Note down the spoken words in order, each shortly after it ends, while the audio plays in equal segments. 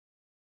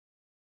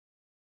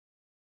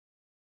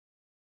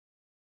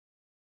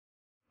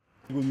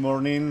Good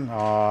morning,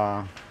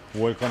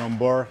 welcome on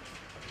board.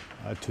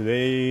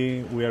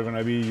 Today we are going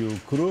to be your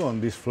crew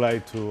on this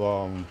flight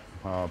to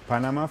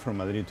Panama, from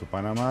Madrid to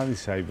Panama.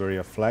 This is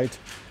IBERIA flight.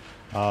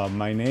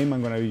 My name,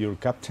 I'm going to be your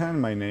captain.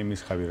 My name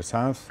is Javier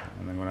Sanz,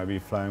 and I'm going to be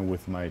flying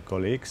with my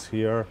colleagues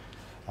here,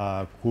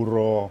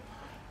 Curro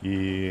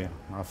and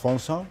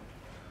Alfonso.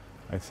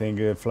 I think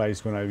the flight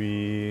is going to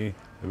be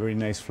a very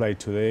nice flight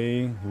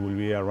today. It will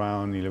be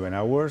around 11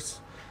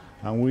 hours.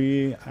 And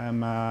we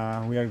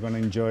are going to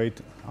enjoy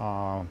it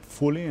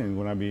fully, and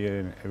going to be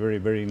a very,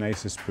 very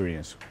nice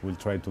experience. We'll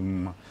try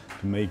to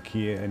make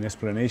an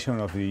explanation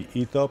of the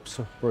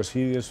ETOPS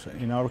procedures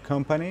in our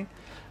company,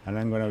 and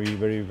I'm going to be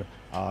very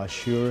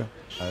sure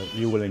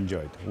you will enjoy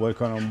it.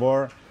 Welcome on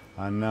board,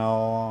 and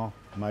now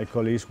my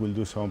colleagues will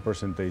do some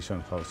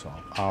presentations also.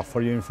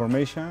 For your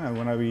information, I'm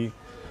going to be,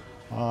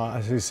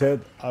 as I said,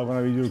 I'm going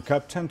to be your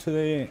captain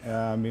today.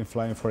 I've been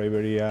flying for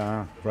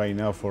Iberia right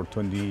now for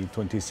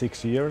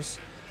 26 years.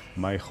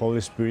 My whole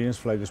experience,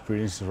 flight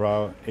experience, is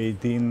around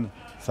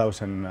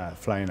 18,000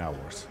 flying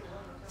hours.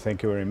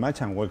 Thank you very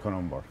much and welcome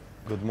on board.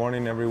 Good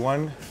morning,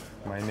 everyone.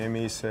 My name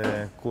is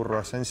Curro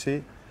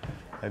Asensi.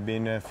 I've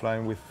been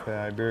flying with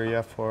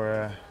Iberia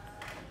for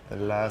the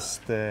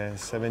last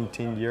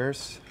 17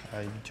 years.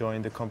 I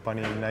joined the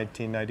company in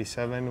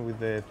 1997 with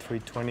the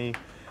 320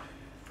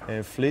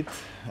 fleet,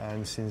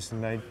 and since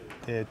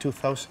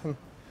 2000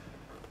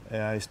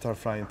 I started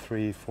flying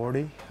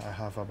 340. I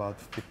have about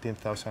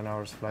 15,000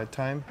 hours flight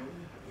time,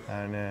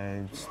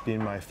 and it's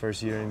been my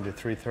first year in the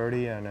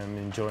 330, and I'm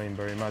enjoying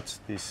very much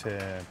this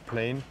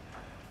plane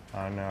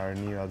and our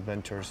new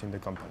adventures in the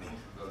company.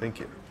 Thank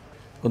you.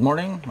 Good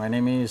morning, my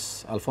name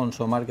is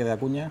Alfonso Márquez de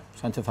Acuña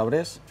Sánchez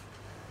Fabres,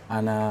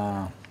 and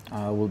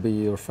I will be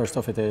your first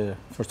officer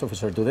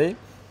today.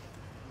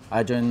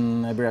 I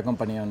joined Iberia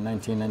company in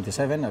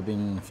 1997. I've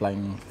been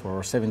flying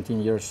for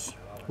 17 years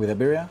with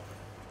Iberia.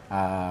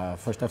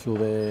 First I flew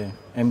the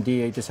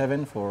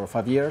MD-87 for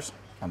 5 years,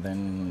 and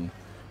then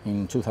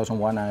in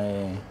 2001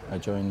 I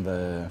joined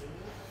the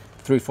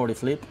 340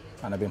 fleet,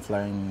 and I've been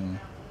flying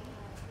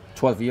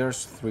 12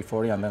 years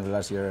 340, and then the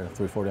last year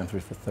 340 and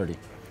 330.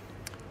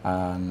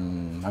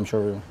 And I'm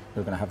sure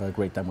you're going to have a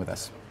great time with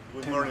us.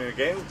 Good morning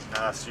again.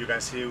 As you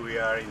can see, we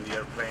are in the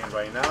airplane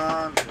right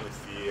now with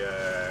the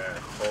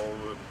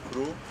whole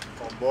crew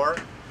on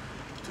board.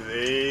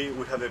 Today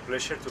we have the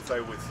pleasure to fly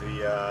with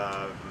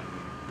the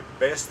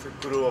best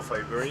crew of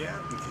Iberia.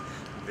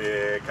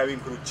 The cabin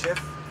crew chef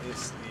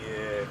is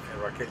the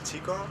Raquel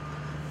Chico,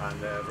 and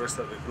the rest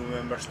of the crew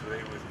members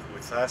today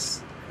with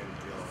us,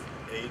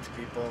 until 8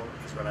 people,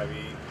 is going to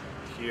be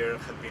here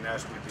helping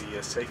us with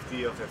the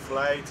safety of the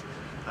flight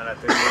and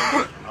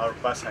attending our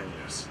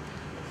passengers.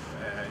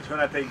 It's going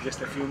to take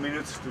just a few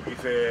minutes to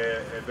give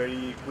a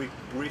very quick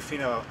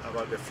briefing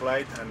about the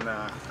flight, and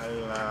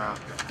I'll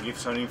give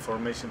some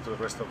information to the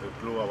rest of the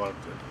crew about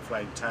the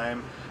flight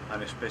time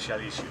and special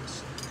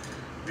issues.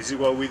 This is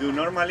what we do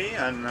normally,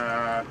 and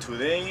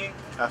today,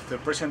 after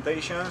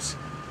presentations,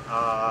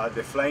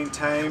 the flying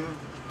time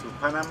to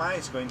Panama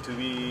is going to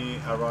be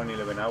around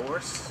 11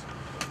 hours.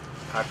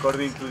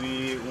 According to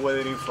the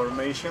weather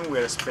information, we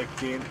are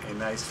expecting a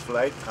nice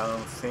flight. I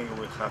don't think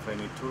we'll have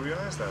any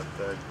turbulence.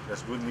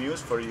 That's good news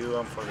for you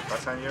and for the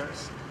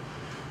passengers.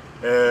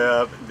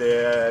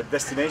 The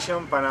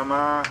destination,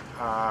 Panama,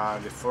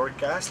 the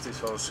forecast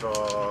is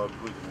also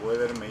good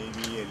weather,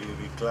 maybe a little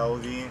bit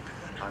cloudy,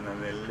 and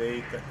on the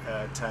late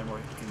time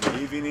in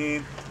the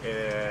evening,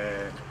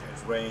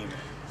 rain,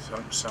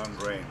 sun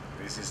rain.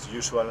 This is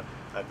usual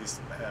at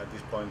this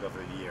point of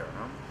the year.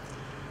 No?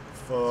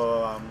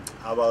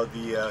 About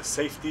the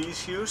safety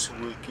issues,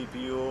 we'll keep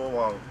you,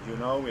 well, you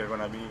know, we are going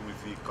to be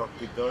with the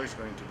cockpit door, is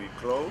going to be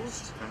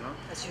closed. You know?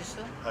 As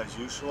usual? As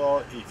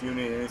usual. If you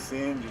need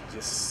anything, you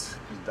just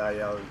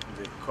dial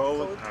the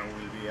code and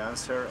will be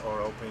answered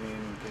or opening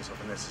in case of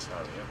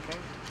necessary, okay?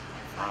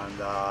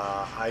 And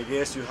I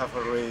guess you have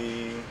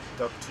already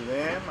talked to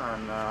them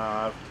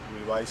and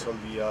revised all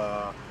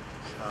the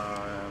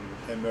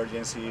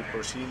emergency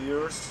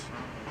procedures.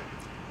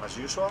 As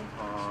usual.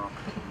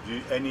 Do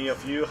any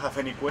of you have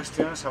any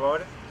questions about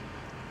it?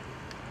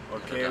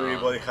 Okay,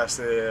 everybody has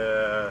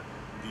the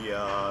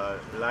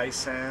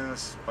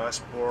license,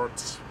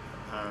 passports,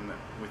 and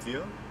with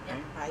you? Yeah,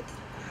 right.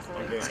 I have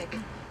already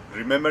taken.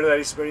 Remember that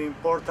it's very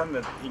important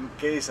that in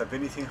case that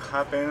anything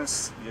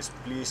happens, just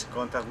please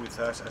contact with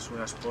us as soon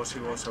as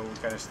possible so we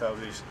can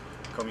establish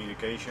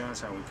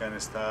communications and we can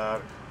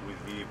start with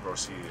the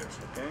procedures,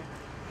 okay?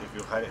 If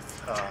you had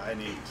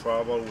any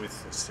trouble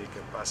with sick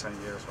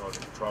passengers or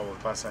troubled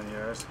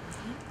passengers,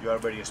 you are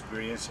very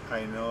experienced.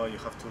 I know you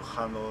have to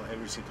handle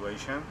every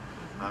situation,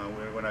 and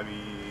we're going to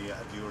be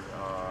at your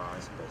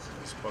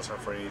disposal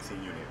for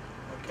anything you need.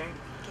 Okay?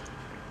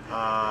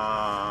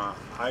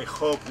 I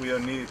hope we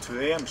don't need it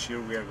today. I'm sure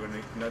we are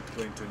not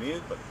going to need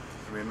it, but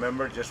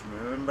just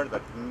remember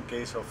that in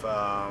case of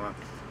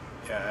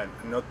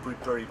not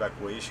prepared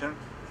evacuation,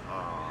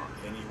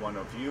 any one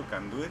of you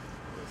can do it.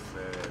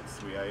 With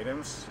 3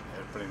 items: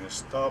 airplane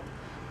stop,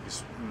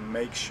 is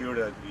make sure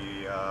that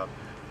the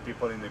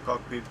people in the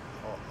cockpit,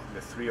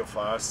 the three of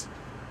us,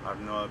 are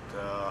not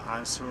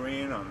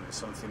answering, and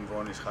something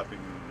wrong is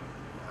happening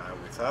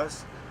with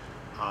us,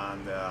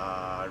 and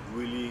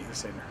really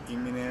is an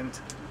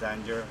imminent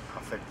danger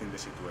affecting the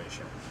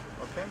situation.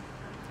 Okay?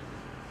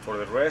 For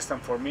the rest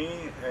and for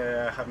me,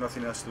 I have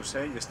nothing else to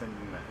say. Just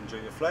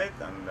enjoy the flight,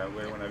 and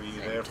we're going to be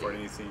there for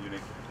anything you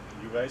need.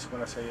 You guys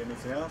want to say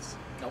anything else?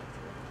 Nope.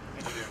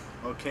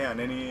 Okay, and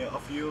any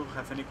of you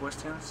have any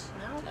questions?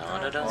 No.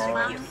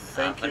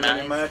 Thank you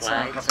very much,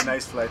 and have a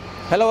nice flight.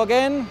 Hello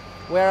again.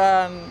 We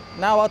are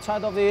now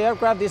outside of the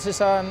aircraft. This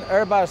is an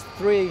Airbus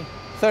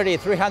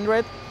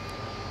A330-300,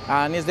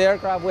 and it's the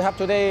aircraft we have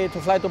today to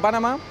fly to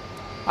Panama.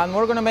 And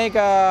we're going to make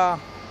a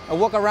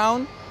walk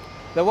around.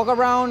 The walk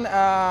around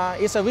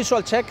is a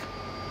visual check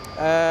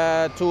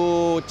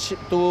to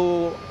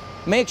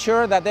make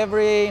sure that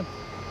every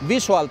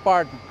visual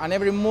part and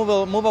every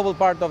movable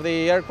part of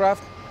the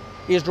aircraft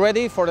is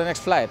ready for the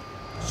next flight.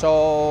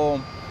 So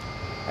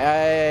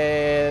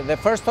the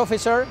first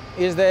officer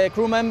is the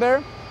crew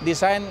member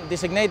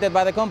designated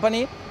by the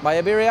company, by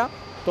Iberia,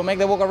 to make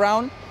the walk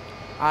around.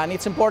 And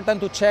it's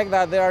important to check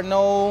that there are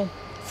no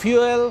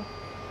fuel,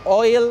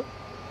 oil,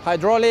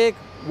 hydraulic,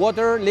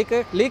 water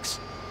leaks,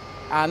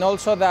 and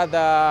also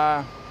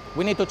that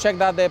we need to check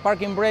that the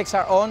parking brakes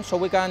are on, so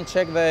we can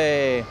check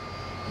the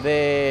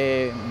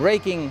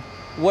braking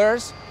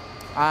wears.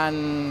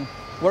 And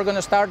we're going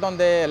to start on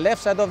the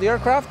left side of the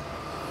aircraft.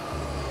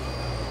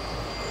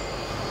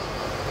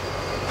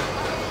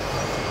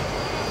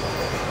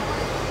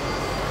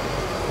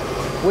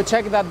 We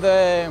check that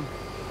the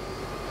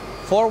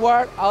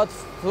forward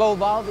outflow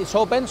valve is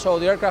open, so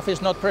the aircraft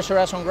is not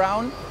pressurized on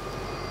ground.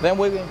 Then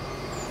we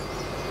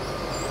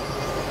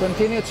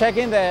continue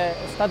checking the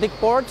static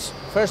ports.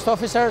 First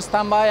officer,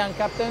 standby, and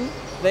captain.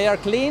 They are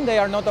clean, they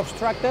are not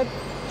obstructed,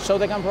 so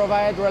they can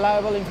provide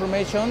reliable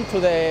information to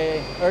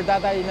the air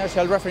data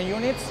inertial reference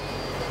units.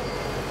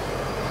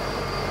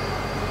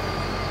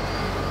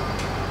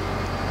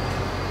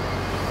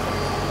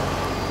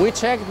 We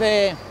check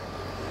the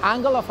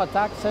angle of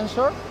attack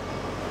sensor,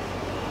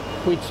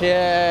 which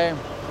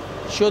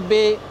should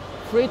be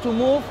free to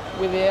move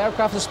with the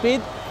aircraft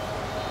speed.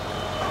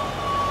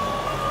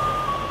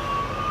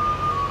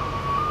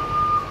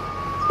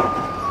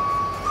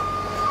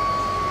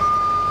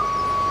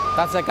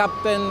 That's the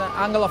captain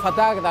angle of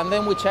attack, and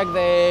then we check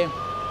the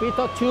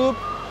pitot tube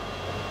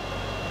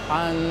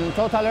and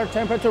total air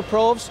temperature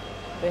probes.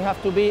 They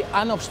have to be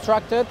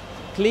unobstructed,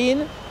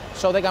 clean,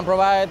 so they can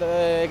provide,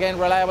 again,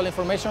 reliable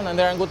information, and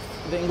they're in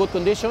good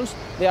conditions.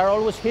 They are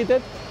always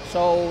heated,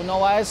 so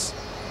no ice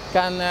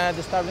can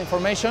disturb the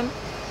information.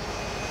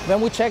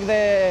 Then we check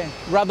the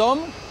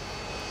radome.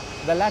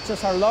 The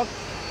latches are locked,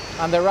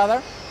 and the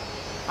radar,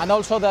 and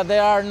also that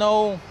there are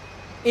no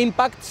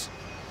impacts,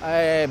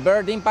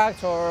 bird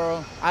impacts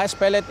or ice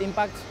pellet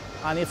impacts,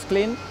 and it's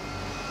clean.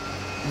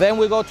 Then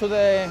we go to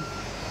the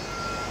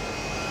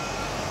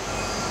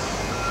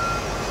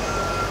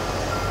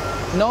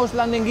nose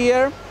landing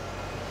gear.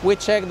 We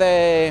check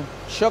the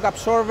shock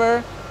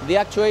absorber, the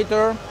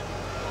actuator,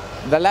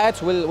 the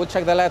lights. We'll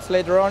check the lights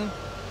later on.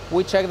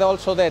 We check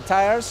also the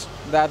tires,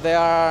 that they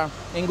are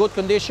in good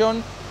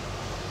condition.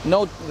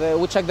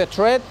 We check the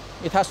tread.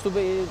 It has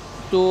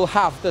to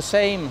have the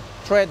same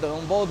tread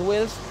on both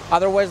wheels,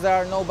 otherwise there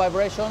are no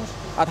vibrations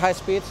at high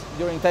speeds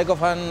during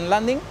takeoff and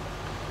landing.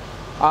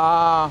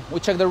 We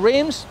check the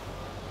rims,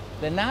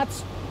 the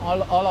nuts,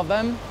 all of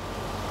them.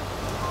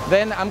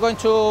 Then I'm going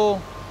to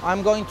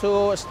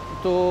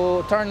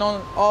turn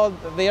on all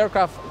the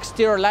aircraft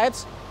exterior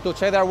lights to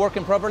check they're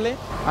working properly.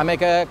 I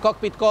make a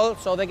cockpit call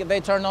so they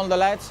turn on the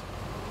lights.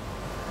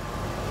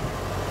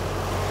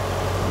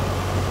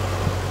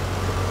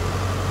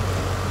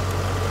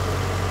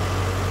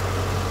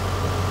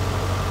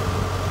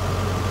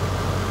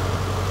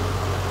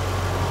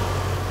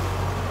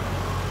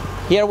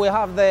 Here we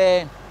have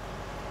the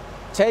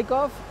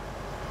takeoff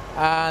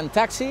and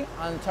taxi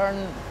and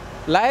turn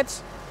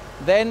lights.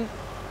 Then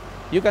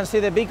you can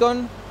see the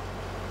beacon.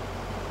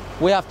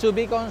 We have two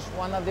beacons,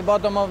 one at the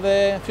bottom of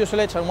the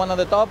fuselage and one at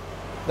the top.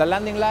 The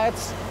landing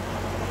lights.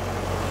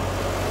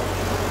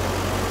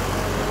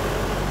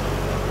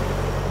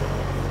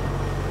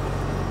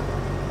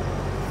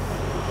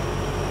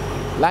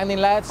 Landing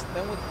lights.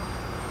 Then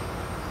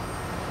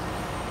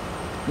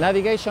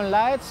navigation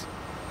lights.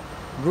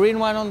 Green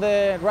one on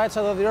the right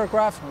side of the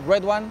aircraft,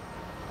 red one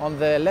on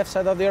the left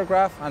side of the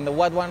aircraft, and the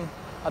white one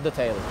at the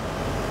tail.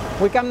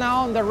 We come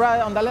now on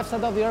the left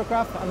side of the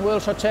aircraft, and we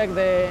also check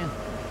the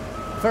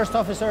first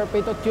officer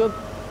pitot tube,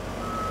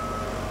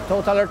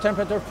 total air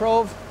temperature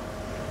probe.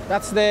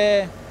 That's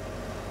the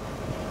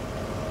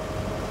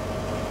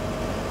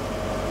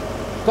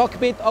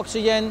cockpit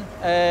oxygen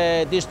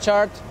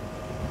discharge,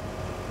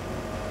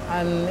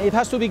 and it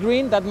has to be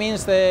green. That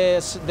means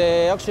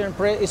the oxygen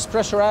is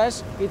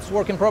pressurized, it's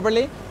working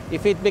properly.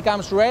 If it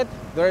becomes red,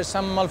 there is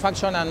some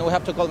malfunction and we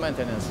have to call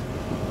maintenance.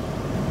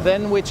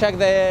 Then we check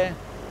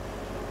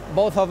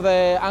both of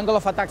the angle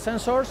of attack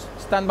sensors,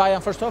 standby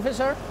and first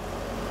officer.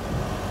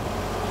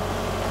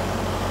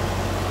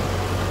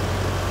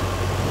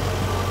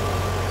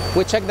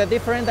 We check the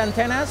different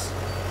antennas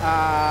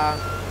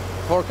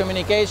for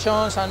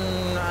communications and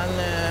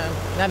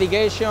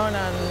navigation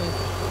and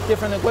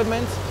different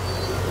equipment.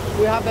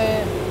 We have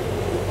the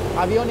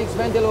avionics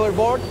ventilator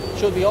board,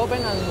 should be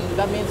open, and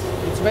that means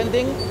it's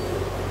venting.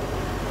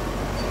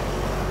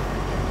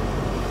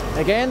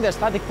 Again, the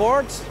static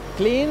ports,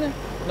 clean,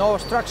 no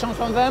obstructions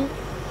on them,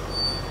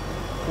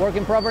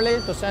 working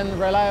properly to send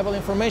reliable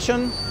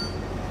information.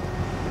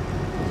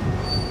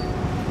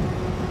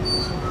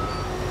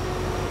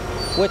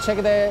 We check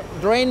the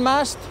drain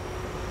mast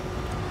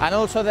and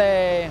also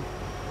the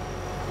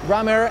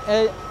ram air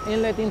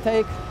inlet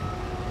intake.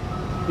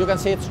 You can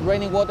see it's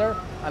raining water,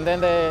 and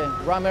then the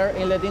ram air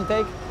inlet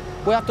intake.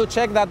 We have to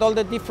check that all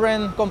the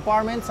different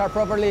compartments are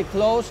properly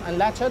closed and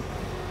latched.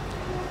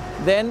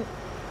 Then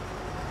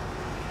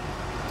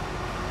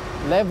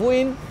left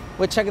wing,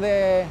 we check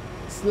the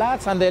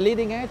slats and the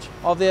leading edge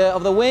of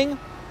the wing.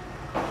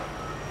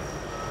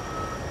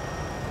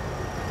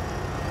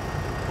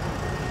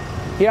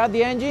 Here at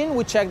the engine,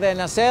 we check the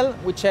nacelle,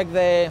 we check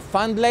the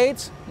fan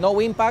blades, no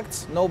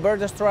impacts, no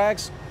bird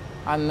strikes,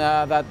 and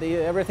that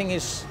everything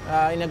is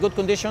in a good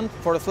condition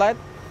for the flight.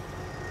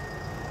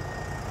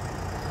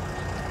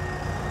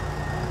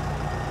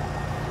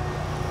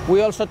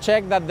 We also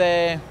check that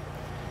the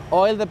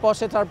oil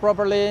deposits are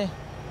properly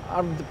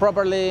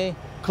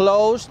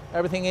closed.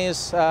 Everything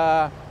is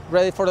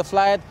ready for the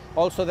flight.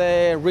 Also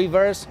the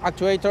reverse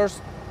actuators.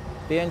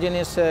 The engine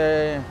is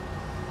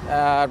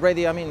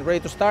ready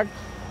to start.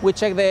 We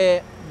check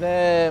the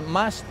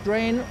mast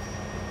drain.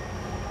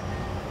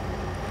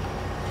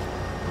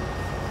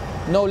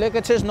 No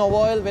leakages, no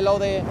oil below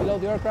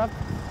the aircraft.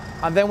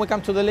 And then we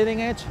come to the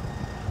leading edge.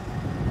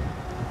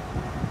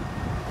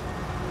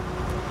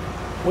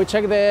 We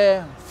check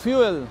the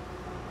fuel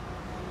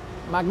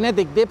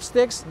magnetic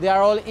dipsticks. They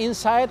are all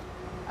inside,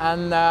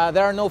 and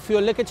there are no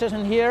fuel leakages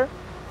in here.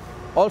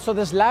 Also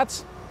the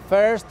slats,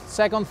 first,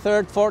 second,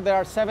 third, fourth, there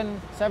are seven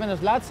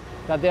slats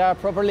that they are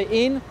properly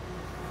in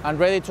and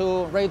ready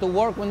to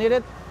work when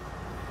needed.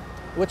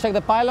 We check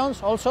the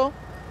pylons also.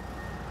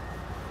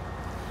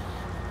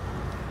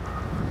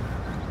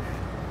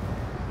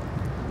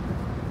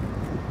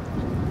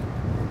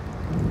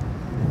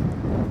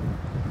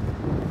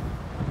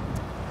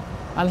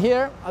 And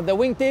here at the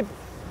wingtip,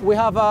 we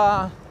have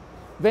a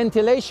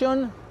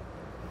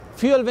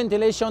fuel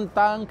ventilation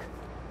tank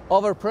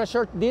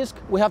overpressure disc.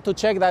 We have to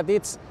check that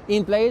it's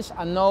in place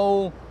and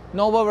no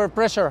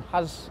overpressure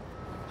has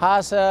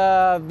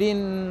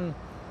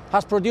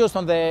produced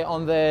on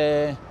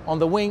the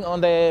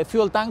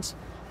fuel tanks.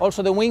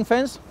 Also the wing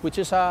fence, which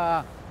is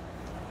a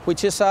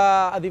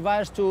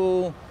device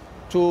to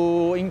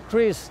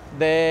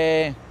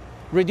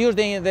reduce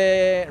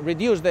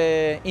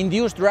the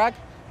induced drag,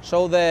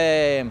 so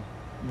the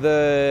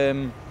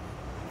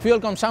fuel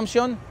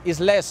consumption is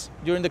less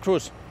during the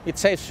cruise. It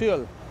saves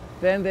fuel.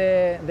 Then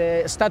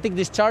the static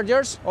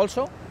dischargers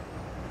also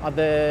at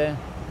the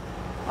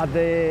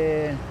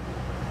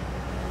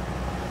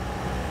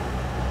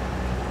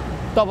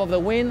top of the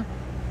wing.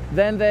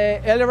 Then the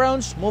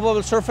ailerons,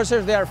 movable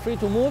surfaces, they are free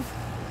to move.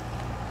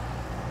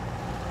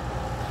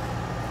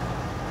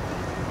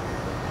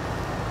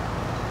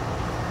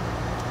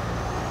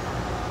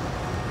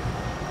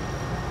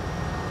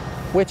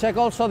 We check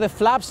also the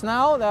flaps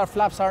now. The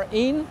flaps are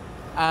in,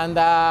 and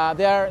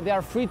they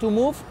are free to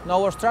move.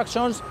 No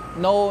obstructions,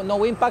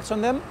 no impacts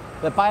on them.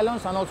 The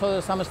pylons, and also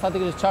some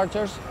static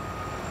dischargers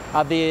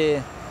at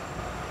the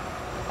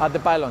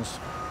pylons.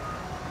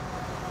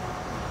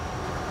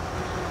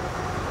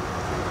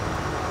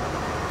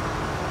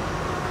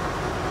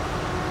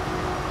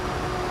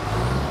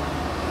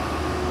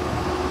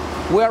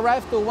 We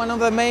arrived to one of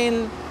the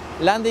main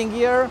landing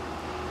gear.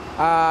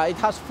 It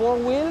has 4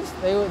 wheels.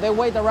 They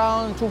weigh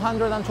around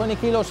 220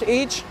 kilos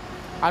each,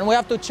 and we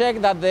have to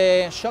check that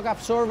the shock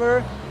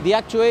absorber, the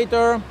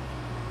actuator,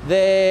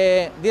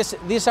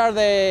 these are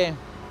the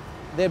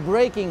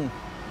braking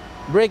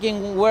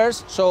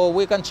wears, so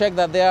we can check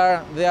that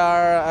they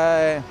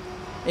are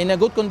in a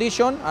good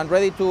condition and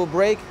ready to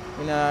brake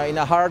in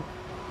a hard,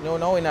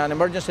 in an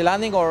emergency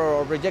landing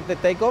or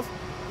rejected takeoff.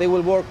 They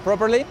will work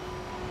properly.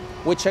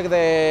 We check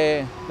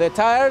the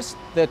tires,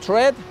 the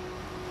tread.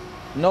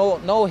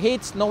 No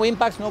hits, no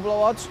impacts, no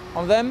blowouts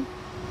on them.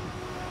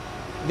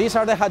 These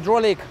are the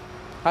hydraulic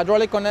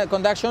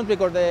conductions,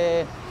 because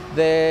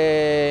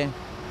the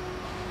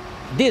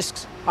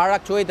discs are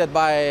actuated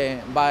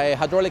by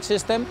hydraulic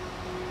system.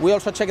 We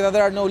also check that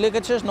there are no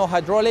leakages, no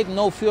hydraulic,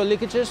 no fuel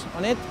leakages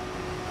on it.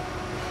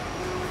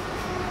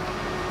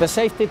 The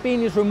safety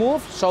pin is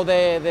removed, so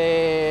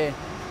the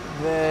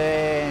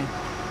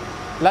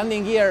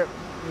landing gear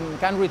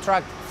can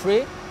retract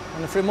free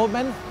on the free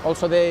movement.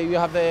 Also you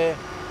have the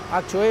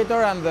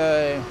actuator and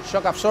the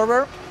shock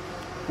absorber.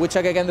 We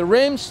check again the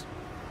rims,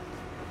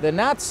 the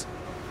nuts,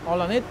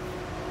 all on it.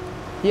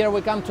 Here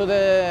we come to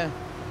the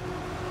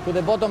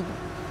bottom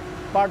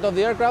part of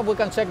the aircraft. We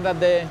can check that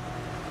the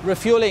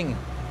refueling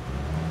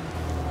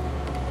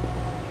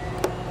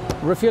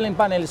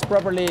panel is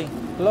properly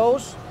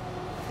closed.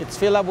 It's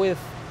filled up with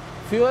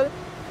fuel.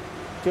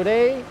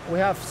 Today we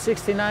have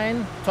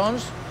 69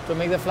 tons to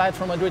make the flight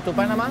from Madrid to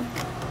Panama,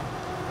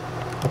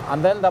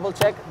 and then double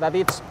check that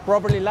it's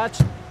properly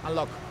latched and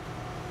locked.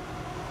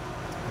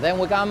 Then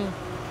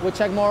we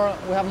check more,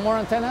 we have more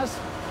antennas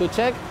to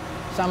check,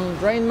 some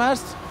drain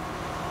masts.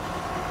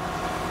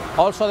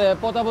 Also the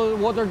potable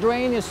water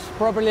drain is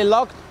properly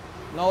locked.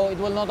 No, it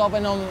will not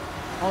open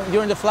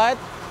during the flight.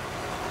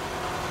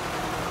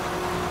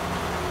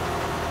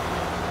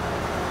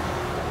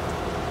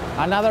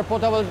 Another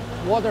potable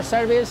water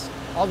service,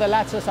 all the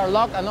latches are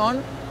locked and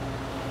on.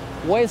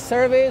 Waste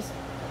service,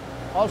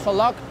 also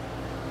locked.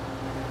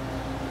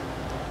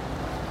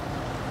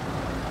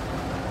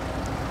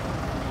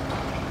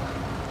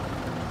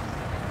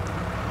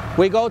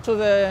 We go to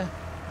the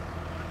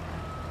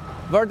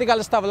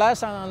vertical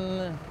stabilizer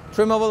and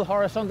trimmable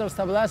horizontal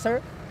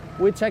stabilizer.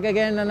 We check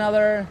again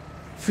another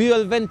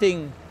fuel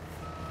venting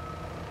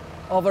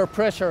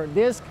overpressure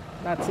disc.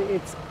 That's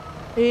it's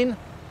in.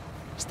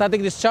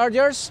 Static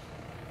dischargers.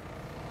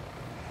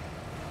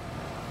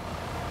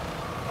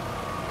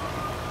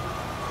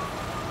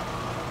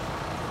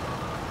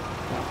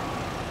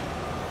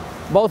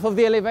 Both of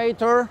the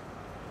elevator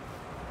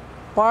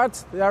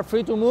parts, they are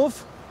free to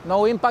move.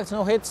 No impacts,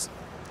 no hits.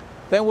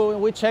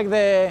 Then we check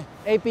the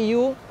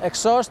APU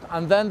exhaust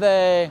and then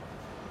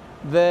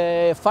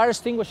the fire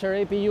extinguisher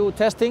APU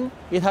testing.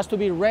 It has to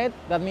be red.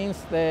 That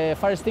means the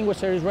fire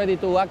extinguisher is ready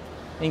to act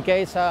in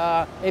case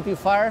APU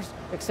fires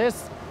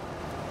exist.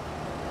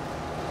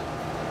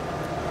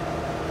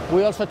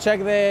 We also check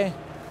the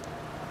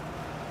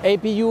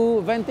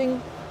APU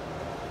venting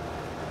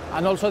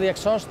and also the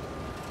exhaust.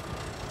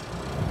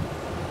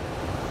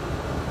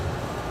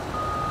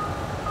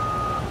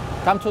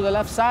 Come to the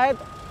left side.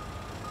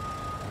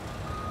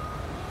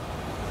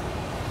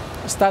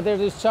 Static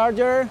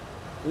discharger,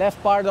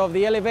 left part of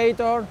the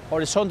elevator,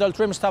 horizontal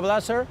trim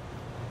stabilizer.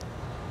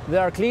 They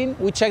are clean.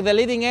 We check the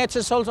leading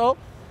edges also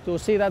to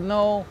see that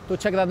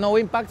check that no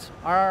impacts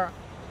are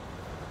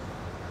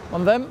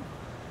on them.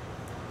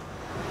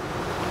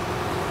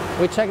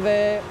 We check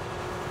the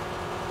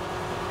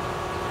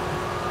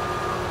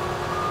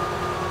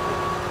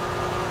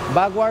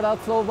backward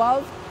outflow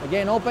valve.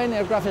 Again, open.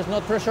 Aircraft is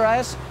not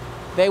pressurized.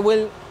 They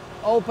will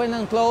open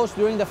and close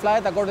during the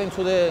flight according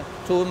to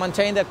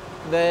maintain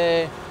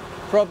the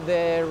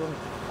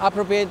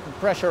appropriate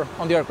pressure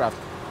on the aircraft.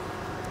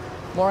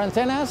 More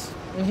antennas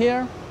in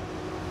here.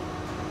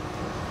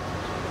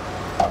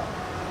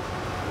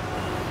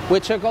 We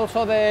check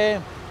also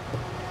the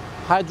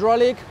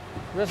hydraulic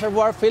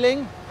reservoir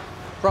filling.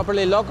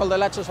 Properly locked, all the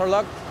latches are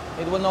locked.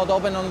 It will not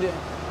open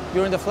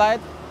during the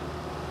flight.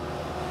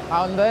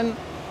 And then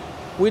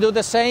we do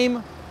the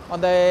same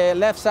on the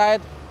left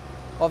side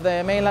of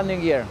the main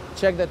landing gear.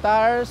 Check the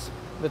tires,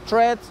 the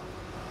treads,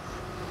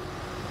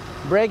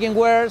 braking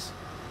wears,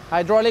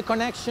 hydraulic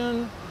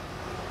connection,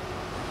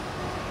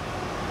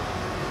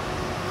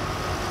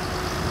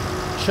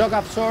 shock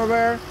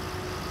absorber,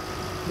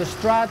 the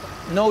strut,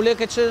 no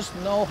leakages,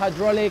 no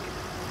hydraulic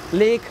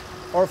leak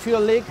or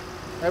fuel leak.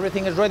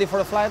 Everything is ready for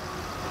the flight.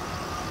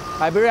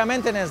 Iberia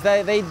maintenance,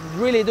 they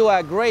really do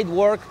a great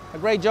work, a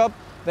great job.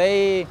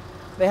 They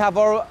have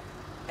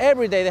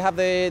every day they have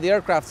the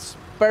aircrafts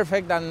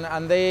perfect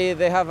and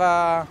they have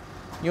a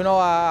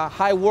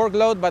high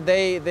workload, but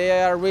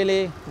they are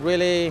really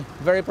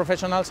very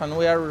professionals, and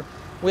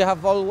we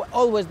have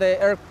always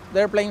the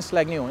airplanes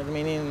like new. I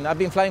mean, I've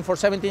been flying for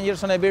 17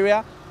 years on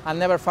Iberia and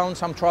never found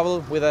some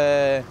trouble with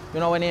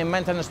any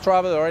maintenance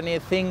trouble or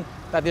anything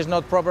that is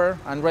not proper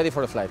and ready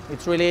for the flight.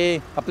 It's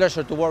really a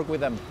pleasure to work with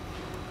them.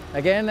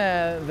 Again,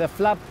 the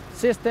flap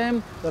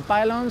system, the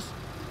pylons,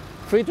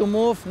 free to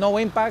move, no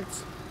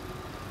impacts,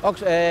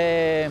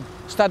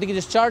 static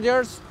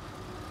dischargers.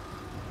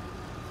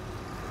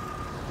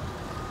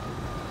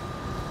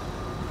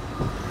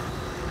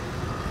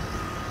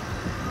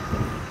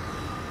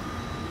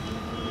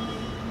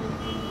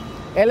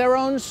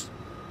 Ailerons,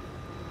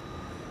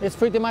 it's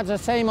pretty much the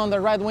same on the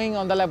right wing,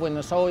 on the left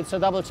wing, so it's a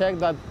double check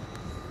that,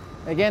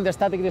 again, the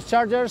static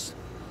dischargers,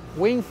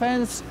 wing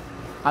fence,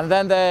 and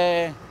then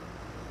the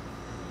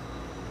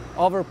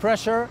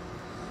overpressure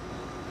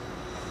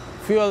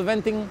fuel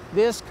venting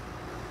disc.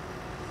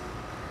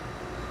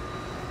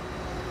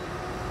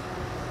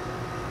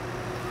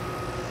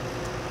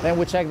 Then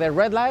we check the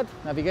red light,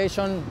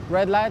 navigation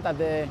red light at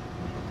the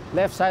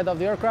left side of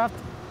the aircraft.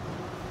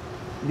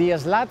 The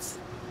slats,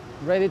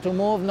 ready to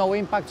move, no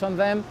impacts on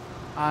them.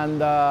 And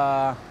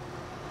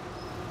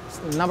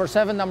number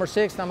 7, number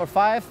 6, number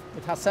 5,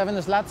 it has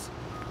 7 slats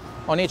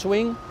on each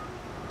wing.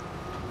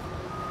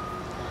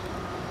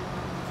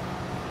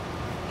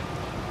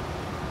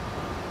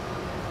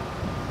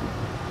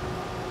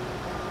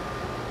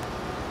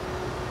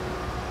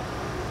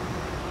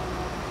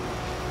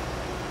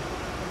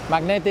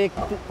 Magnetic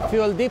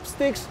fuel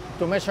dipsticks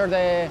to measure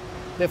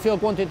the fuel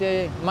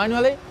quantity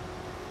manually.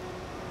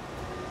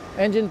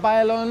 Engine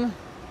pylon,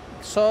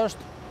 exhaust,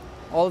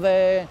 all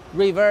the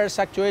reverse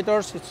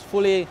actuators, it's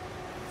fully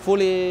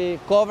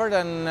covered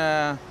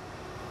and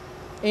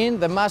in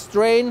the mass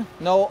drain,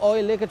 no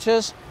oil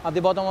leakages at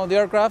the bottom of the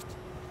aircraft.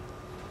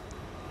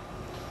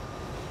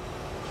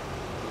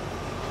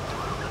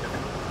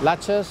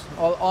 latches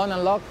all on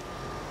and lock.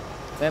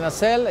 Then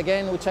nacelle,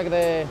 again we check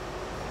the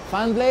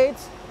fan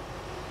blades.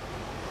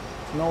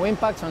 No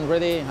impacts and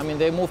ready, I mean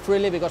they move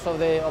freely because of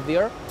the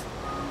air.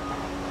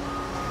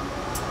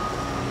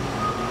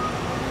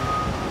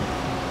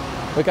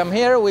 We come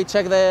here, we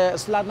check the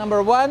slat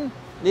number 1,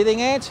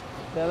 leading edge.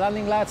 The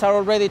landing lights are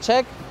already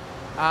checked,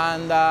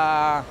 and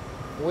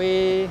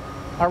we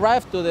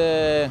arrived to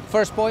the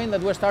first point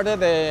that we started,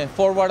 the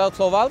forward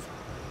outflow valve.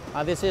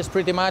 And this is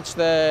pretty much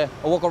the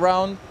walk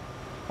around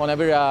on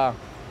IBERIA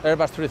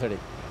Airbus 330.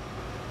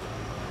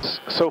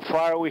 So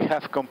far we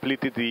have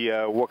completed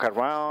the walk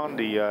around,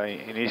 the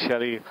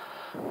initially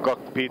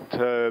cockpit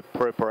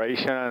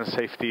preparation and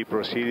safety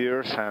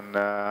procedures, and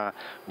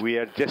we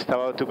are just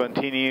about to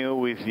continue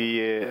with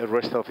the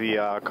rest of the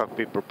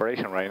cockpit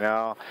preparation. Right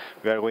now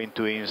we are going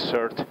to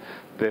insert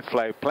the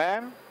flight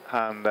plan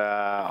and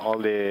all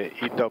the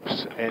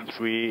ETOPS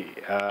entry,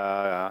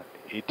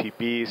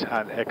 ETPs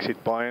and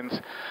exit points,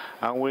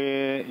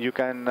 and you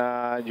can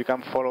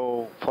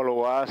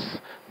follow us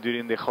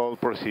during the whole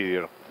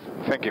procedure.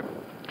 Thank you.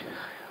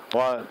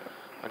 Well,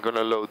 I'm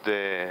gonna load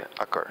the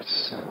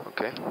ACARS,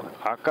 okay?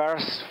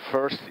 ACARS,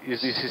 first,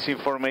 this is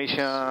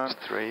information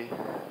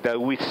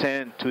that we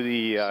send to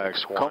the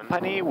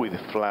company with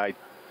flight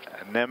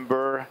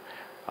number,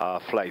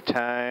 flight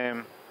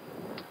time,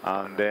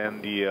 and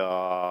then the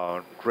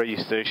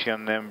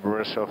registration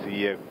numbers of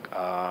the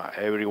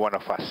every one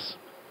of us.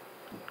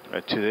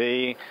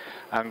 Today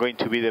I'm going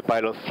to be the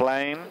pilot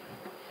flying,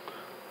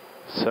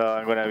 so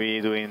I'm going to be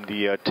doing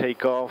the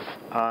takeoff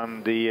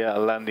and the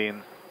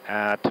landing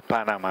at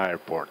Panama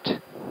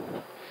Airport.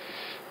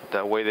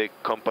 That way the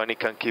company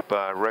can keep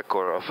a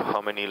record of how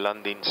many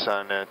landings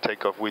and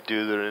takeoff we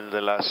do during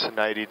the last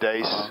 90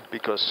 days,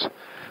 because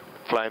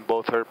flying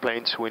both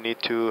airplanes we need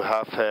to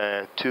have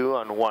 2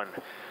 and 1.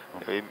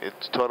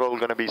 It's total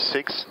going to be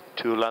 6,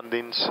 2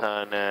 landings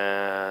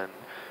and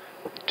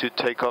 2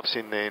 takeoffs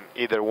in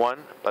either one,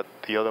 but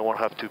the other one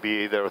have to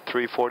be either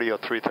 340 or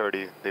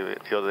 330,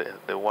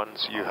 the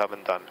ones you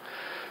haven't done.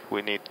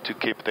 We need to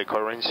keep the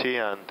currency,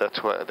 and that's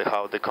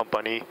how the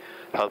company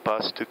help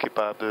us to keep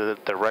up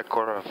the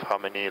record of how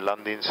many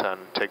landings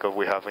and takeoff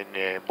we have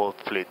in both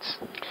fleets.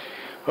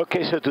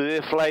 Okay, so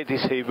today's flight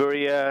is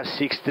IBERIA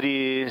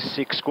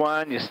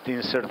 6361, just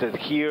inserted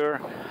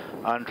here,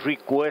 and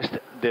request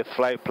the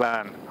flight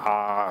plan.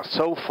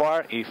 So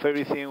far, if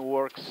everything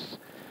works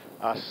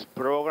as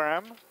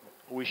programmed,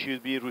 we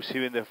should be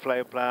receiving the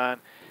flight plan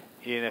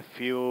in a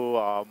few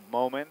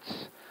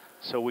moments,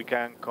 so we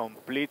can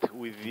complete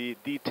with the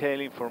detailed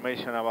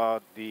information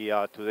about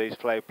the today's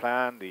flight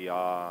plan,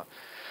 the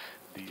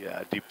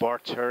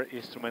departure,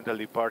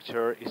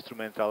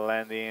 instrumental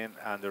landing,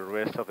 and the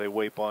rest of the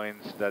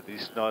waypoints that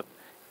is not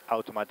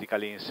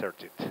automatically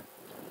inserted.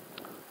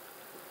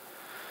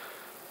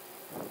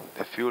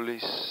 The fuel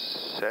is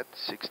set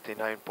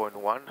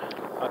 69.1.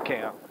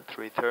 Okay.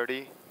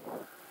 330,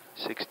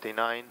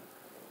 69.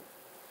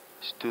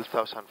 It's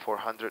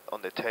 2,400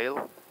 on the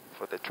tail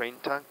for the train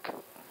tank,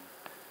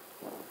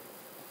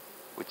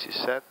 which is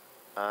set,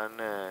 and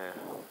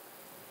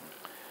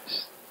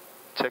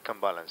check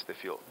and balance the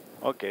fuel.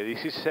 Okay,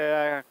 this is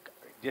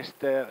just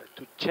to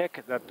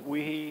check that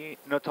we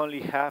not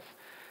only have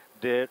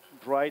the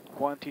right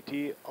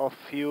quantity of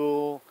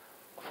fuel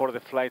for the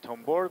flight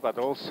on board, but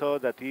also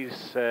that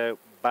is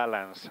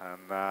balanced,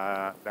 and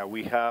that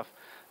we have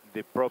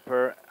the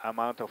proper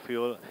amount of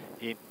fuel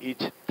in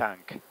each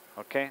tank.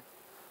 Okay?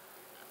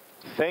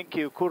 Thank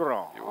you,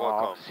 Curro. You're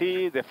welcome.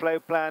 See, the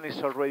flight plan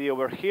is already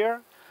over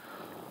here.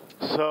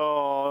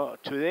 So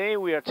today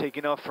we are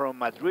taking off from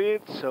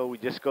Madrid, so we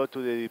just go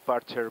to the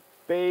departure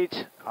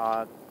page.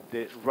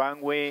 The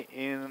runway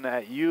in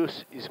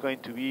use is going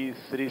to be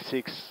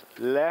 36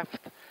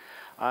 left,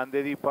 and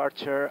the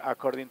departure,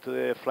 according to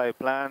the flight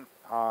plan,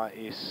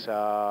 is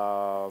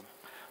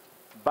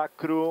back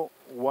crew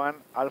 1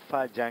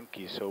 Alpha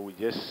Yankee. So we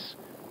just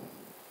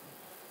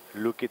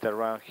look it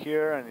around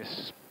here, and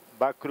it's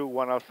back crew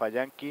 1 Alpha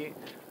Yankee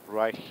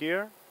right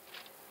here,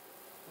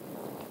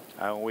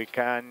 and we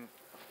can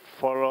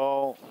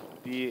follow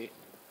the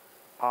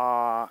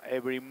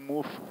every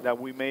move that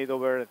we made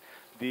over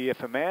the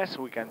FMS.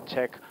 We can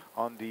check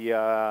on the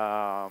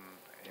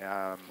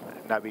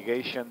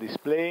navigation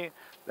display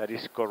that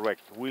is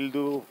correct. We'll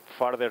do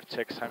further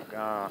checks and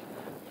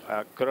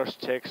cross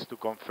checks to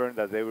confirm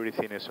that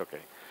everything is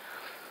okay.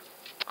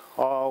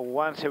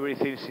 Once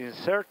everything is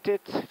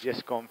inserted,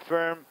 just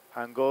confirm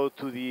and go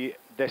to the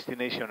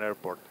destination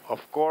airport.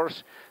 Of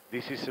course,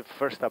 this is the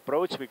first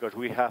approach because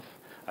we have,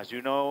 as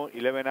you know,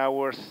 11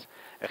 hours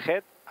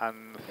ahead,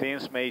 and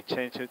things may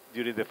change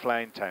during the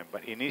flying time.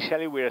 But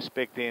initially, we're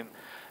expecting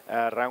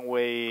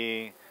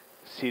runway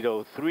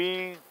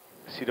 03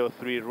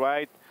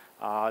 right.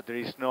 There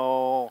is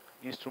no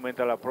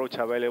instrumental approach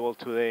available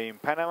today in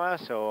Panama,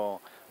 so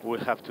we'll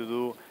have to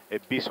do a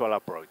visual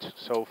approach.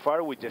 So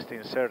far, we just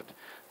insert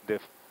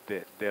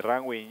the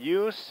runway in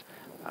use,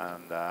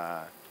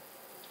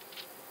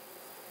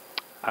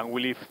 and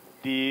we leave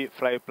the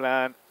flight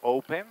plan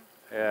open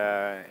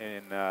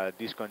in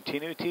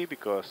discontinuity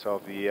because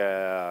of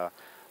the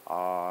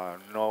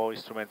no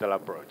instrumental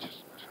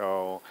approaches.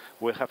 So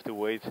we'll have to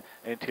wait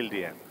until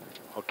the end.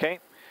 Okay.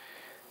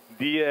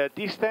 The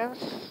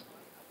distance,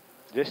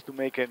 just to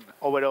make an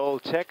overall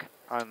check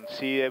and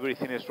see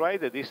everything is right,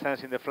 the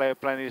distance in the flight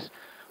plan is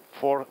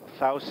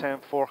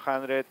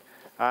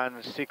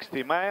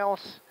 4,460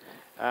 miles,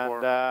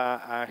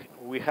 and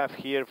we have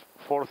here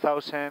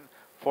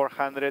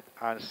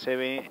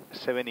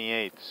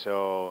 4,478.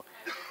 So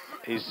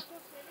is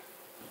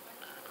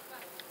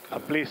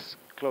please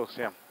close,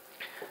 yeah.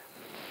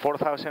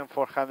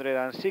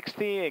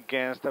 4,460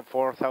 against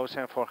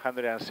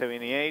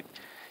 4,478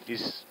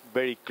 is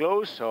very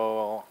close,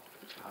 so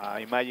I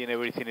imagine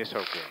everything is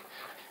okay.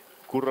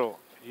 Curro,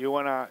 you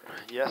wanna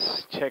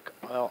check?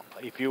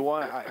 If you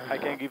want, I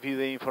can give you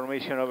the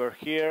information over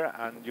here,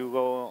 and you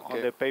go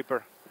on the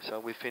paper. So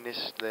we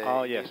finish the.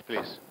 Oh yes,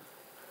 please.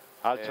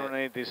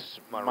 Alternate is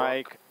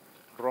Mike,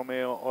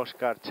 Romeo,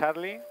 Oscar,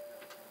 Charlie.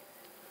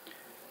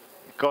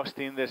 Cost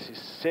index is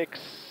 6.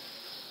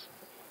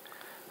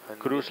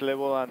 Cruise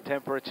level and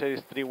temperature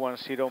is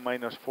 310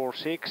 minus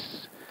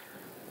 46.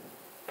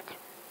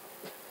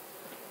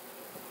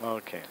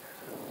 Okay.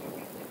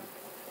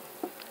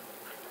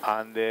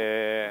 And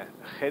the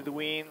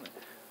headwind,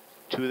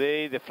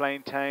 today the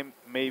flying time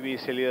maybe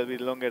is a little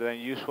bit longer than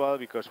usual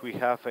because we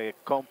have a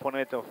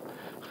component of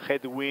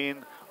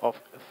headwind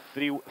of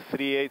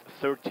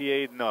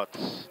 38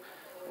 knots.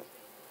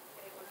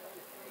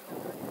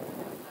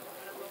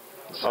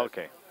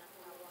 Okay,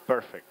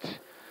 perfect.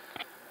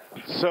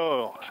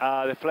 So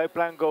the flight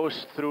plan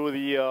goes through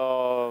the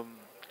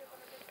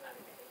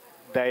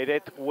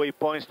direct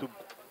waypoints to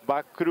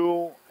back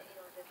crew,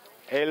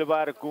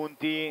 Elbar,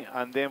 Gunti,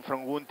 and then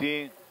from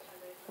Gunti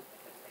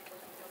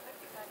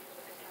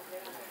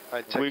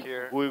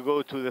we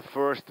go to the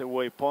first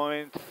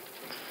waypoint.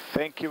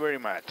 Thank you very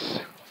much.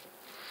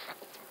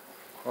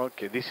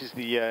 Okay, this is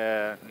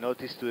the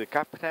notice to the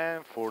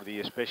captain for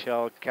the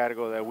special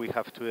cargo that we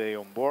have today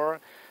on board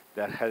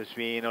that has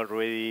been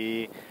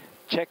already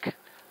checked,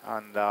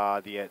 and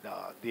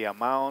the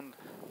amount,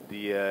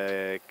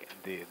 the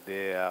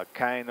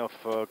kind of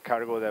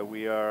cargo that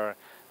we are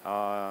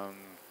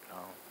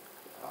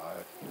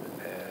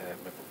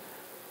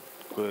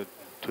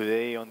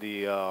today on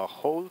the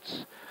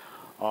holds.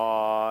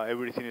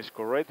 Everything is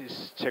correct.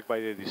 It's checked by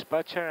the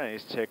dispatcher, and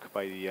it's checked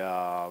by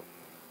the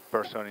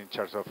person in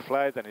charge of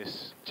flight, and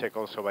it's checked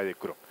also by the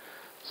crew.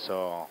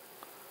 So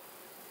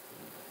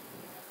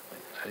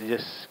I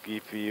just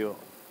give you.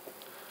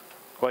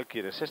 ¿Cuál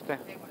quieres? Este.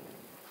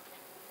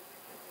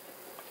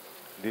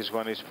 This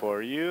one is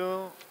for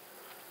you.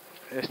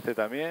 Este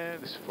también.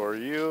 This is for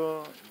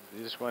you.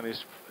 This one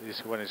is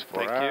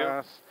for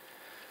us.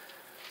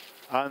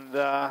 And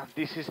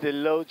this is the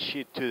load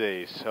sheet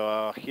today.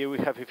 So here we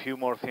have a few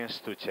more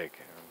things to check.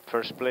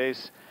 First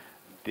place,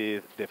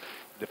 the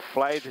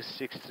flight is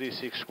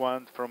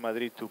 6361 from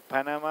Madrid to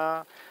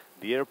Panama.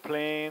 The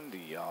airplane,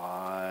 the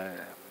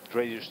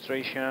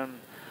registration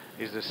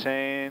is the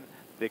same.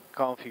 The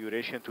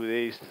configuration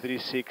today is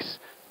 36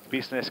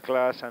 business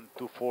class, and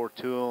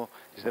 242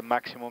 is the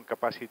maximum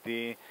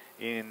capacity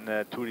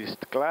in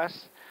tourist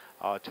class.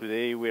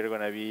 Today we're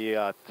going to be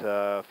at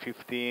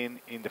 15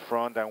 in the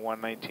front and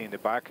 190 in the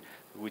back,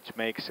 which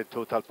makes a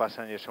total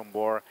passengers on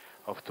board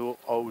of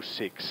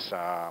 206.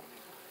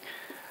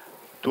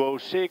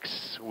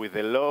 206 with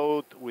the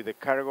load, with the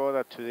cargo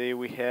that today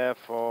we have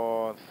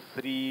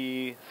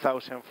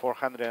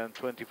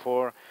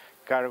 3,424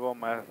 cargo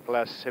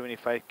plus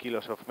 75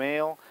 kilos of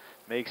mail,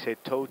 makes a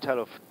total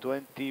of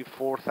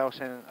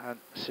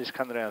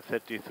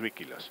 24,633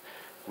 kilos,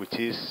 which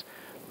is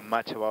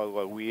much about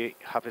what we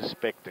have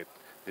expected.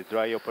 The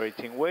dry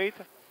operating weight,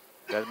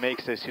 that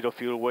makes the zero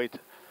fuel weight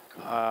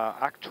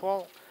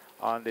actual,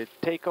 and the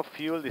takeoff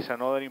fuel is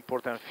another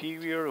important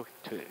figure.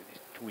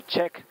 We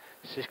check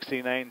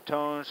 69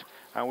 tons,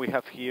 and we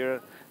have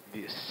here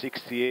the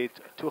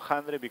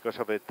 68,200 because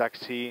of the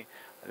taxi,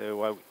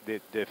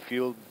 the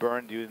fuel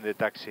burned during the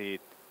taxi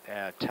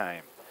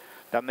time.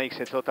 That makes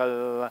a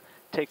total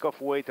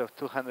takeoff weight of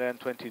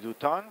 222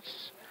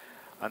 tons,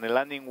 and the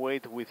landing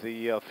weight with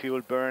the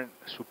fuel burn,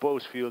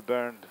 supposed fuel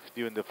burn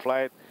during the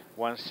flight,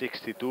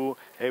 162.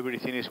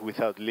 Everything is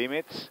without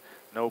limits,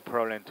 no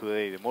problem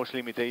today. The most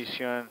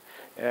limitation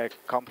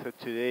concept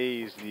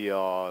today is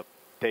the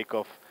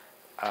takeoff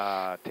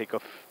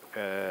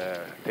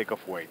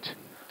weight.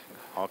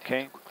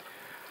 Okay.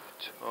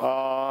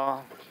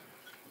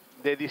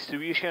 The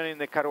distribution in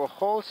the cargo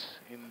holds,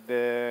 in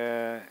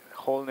the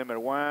hold number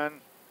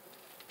 1,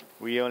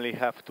 we only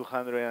have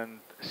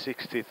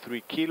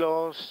 263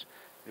 kilos,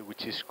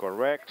 which is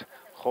correct.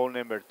 Hold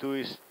number 2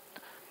 is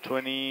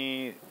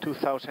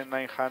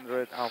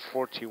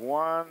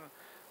 22,941,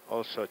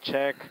 also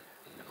check.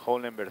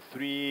 Hold number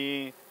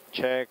 3,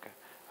 check.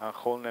 And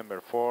hold number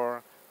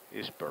 4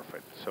 is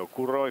perfect. So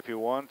Curro, if you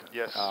want.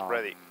 Yes,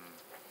 ready.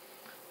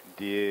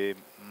 The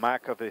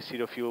MAC of the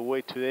zero fuel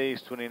weight today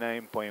is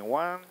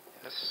 29.1.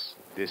 Yes.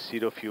 The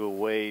zero fuel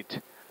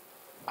weight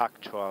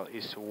actual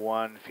is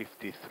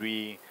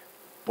 153.2.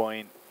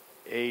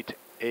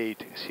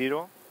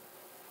 0.880.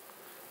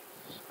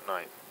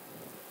 9.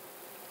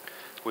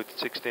 With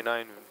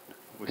 69.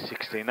 With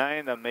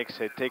 69, that makes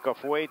a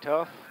takeoff weight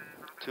of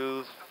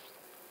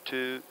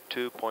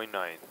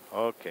 2.9.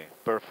 Okay,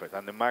 perfect.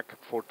 And the Mach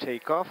for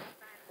takeoff?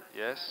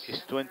 Yes.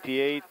 Is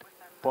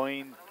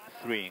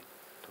 28.3.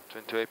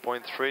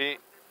 28.3,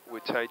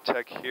 which I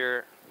check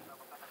here,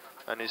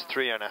 and it's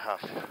 3.5.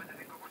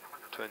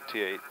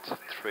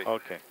 28.3.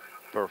 Okay,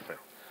 perfect.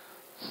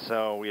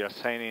 So we are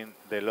signing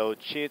the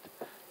load sheet.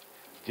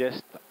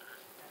 Just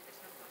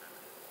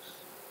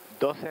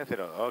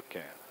 12:00.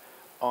 Okay,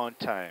 on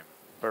time.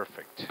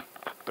 Perfect.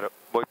 Pero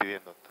voy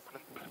pidiendo.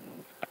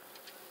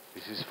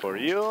 This is for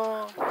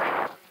you.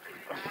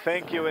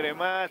 Thank you very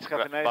much.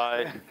 Have a nice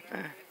Bye. day.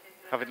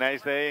 Have a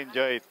nice day.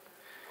 Enjoy it.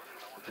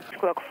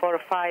 Squawk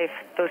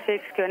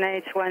 4526,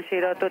 QNH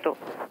 1022.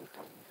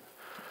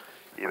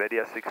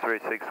 Iberia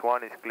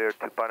 6361 is cleared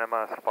to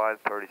Panama,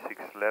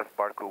 536 left,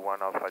 Barco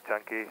 1 Alpha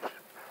Yankee,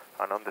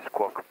 and on the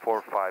squawk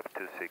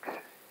 4526,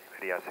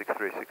 Iberia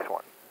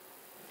 6361.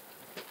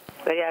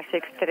 Iberia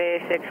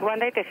 6361,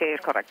 the ATC is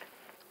correct.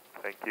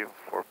 Thank you.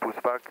 For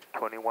pushback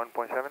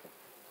 21.7.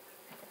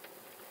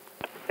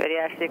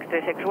 Iberia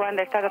 6361,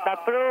 the status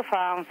approved,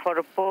 and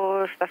for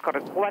push, that's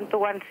correct,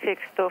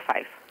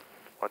 121625.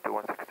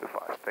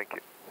 121625, thank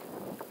you.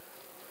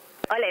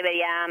 Hola,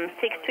 Iberia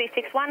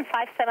 6361,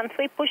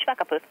 573, pushback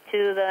approved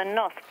to the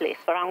north, please,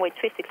 for runway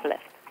 36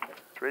 left.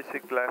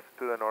 36 left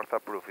to the north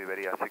approved,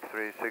 Iberia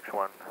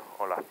 6361,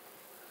 hola.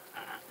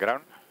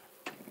 Ground.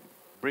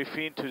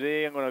 Briefing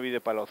today, I'm going to be the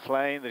pilot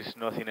flying. There is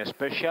nothing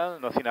special,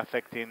 nothing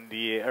affecting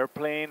the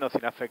airplane,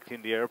 nothing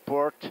affecting the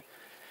airport.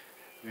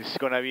 This is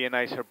going to be a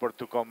nice airport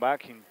to come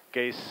back in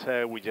case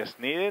we just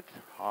need it.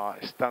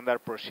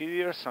 Standard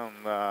procedures,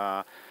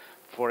 and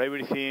for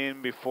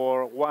everything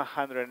before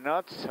 100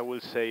 knots, I will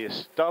say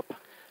stop.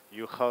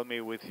 You help me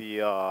with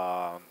the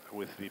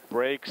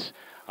brakes.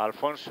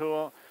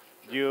 Alfonso,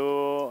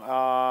 you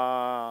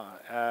are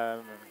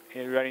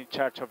in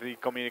charge of the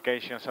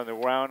communications on the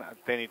ground at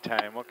any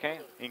time,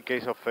 okay? In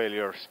case of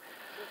failures.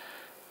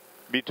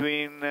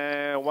 Between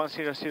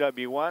 100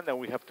 B1 that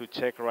we have to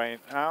check right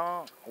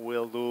now,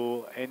 we'll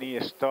do any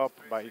stop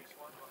by... Sorry,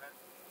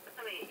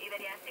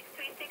 Iberia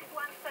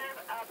 6361, sir,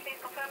 please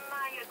confirm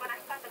you're going to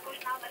start the push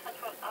now. There's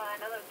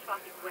another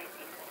traffic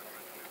waiting.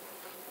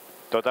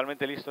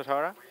 ¿Totalmente listos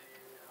ahora?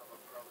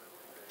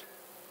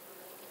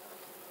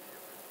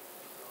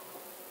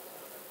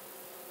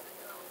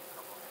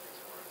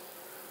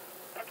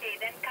 Okay,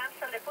 then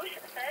cancel the push,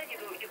 sir.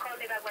 You call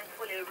me back when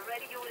fully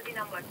ready. You will be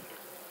number 2.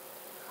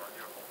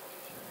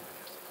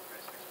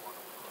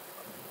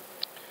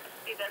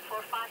 Iberia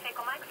 45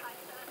 Echo Mike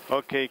 57.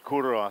 Okay,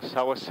 Kuro, as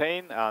I was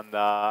saying, and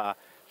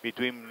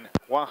between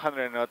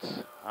 100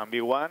 knots and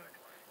B1,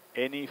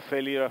 any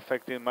failure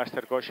affecting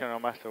master caution or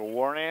master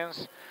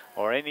warnings,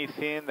 or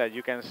anything that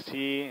you can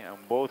see,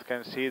 and both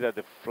can see that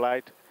the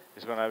flight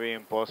is going to be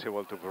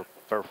impossible to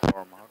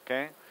perform,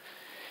 okay?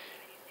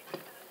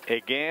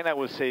 Again, I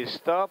will say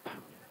stop,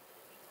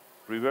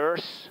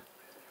 reverse,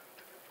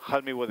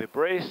 help me with the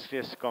brakes,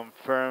 just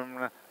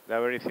confirm that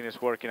everything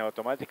is working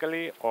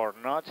automatically or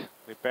not,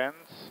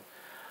 depends.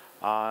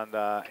 And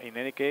in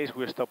any case,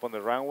 we stop on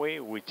the runway,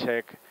 we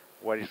check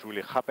what is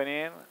really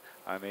happening,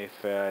 and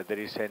if there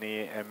is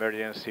any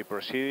emergency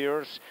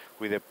procedures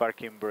with the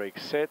parking brake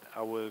set,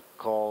 I will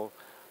call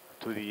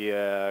to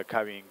the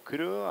cabin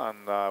crew,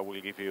 and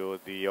we'll give you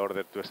the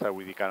order to start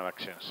with the kind of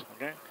actions,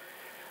 okay?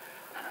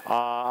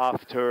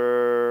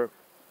 After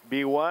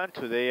B1,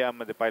 today I'm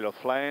the pilot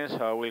flying,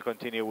 so I will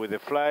continue with the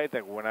flight,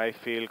 and when I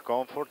feel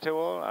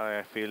comfortable and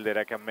I feel that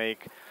I can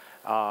make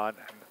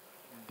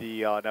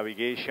the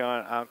navigation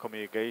and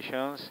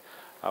communications,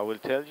 I will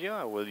tell you.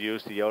 I will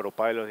use the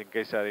autopilot in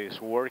case that is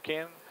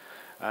working,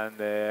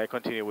 and I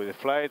continue with the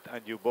flight,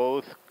 and you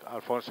both,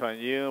 Alfonso and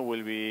you,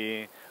 will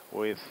be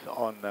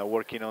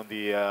working on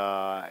the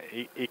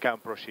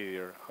ECAM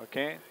procedure,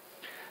 okay?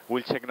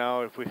 We'll check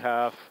now if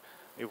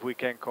we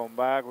can come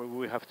back,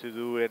 we have to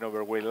do an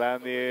overweight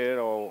landing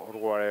or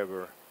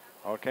whatever,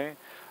 okay?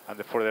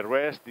 And for the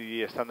rest,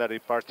 the standard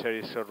departure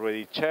is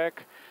already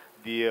checked.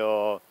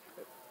 The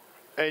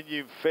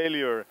engine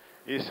failure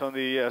is on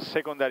the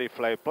secondary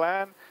flight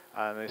plan,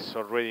 and it's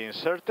already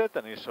inserted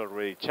and it's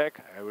already checked.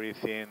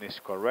 Everything is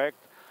correct,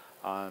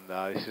 and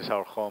this is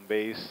our home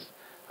base,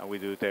 and we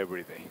do it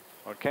every day,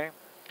 okay?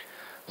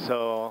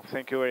 So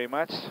thank you very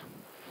much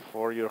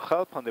for your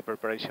help on the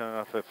preparation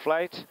of the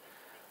flight.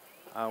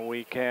 And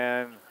we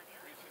can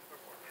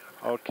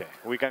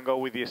go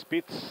with the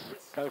speeds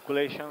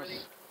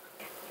calculations.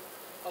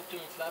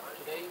 Optimum flap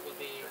today will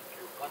be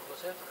 1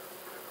 plus F,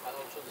 and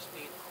also the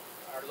speed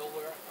are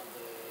lower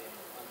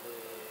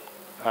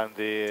and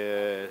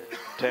the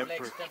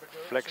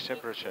flex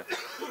temperature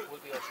will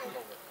be also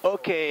lower.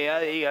 Okay,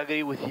 I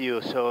agree with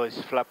you. So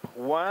it's flap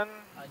 1.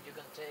 And you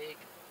can take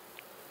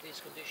this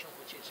condition,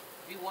 which is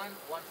V1,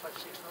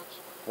 156 knots.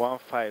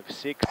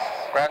 156.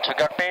 Ground to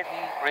cockpit,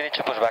 ready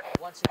to push back.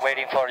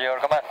 Waiting for your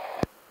command.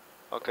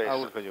 Okay, I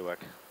will call you back.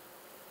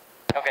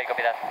 Okay,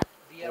 copy that.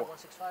 VR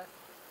 165.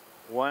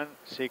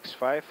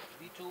 165.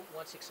 B2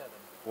 167.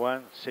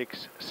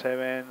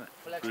 167.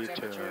 Flex B2.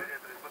 temperature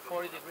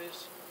 40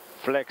 degrees.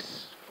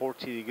 Flex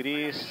 40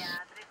 degrees.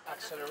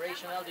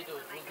 Acceleration altitude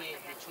will be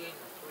between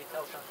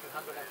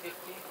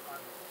 3,350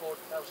 and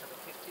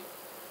 4,050.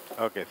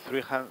 Okay,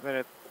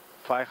 300,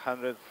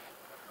 500.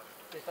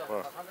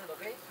 3,500,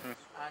 okay?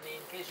 And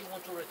in case you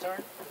want to return,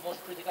 the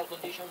most critical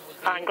condition will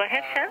be... Go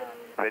ahead, sir.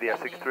 IBERIA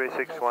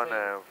 6361,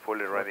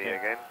 fully ready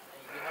again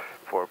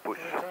for push.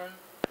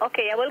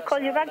 Okay, I will call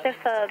you back.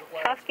 There's a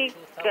traffic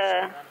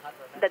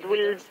that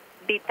will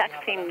be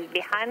taxiing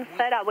behind,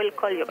 sir. I will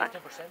call you back.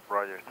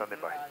 Roger, standing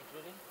by.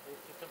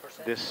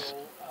 This.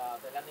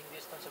 The landing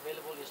distance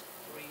available is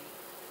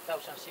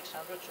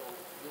 3,600, so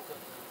you can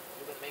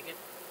make it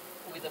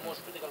with the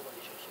most critical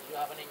conditions. If you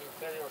have an engine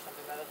failure or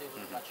something like that, it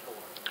will be much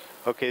lower.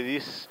 Okay,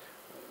 this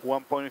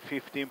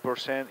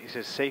 1.15% is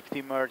a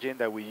safety margin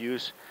that we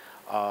use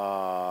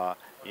on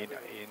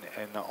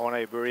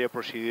Iberia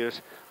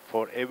procedures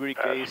for every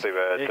case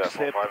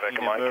except in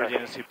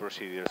emergency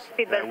procedures.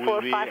 Seatbelt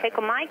 45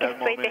 Echo Mike,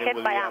 straight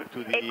ahead by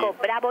Echo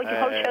Bravo, you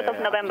hold short of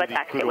November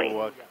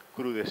taxiway.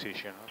 Crew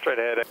decision. Straight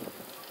ahead.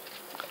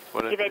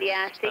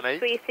 Iberia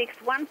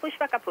 6361,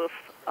 pushback approved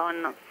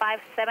on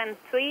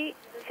 573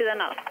 to the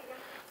north.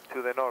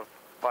 To the north,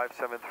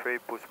 573,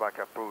 pushback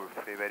approved.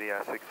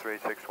 Iberia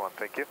 6361,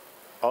 thank you.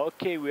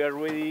 Okay, we are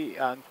ready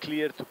and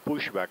clear to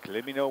push back.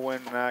 Let me know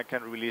when I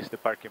can release the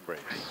parking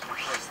brakes.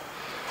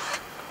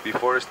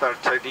 Before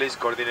start checklist,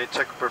 coordinate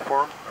check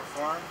perform.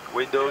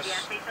 Windows,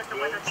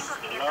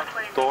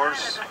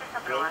 doors,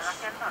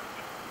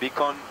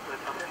 beacon,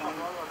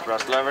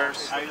 thrust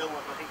levers,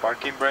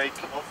 parking brake,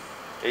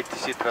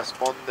 ATC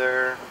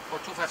transponder.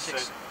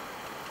 4256.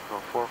 No,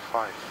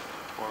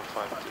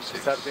 4526.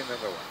 Starting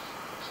number 1.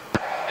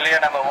 Clear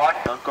number 1.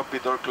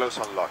 Non-cockpit door close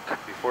on lock.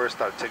 Before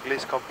start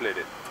checklist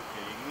completed.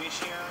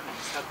 Ignition,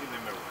 starting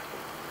number 1.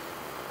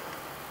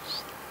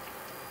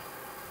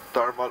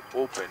 Thermal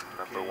open,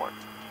 number 1.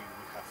 We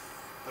have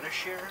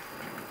pressure.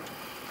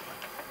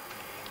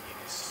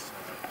 Engine is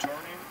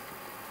turning.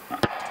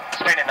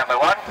 Screening number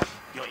 1.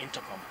 Your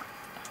intercom.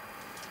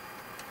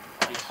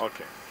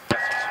 Okay.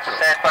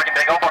 Set parking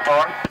brake on, por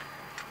favor.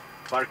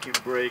 Parking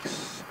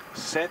brakes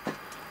set.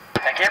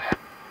 Thank you.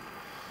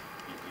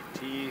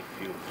 EGT,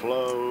 fuel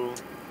flow.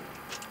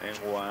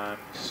 N1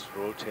 is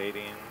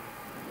rotating.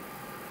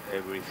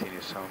 Everything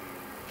is on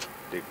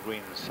the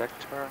green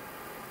sector.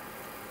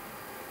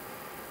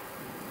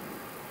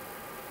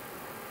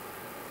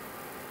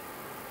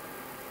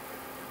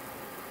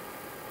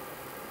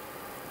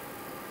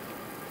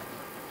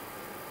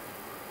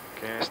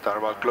 Okay.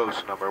 Starboard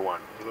close, number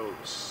 1.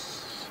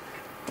 Close.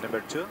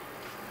 Number 2.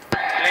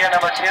 Clear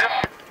number 2.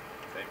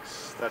 Thanks.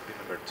 Starting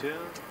number 2.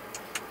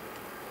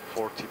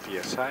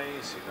 40 psi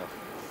is enough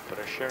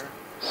pressure.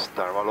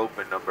 Starboard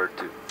open, number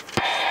 2.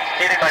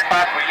 Steering by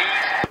path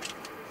release.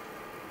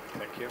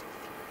 Thank you.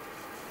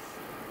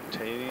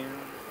 Rotating.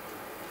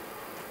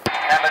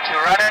 Number 2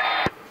 running.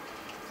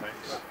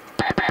 Thanks.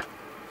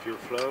 Fuel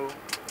flow.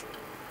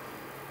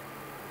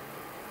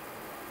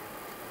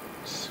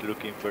 It's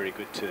looking very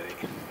good today.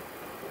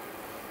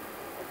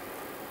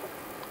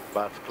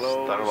 Valve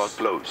close. Starboard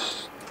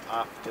close.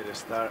 After the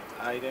start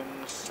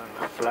items and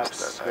the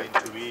flaps going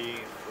to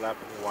be flap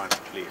 1,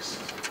 please.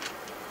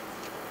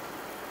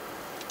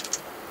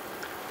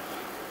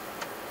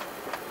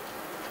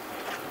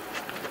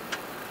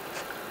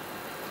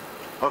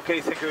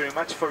 Okay, thank you very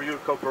much for your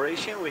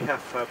cooperation. We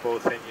have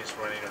both engines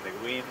running on the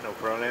green, no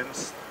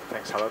problems.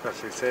 Thanks a lot,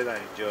 as I said,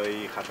 and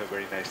enjoy. Have a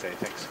very nice day.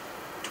 Thanks.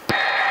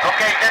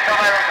 Okay,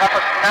 gentlemen, have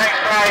a nice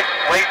ride.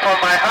 Wait for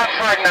my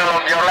outside now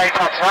on your left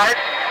outside.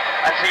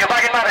 And see you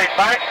back in Madrid,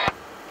 bye.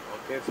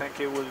 Okay, thank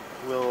you.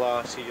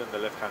 We'll see you on the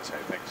left-hand side.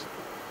 Thanks.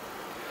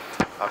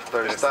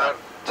 After start,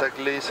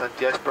 checklist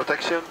anti-ice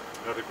protection.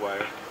 Not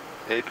required.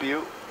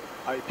 APU.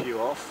 IPU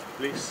off,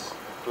 please.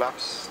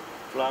 Flaps.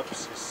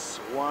 Flaps is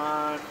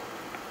 1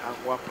 and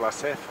 1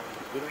 plus F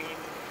on green.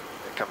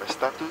 The cam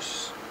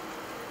status.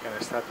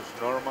 Can status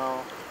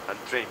normal. And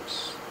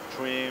trims.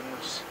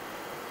 Trims,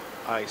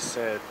 I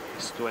said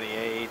is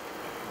 28,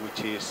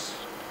 which is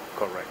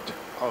correct.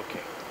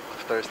 Okay.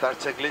 After start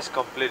checklist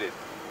completed.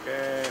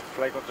 Okay,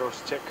 flight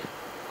controls check.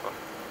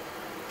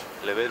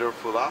 Elevator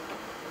full up.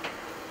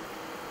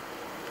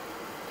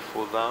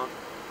 Full down.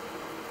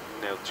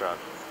 Neutral.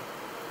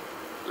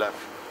 Left.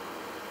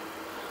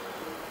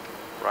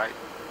 Right.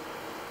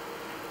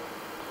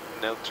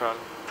 Neutral.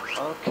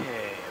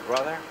 Okay,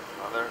 rudder.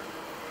 Rudder.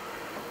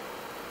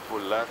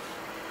 Full left.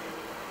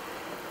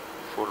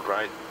 Full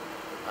right.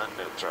 And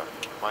neutral.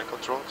 My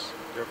controls.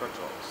 Your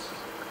controls.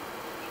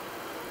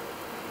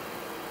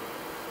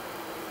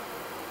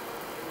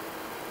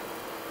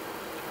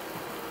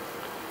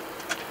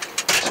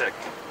 Check.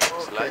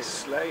 Okay,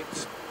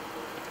 slides.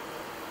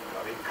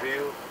 Cabin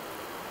crew.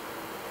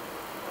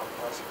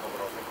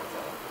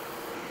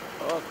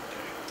 Okay,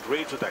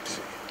 ready to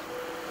taxi.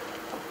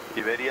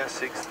 Iberia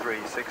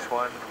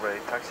 6361, ready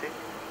taxi.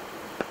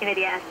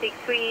 Iberia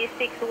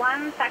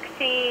 6361,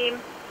 taxi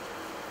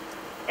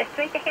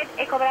straight ahead,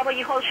 Echo Bravo,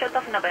 you hold short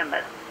of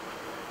November.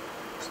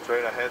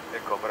 Straight ahead,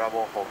 Echo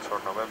Bravo, hold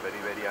short November,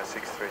 Iberia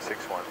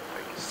 6361.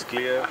 It's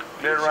clear.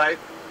 Clear right.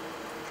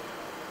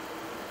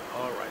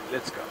 All right,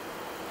 let's go.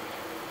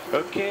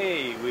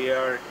 Okay, we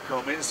are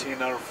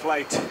commencing our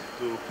flight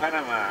to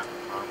Panama,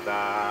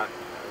 and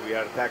we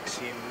are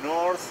taxiing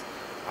north,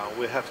 and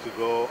we have to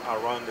go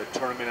around the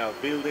terminal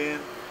building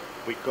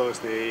because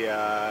the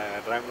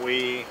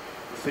runway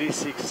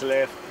 36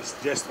 left is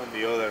just on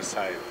the other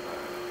side.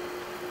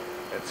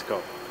 Let's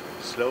go.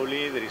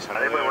 Slowly, there is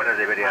another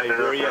Iberia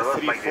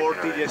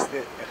 340 just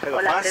ahead of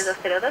Hola, us.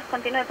 3202,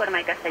 continúe por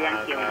Mike hasta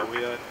Yankee 1. We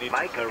don't need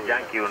Mike, to hurry.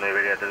 Yankee 1,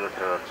 Iberia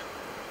 3202.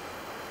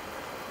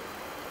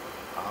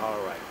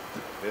 All right,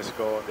 let's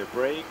go on the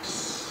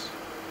brakes.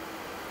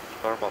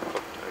 Normal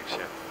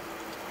direction.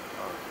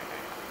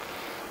 Okay.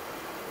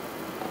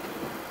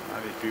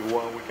 And if you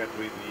want, we can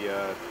read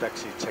the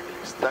taxi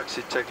checklist.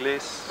 Taxi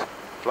checklist,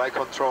 flight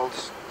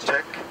controls,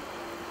 check,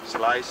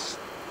 slice,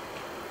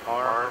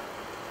 arm,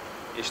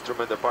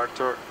 instrument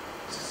departure,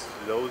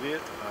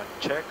 Loaded and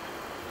check.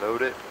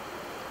 loaded,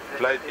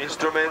 flight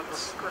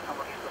instruments,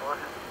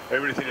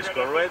 Everything is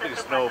correct. There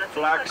is no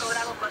flags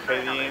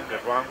heading the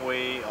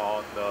runway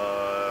on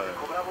the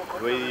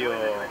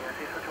radio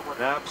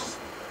maps.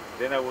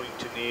 Then I'm going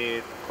to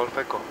need Golf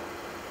Echo,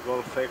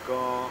 Golf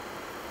Echo,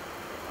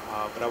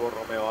 Bravo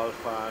Romeo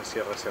Alpha,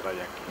 Sierra Sierra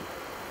Yankee.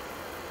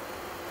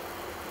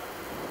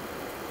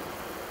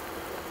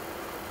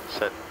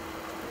 set,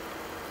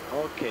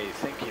 Okay,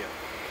 thank you.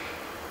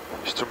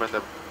 instrument,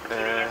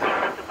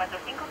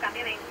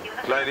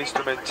 flight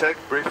instrument check,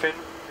 briefing,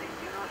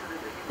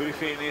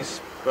 Briefing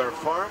is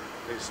performed.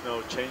 There's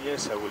no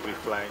changes. I will be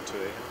flying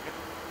today.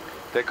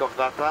 takeoff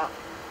data,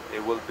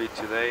 it will be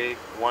today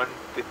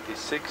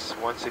 156,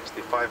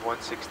 165,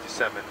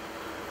 167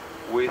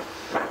 with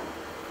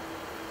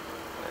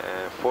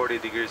 40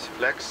 degrees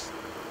flex,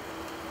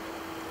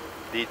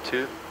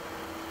 D2,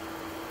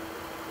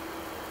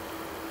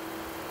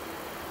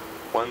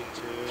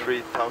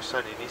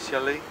 13,000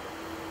 initially,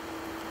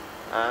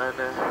 and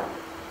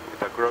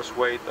with a gross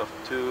weight of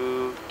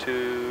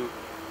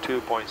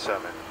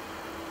 2.7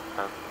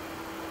 and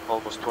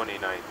almost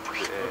 29.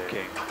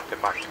 Okay. The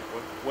Mach.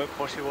 When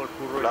possible,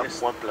 Curro, Flap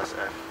just 1 plus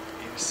F.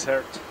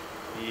 insert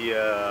the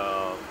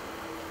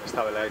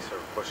stabilizer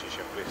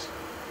position, please.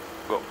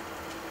 Go.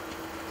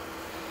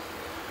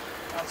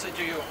 I'll say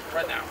to you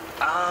right now.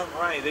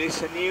 Right, there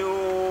is a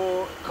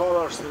new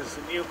colors. There's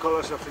the new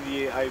colors of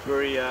the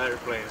Iberia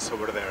airplanes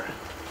over there.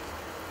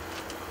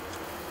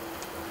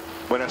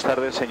 Buenas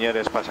tardes,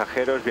 señores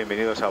pasajeros.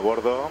 Bienvenidos a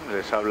bordo.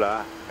 Les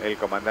habla el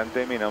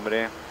comandante. Mi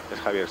nombre es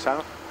Javier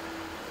Sanz.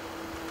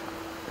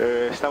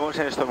 Estamos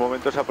en estos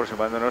momentos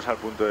aproximándonos al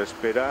punto de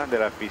espera de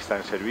la pista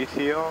en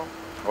servicio.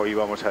 Hoy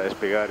vamos a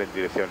despegar en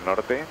dirección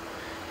norte.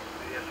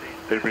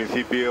 El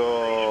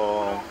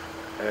principio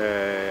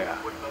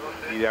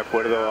y de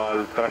acuerdo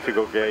al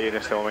tráfico que hay en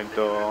este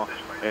momento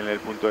en el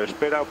punto de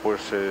espera,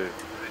 pues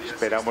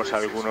esperamos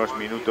algunos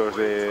minutos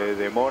de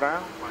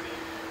demora,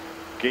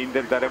 que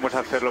intentaremos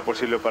hacer lo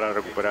posible para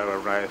recuperar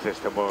una vez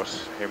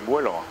estemos en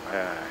vuelo.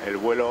 El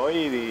vuelo hoy,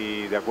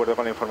 y de acuerdo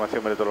con la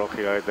información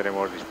meteorológica que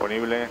tenemos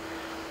disponible,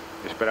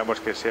 esperamos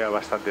que sea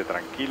bastante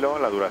tranquilo.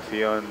 La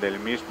duración del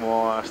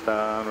mismo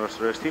hasta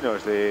nuestro destino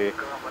es de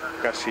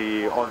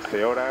casi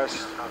 11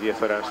 horas,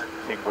 10 horas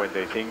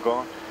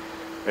 55.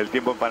 El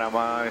tiempo en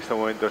Panamá en este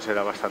momento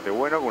será bastante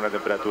bueno, con una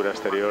temperatura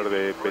exterior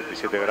de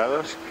 27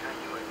 grados.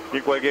 Y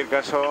en cualquier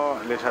caso,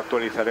 les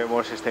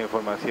actualizaremos esta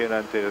información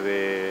antes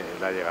de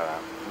la llegada.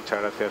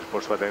 Muchas gracias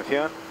por su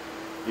atención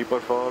y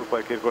por favor,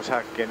 cualquier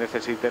cosa que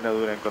necesiten, no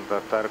duden en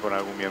contactar con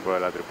algún miembro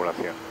de la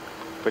tripulación.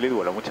 Feliz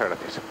vuelo, muchas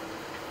gracias.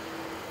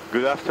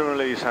 Good afternoon,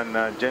 ladies and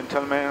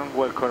gentlemen.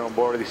 Welcome on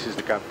board. This is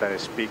the captain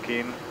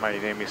speaking. My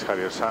name is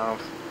Javier Sanz.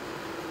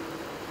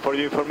 For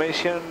your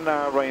information,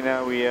 right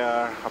now we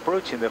are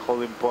approaching the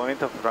holding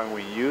point of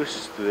runway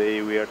use.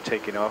 Today we are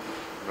taking off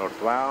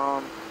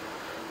northbound.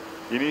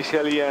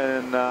 Initially,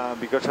 and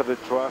because of the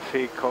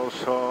traffic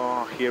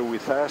also here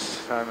with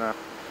us, and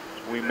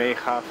we may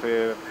have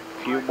a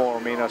few more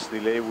minutes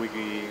delay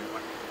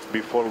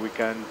before we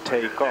can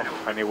take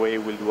off. Anyway,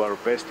 we'll do our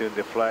best in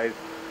the flight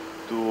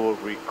to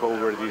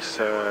recover this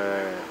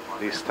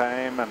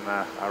time and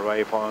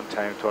arrive on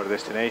time to our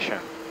destination.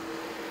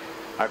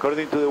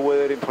 According to the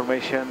weather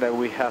information that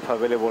we have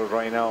available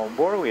right now on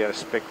board, we are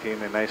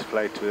expecting a nice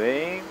flight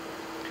today.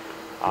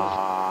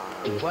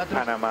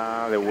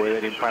 Panama, the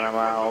weather in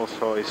Panama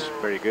also is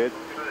very good,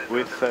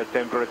 with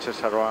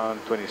temperatures around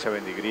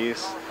 27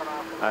 degrees.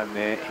 And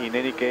in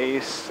any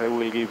case, I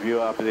will give you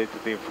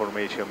updated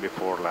information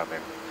before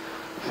landing.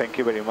 Thank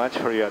you very much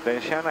for your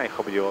attention. I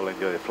hope you all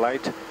enjoy the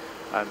flight.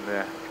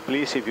 And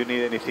please, if you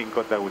need anything,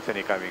 contact with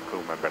any cabin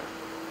crew member.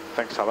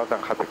 Thanks a lot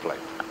and happy flight.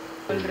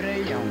 We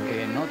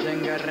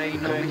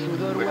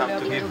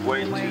have to give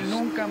way to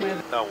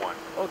that one.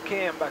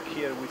 Okay, I'm back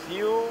here with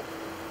you.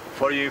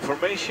 For your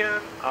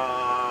information,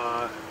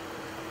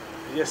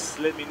 just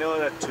let me know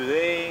that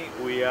today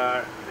we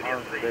are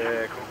on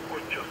the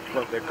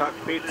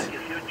cockpit.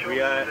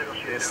 We are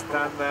the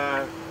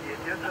standard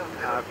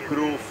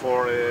crew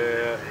for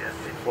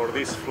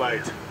this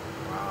flight.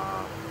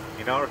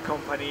 In our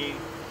company,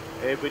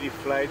 every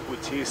flight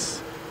which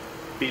is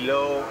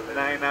below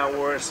 9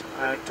 hours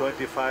and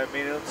 25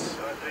 minutes,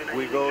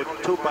 we go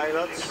 2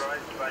 pilots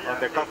on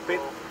the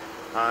cockpit,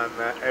 and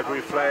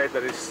every flight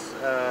that is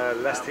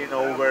lasting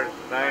over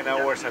 9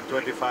 hours and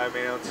 25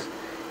 minutes,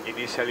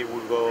 initially we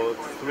go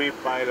 3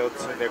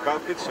 pilots in the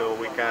cockpit, so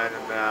we can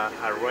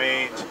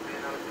arrange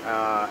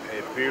a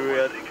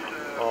period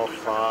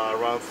of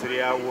around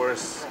 3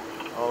 hours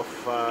of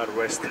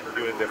rest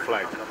during the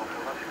flight.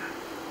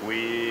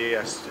 We,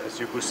 as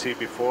you could see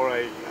before,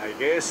 I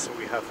guess,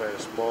 we have a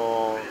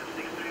small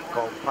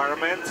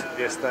compartment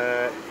just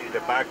in the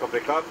back of the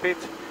cockpit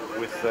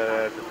with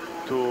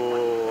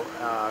 2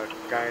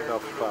 kind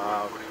of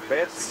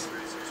beds,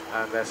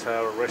 and that's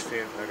a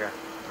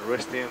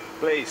resting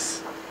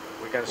place.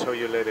 We can show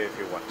you later if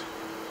you want.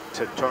 It's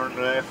a turn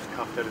left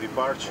after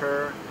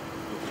departure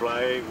to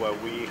fly what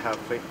we have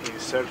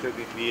inserted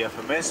in the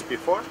FMS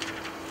before.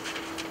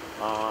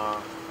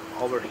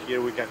 Over here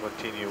we can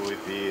continue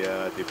with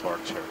the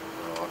departure.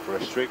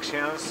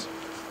 Restrictions,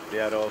 they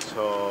are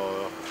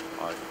also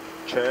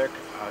checked,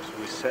 as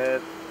we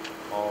said,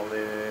 all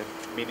the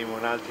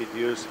minimum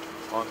altitudes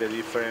on the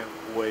different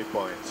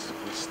waypoints,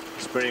 which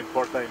is very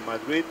important in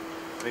Madrid,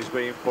 and it's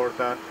very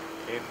important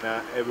in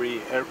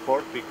every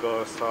airport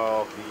because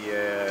of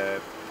the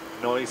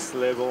noise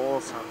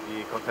levels and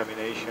the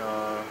contamination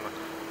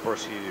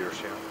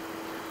procedures.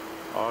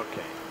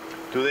 Okay,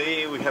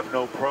 today we have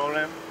no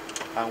problem.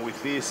 And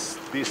with this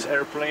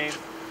airplane,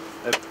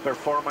 the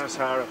performance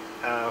are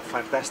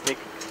fantastic,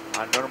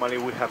 and normally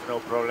we have no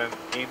problem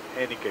in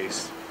any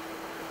case.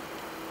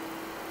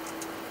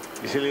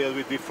 It's a little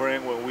bit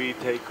different when we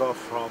take off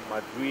from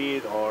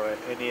Madrid or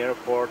any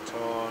airport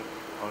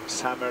on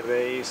summer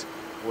days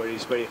where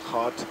it's very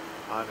hot,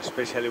 and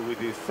especially with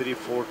the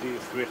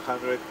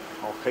 340-300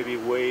 on heavy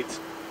weights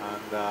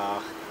and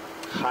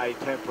high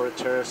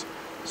temperatures.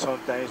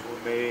 Sometimes we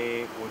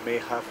may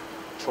have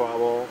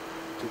trouble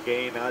to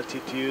gain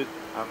altitude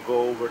and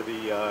go over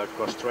the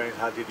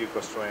altitude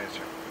constraints.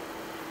 In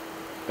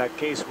that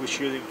case, we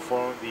should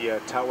inform the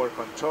tower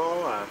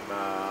control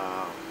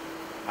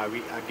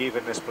and give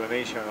an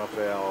explanation of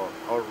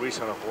our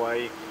reason of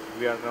why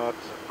we are not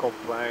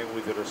complying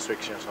with the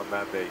restrictions on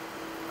that day.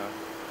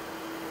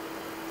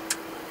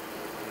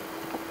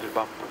 El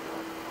bump.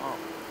 Oh,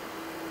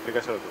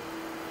 explícaselo tú.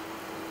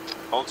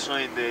 Also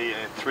in the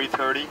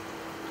 330,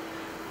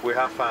 we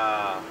have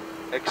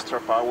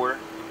extra power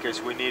in case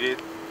we need it.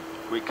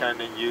 We can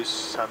use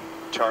some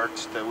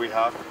charts that we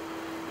have.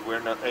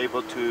 We're not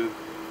able to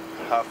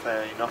have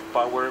enough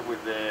power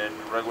with the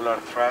regular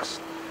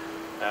thrust,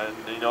 and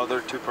in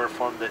order to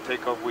perform the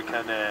takeoff we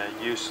can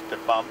use the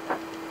bump,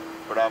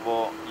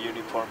 Bravo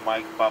Uniform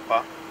Mike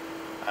Papa,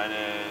 and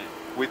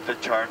with the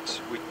charts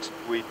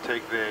we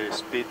take the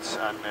speeds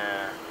and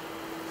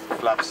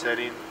flap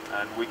setting,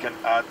 and we can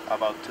add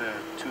about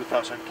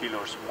 2,000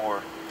 kilos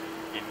more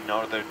in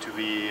order to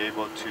be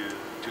able to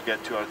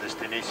get to our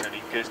destination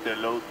in case the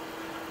load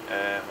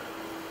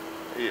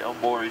on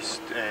board is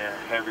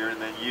heavier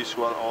than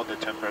usual, or the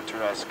temperature,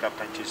 as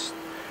Captain just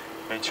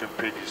mentioned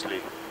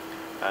previously.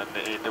 And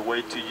the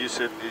way to use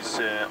it is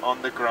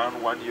on the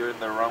ground. When you're in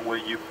the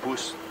runway, you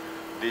push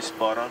these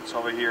buttons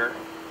over here,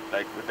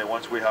 like the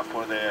ones we have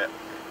for to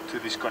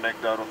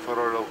disconnect the auto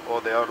throttle or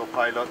the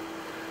autopilot,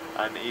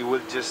 and it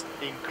will just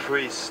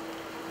increase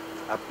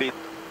a bit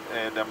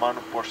the amount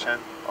of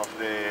percent of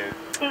the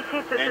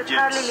engines,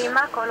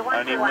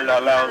 and it will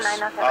allow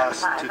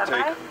us to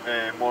take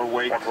more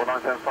weight in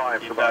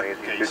that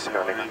case,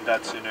 or in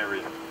that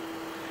scenario.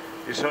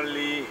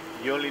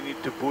 You only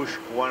need to push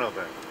one of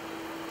them.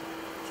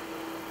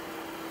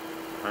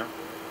 Huh?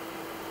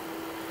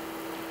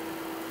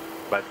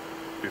 But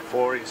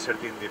before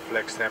inserting the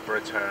flex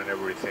temperature and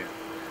everything,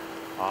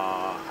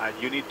 and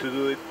you need to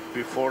do it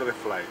before the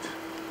flight.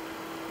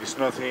 It's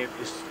not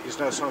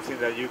something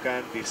that you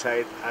can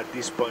decide at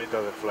this point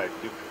of the flight.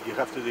 You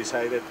have to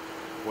decide it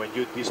when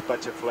you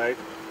dispatch a flight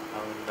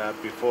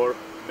and before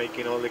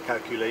making all the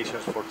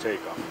calculations for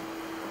takeoff.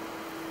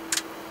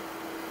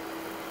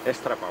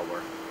 Extra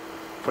power.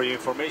 For your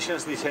information,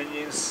 these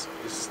engines,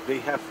 they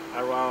have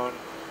around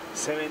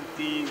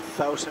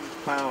 70,000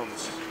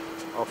 pounds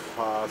of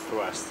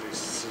thrust. It's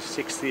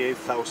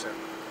 68,000.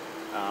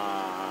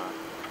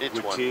 Each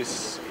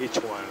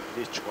one,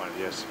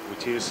 yes,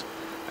 which is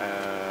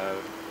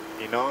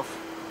enough,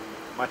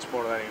 much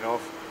more than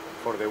enough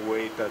for the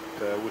weight that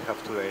we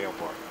have today on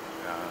board.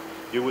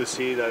 You will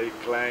see that it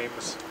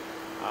climbs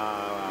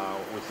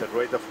with the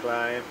rate of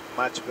climb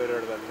much better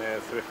than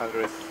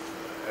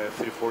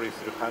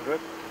 340-300.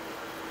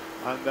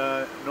 And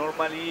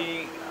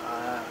normally,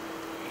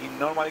 in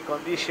normal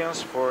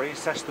conditions, for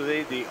instance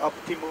today, the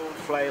optimum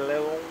flight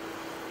level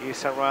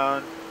is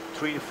around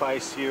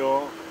 350,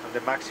 and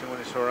the maximum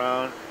is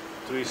around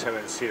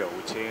 370,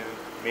 which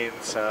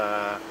means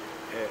a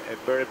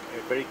very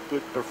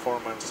good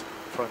performance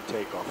from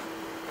takeoff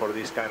for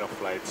these kind of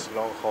flights,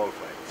 long haul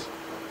flights.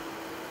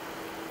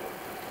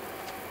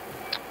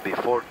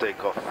 before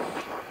takeoff.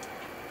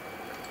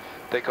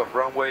 Takeoff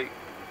runway.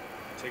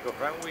 Takeoff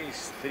runway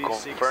is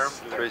 36 Confirm,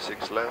 left.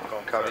 36 left.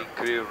 Confirm. Cabin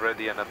crew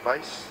ready and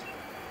advised.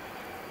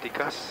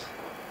 TICAS.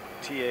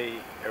 TA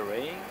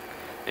array.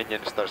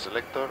 Engine star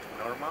selector.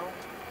 Normal.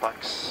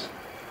 PAX.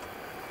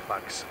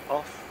 PAX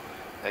off.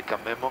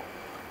 ECAM memo.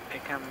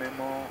 ECAM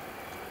memo.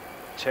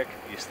 Check.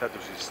 The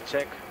status is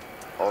check.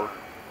 All.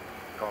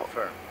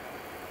 Confirm.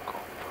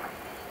 Confirm.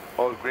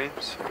 All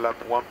greens.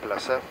 Flap 1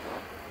 plus F.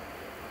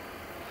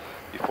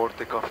 Before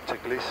takeoff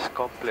checklist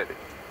completed.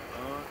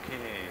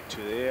 Okay,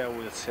 today I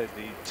will set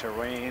the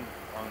terrain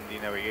on the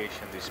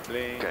navigation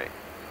display. Okay.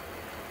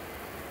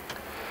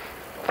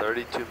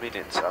 32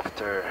 minutes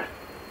after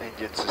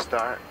engines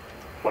start.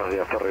 Buenos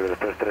días, Torre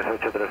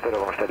 338-300,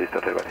 ¿cómo está listo,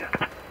 Iberia?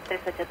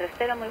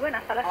 3830, muy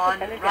buenas, a las On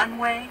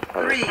runway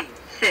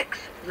 36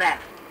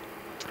 left.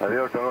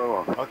 Adiós, hasta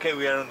luego. Okay,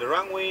 we are on the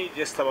runway,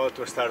 just about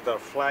to start our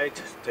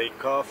flight,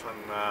 take off,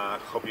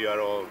 and hope you are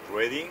all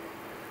ready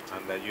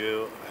and that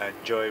you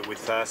enjoy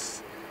with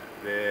us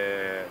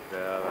the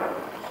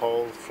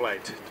whole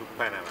flight to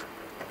Panama.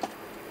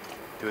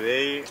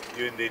 Today,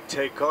 during the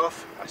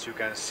takeoff, as you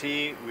can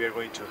see, we are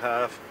going to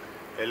have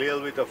a little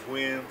bit of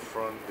wind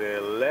from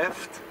the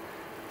left,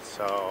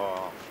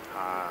 so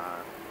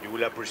you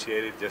will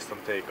appreciate it just on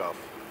takeoff.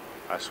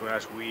 As soon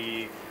as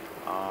we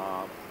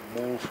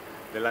move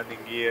the landing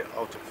gear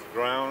out of the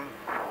ground,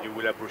 you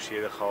will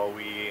appreciate how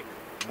we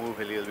move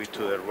a little bit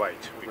to the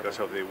right because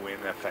of the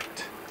wind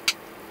effect.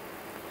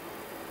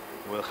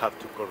 We'll have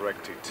to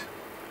correct it.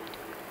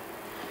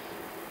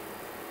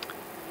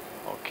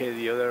 Okay,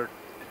 the other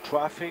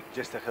traffic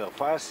just ahead of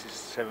us is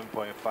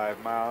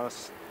 7.5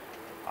 miles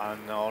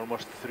and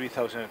almost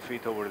 3,000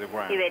 feet over the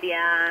ground.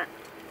 Iberia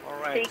All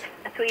right.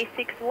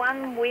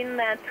 6361, wind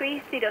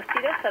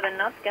 3007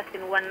 knots,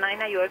 gusting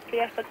 19, you are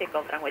clear for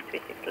takeoff, runway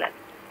 36 left.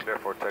 Clear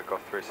for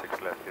takeoff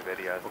 36 left.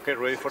 Iberia. Okay,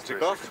 ready for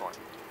takeoff?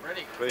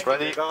 Ready. Ready for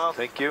takeoff?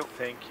 Thank you.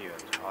 Thank you.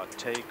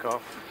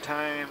 Takeoff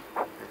time.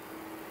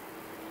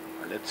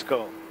 Let's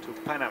go to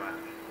Panama.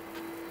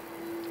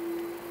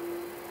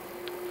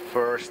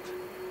 First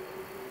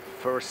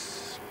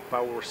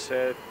power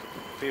set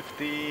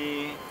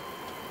 50.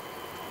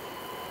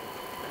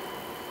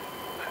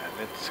 And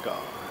let's go.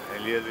 A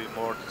little bit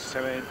more to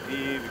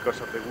 70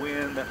 because of the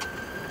wind.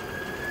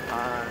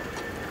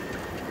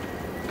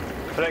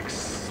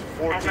 Flex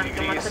 40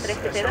 degrees.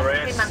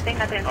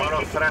 SRS. Out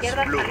of thrust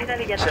blue.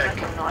 Check.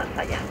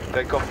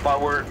 Takeoff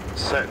power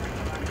set.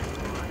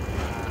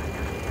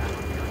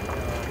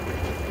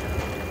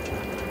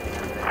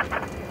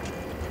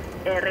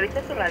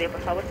 Revise su radio,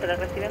 por favor, se le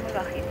recibe muy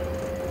bajito.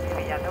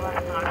 Ya te vas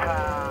a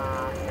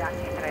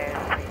Yankee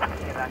 360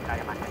 izquierda,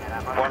 calle más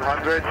general.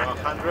 100.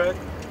 100.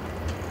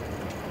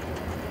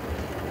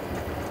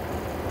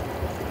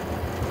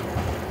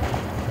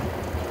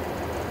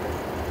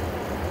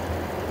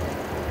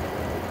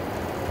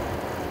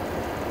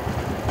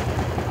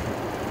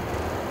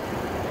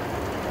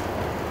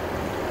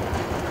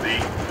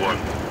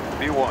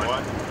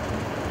 V1.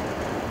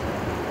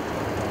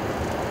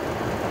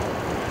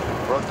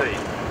 Rotate.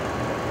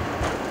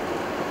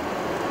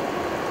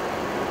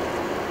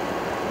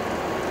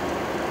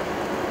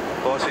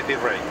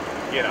 Positive rate.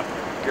 Get up.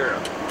 Gear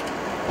up.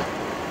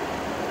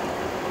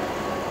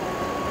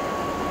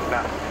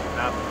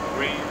 Nav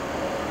green.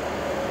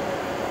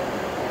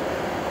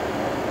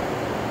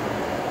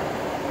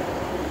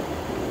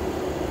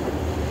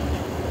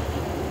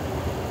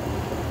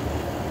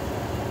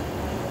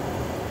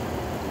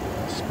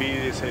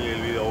 Speed is a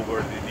little bit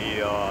over the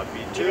Iberia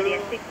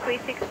V2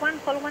 6361,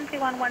 call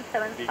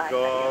 131175.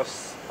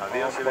 because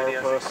Adiós, on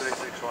Iberia purpose,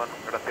 6361.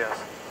 Gracias.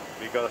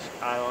 because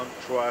I don't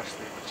trust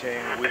the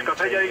chain wind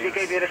Control changes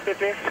indicator,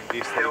 please. in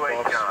these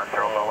takeoffs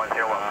from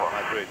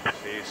Madrid.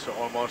 It's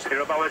almost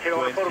 20 knots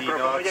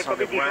on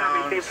the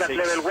ground, 6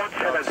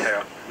 knots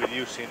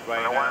reducing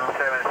right now.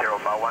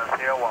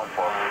 1014.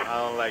 I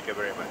don't like it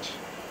very much.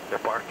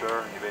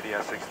 Departure,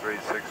 Iberia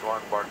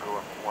 6361, Barco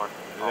 1.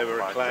 Lever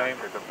climb.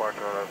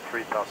 Departure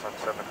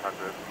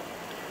 3,700.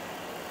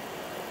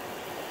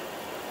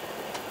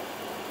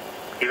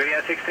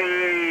 Iberia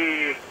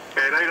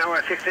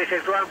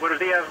 6361, buenos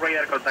días,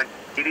 radar contact.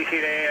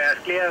 Initiate as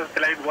clear,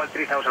 climb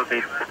 13,000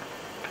 feet.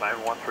 Climb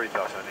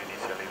 13,000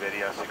 initial,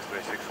 Iberia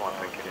 6361,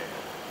 thank you.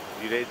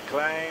 Direct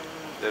climb,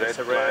 Direct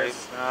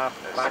SRS, climb,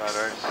 max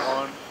SRS.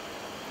 on.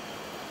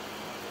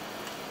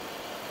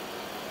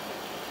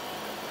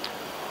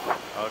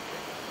 Okay.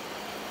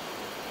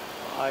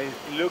 It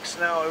looks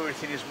now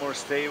everything is more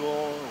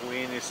stable.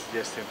 Wind is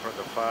just in front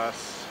of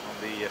us on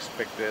the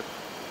expected.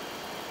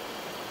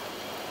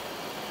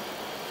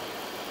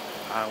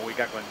 And we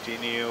can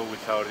continue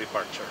with our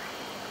departure.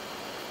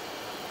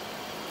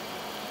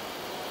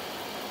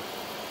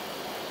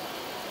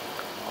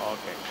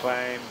 Okay,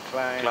 climb.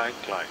 Climb.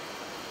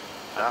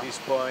 At this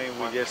point,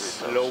 we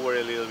just lower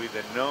a little bit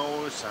the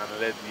nose and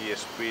let the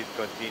speed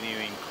continue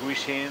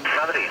increasing.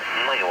 Madrid,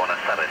 muy buenas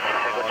tardes.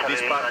 On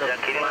this part of the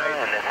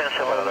flight,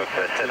 all we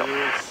have to do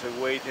is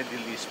wait until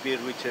the speed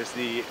reaches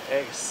the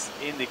X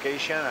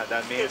indication, and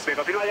that means we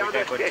can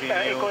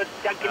continue full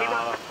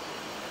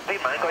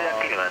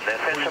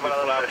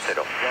flaps,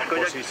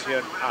 one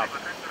position up.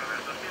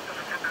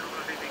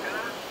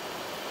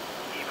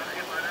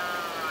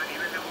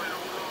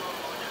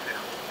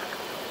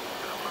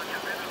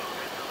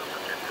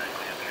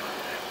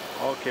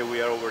 Okay,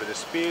 we are over the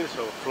speed,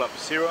 so flap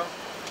 0.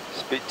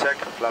 Speed check,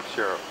 flap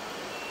 0.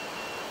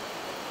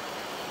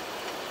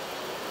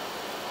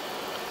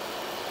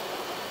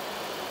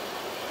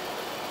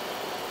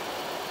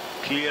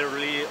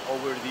 Clearly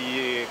over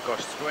the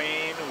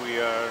constraint, we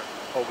are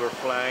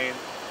overflying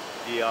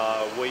the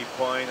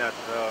waypoint at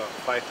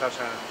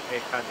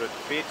 5,800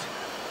 feet,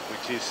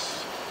 which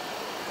is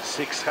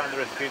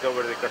 600 feet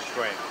over the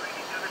constraint.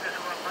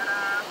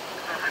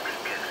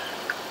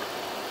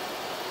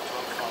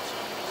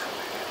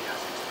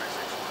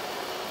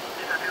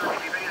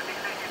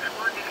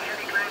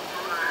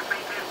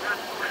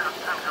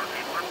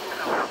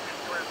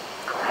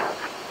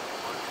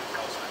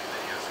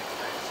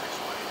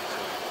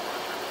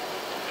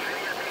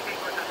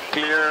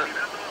 Clear.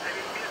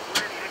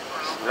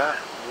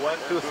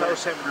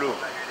 12000 blue.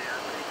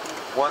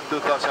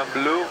 12000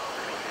 blue.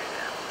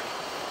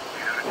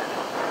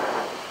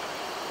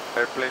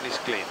 Airplane is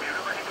clean.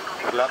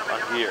 Flap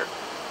and here.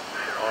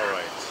 All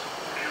right.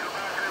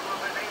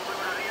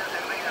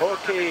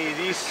 Okay,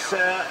 these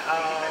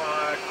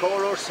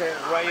colors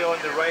right on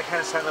the right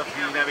hand side of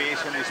the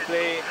navigation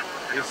display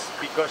is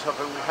because of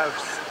we have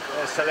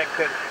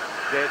selected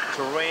the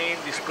terrain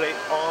display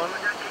on,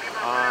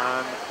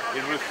 and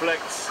it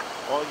reflects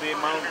all the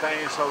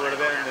mountains over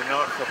there in the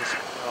north of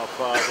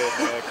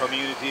the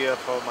community of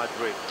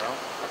Madrid.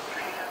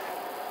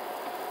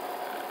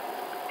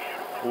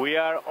 No? We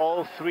are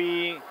all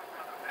three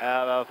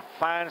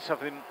fans of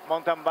the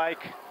mountain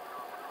bike,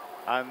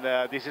 and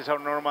this is our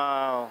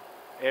normal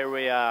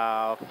area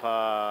of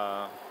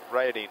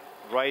riding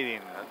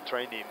and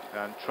training.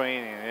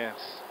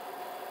 Yes.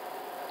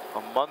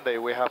 On Monday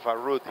we have a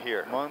route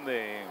here.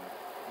 Monday.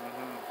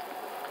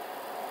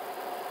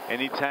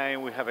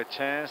 Anytime we have a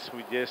chance,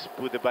 we just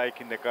put the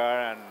bike in the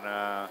car and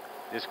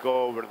just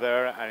go over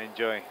there and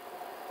enjoy.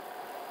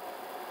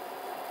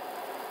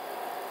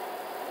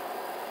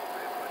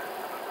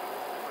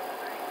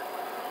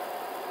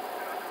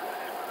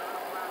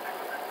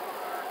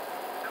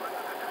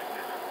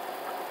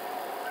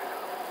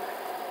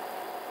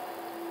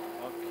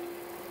 Okay.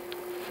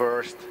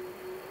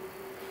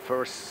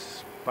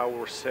 First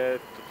power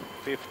set to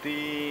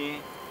 50.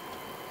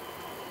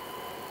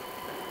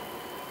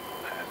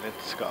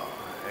 Let's go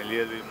a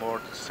little bit more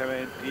to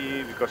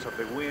 70 because of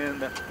the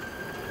wind.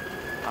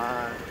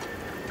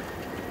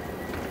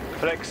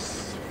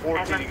 Flex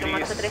 40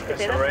 degrees,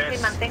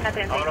 SRS,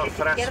 out of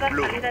thrust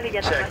blue,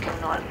 check.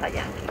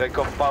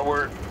 Takeoff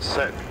power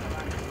set.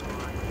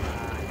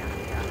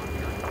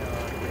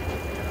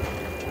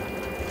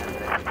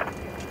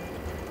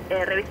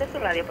 Revise su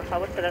radio, por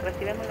favor, se le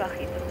recibe muy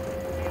bajito.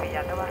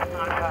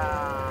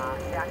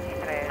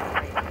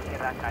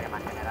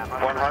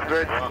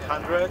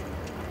 100.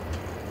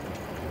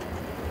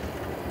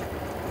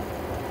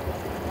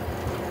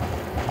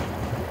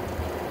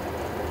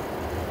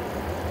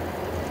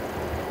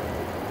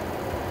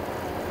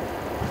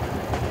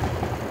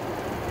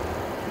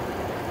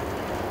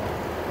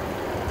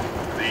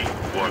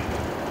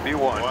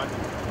 B1.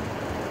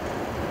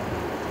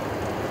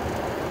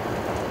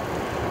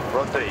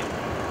 Rotate.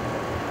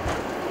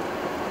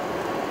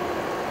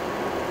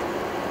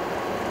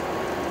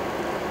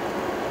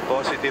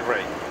 Positive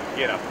rate.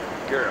 Get up.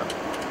 Gear up.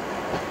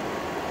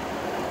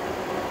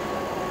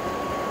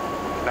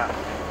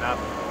 Nav.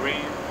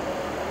 Green.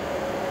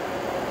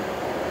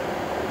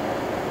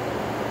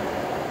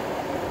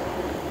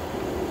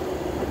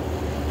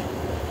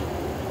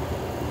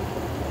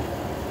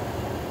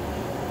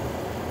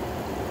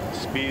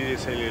 Speed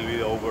is a little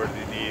bit over the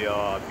B2.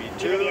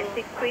 IBERIA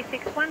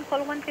 6361,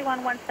 call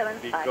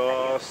 131-175.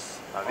 Because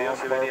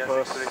Adiós, IBERIA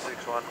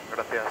 6361.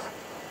 Gracias.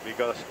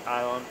 Because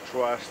I don't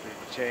trust the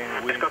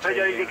wind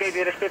changes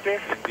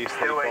in this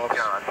takeoffs of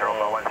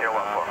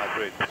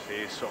Madrid.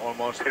 It's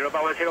almost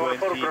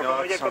 20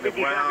 knots on the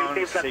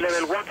ground, 6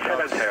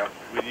 knots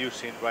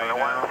reducing right now.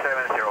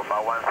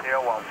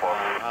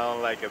 I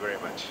don't like it very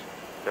much.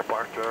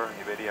 Departure,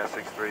 IBERIA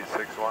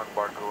 6361,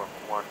 Barco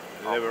 1.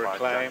 Lever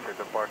climb.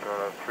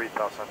 Departure at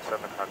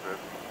 3,700.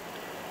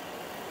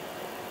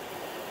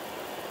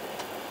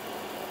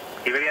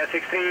 IBERIA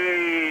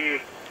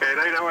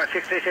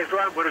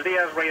 6361, buenos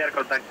días, radar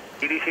contact.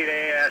 Dirigir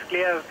as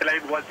clear,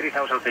 climb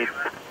 13,000 feet.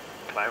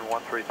 Climb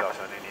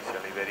 13,000 initial,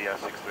 IBERIA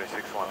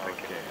 6361,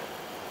 thank you.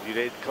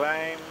 Direct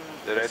climb,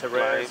 Direct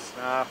SRS,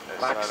 nav,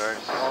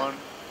 max on.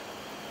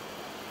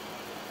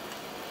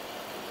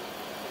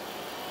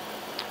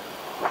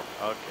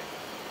 Okay.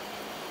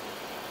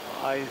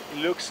 It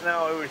looks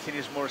now everything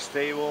is more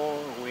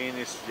stable, wind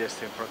is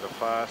just in front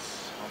of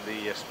us. on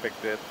the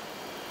expected.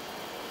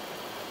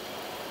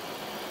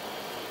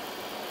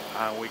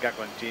 And we can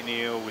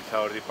continue with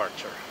our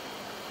departure.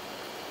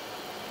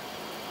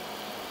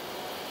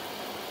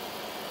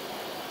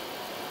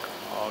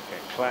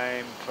 Okay,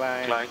 climb,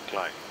 climb. Climb,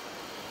 climb.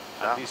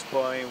 At this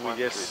point, we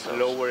just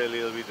lower a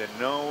little bit the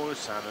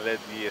nose and let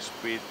the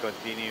speed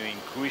continue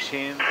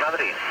increasing.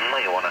 Madrid,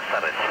 muy buenas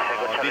tardes.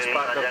 On this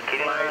part of the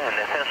flight,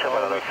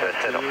 all we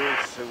have to do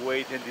is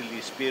wait until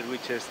the speed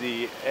reaches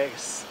the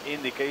X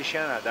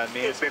indication, and that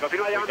means we can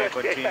continue pulling the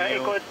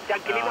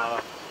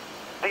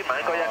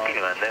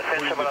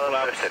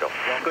flaps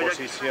one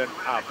position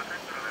up.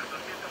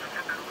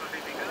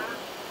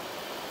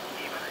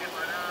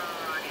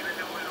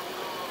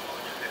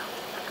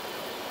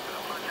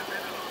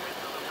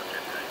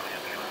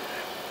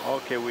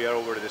 Okay, we are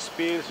over the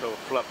speed, so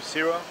flap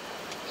 0.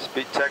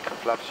 Speed check,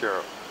 flap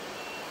 0.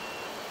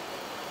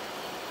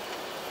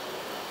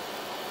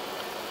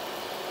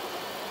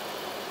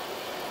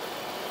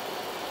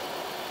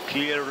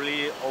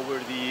 Clearly over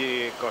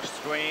the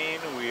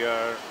constraint, we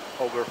are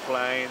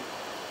overflying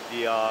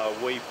the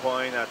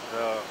waypoint at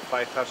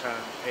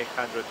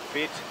 5,800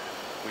 feet,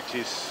 which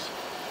is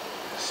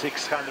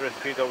 600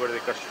 feet over the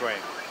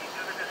constraint.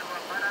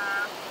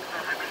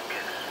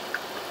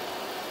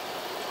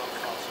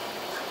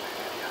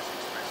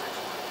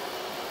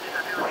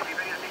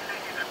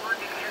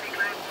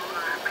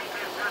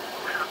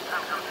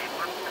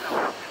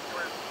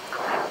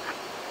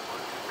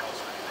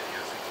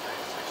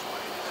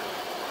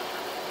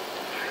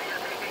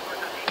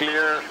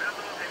 Clear.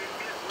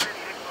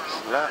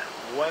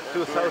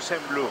 12000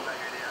 blue.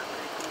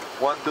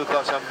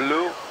 12000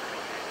 blue.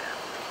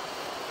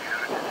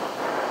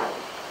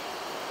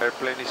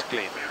 Airplane is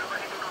clean.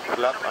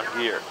 Flap and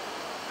here.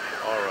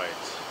 All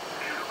right.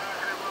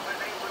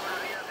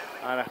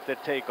 And after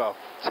takeoff,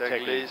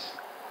 checklist.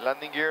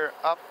 Landing gear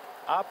up.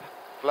 Up.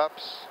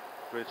 Flaps.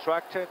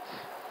 Retracted.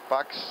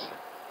 Packs.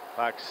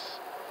 Packs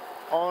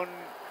on.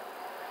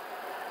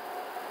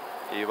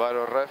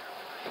 Ibaro ref.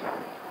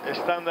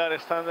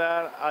 Standard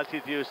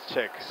altitude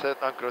check.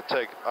 Set anchor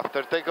check.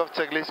 After takeoff,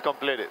 checklist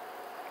completed.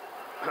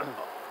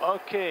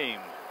 Okay.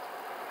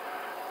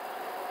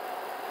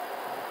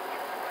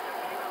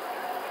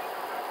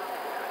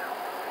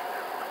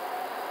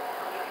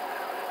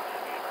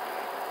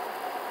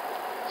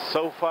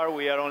 So far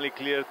we are only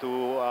clear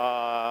to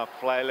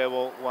fly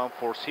level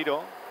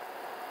 140.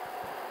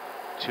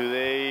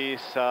 Today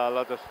is a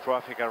lot of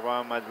traffic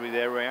around Madrid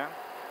area.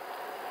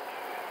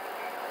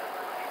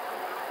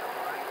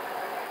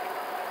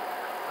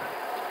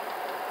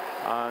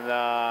 And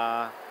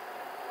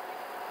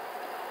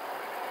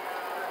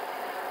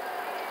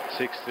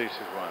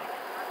 6361.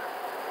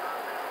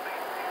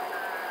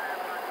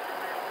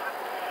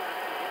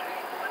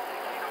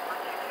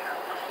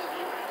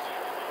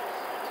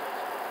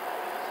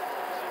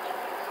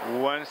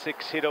 One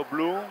 60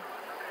 blue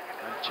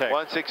and check.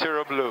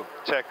 160 blue,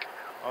 check.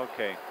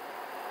 Okay.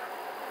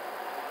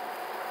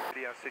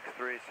 IBERIA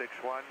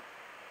 6361,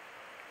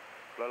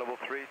 flight level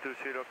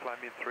 320,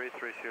 climbing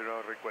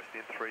 330,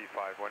 requesting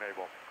 35 when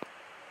able.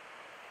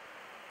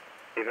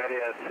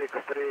 IBERIA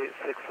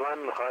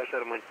 6361,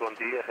 Roger, muito bom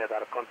dia,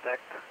 radar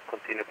contact,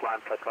 continue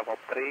climb flight level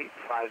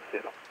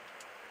 350.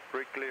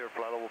 Pretty clear,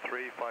 flight level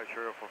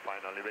 350 for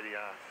final,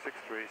 IBERIA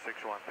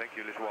 6361, thank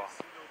you, Lisboa.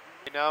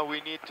 Now we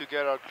need to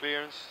get our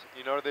clearance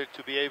in order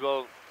to be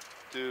able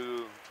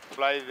to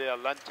fly the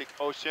Atlantic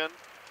Ocean,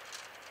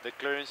 the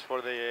clearance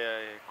for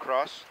the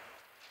cross.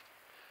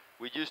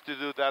 We used to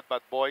do that by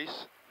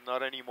boys,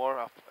 not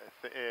anymore.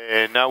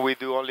 Now we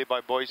do only by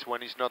boys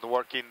when it's not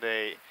working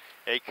the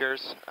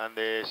acres and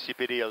the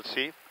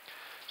CPDLC.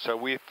 So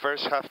we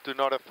first have to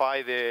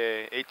notify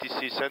the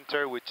ATC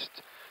center, which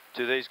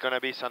today is going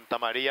to be Santa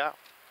Maria.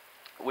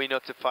 We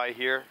notify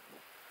here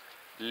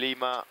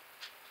Lima,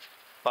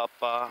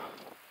 Papa,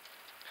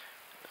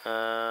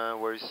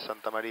 where is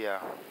Santa Maria?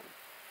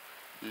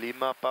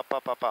 Lima, Papa,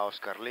 Papa,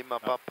 Oscar. Lima,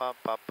 Papa,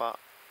 Papa,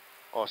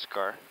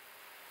 Oscar.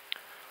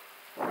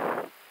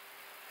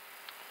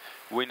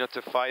 We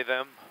notify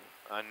them,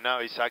 and now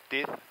it's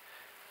active.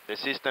 The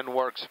system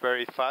works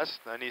very fast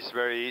and it's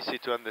very easy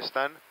to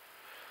understand.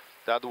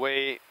 That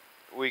way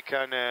we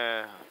can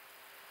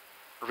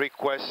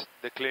request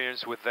the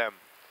clearance with them.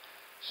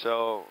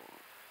 So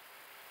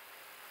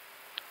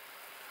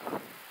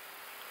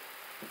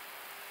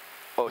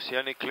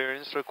Oceanic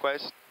clearance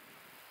request,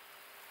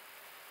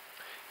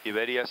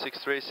 Iberia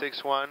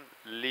 6361,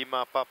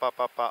 Lima Papa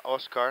Papa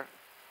Oscar.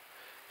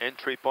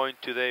 Entry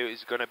point today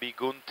is going to be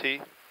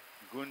Gunti.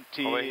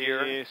 Gunti over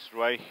here. Is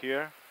right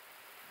here.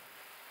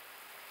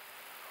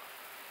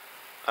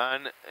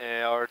 And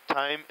our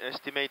time,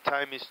 estimate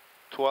time is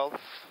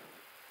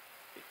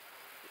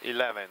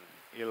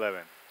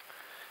 12:11.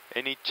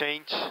 Any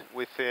change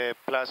with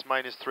plus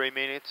minus 3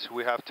 minutes,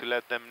 we have to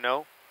let them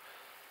know.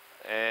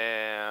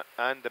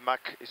 And the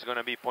Mach is going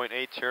to be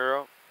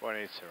 0.80.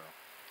 0.80.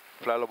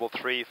 Flight level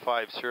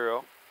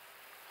 350.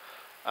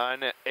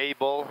 And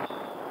able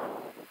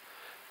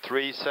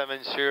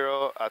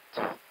 370 at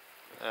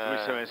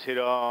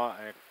 370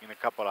 in a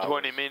couple hours.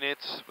 20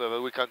 minutes,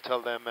 but we can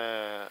tell them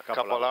a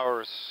couple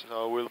hours.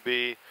 So we'll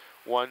be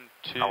 1,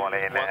 2, 1,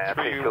 3,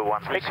 3,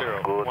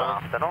 0. Good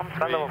afternoon,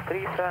 flight level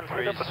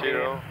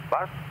 370,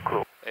 bar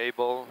crew.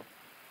 Able,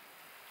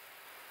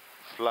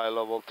 fly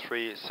level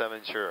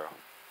 370.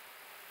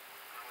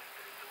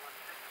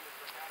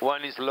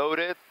 One is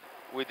loaded,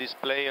 we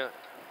display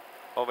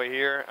over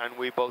here, and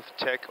we both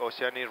check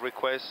Oceanic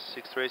request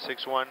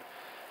 6361,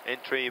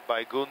 entry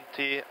by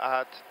Gunti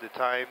at the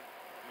time,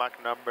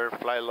 Mach number,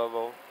 fly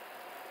level,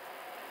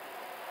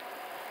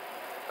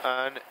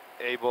 and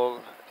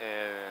able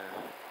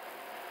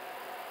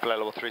fly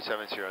level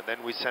 370.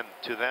 Then we send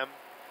to them.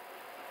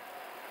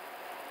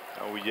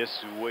 And we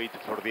just wait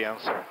for the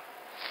answer.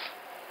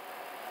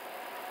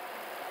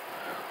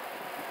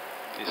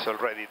 It's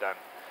already done.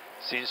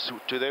 Since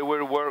today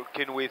we're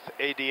working with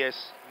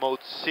ADS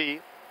mode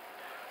C,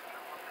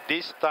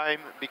 this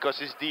time,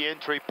 because it's the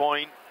entry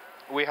point,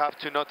 we have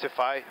to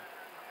notify.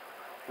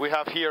 We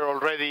have here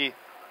already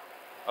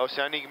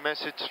Oceanic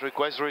message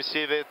request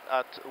received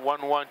at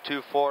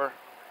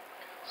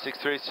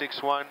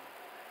 1124-6361.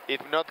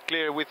 If not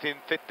clear within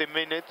 15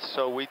 minutes,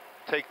 so we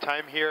take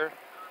time here,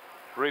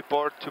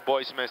 report to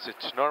voice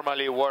message.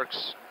 Normally it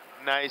works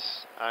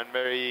nice and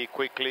very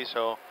quickly,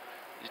 so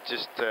it's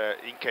just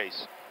in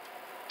case.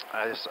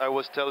 As I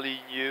was telling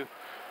you,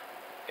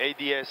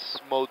 ADS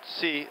mode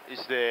C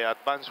is the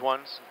advanced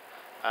ones,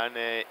 and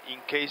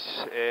in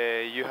case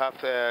you have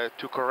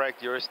to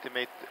correct your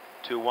estimate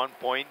to 1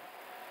 point,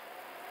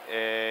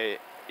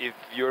 if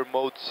your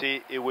mode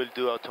C, it will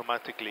do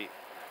automatically.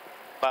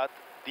 But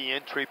the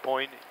entry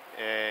point,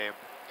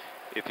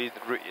 if it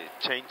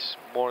changes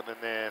more than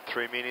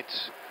 3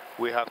 minutes,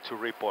 we have to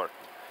report.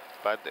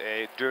 But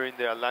during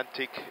the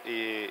Atlantic,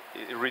 it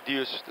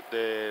reduced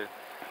the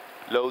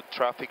load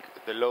traffic,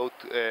 the load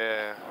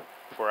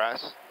for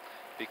us,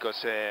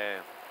 because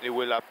it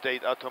will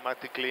update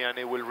automatically and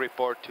it will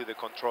report to the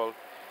control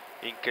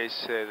in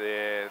case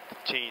the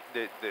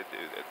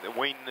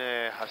wind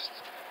has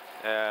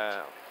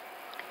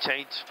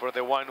changed for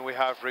the one we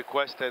have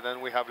requested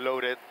and we have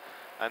loaded,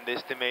 and the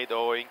estimate,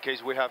 or in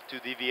case we have to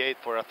deviate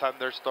for a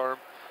thunderstorm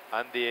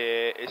and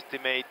the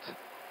estimate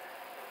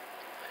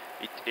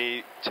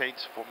it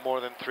changed for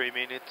more than 3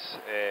 minutes,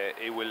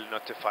 it will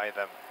notify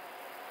them.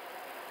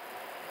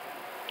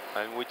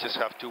 And we just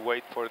have to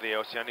wait for the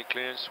Oceanic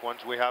clearance.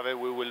 Once we have it,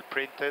 we will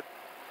print it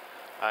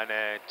and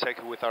check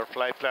it with our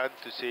flight plan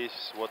to see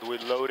what we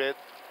loaded.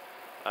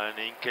 And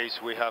in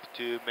case we have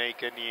to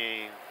make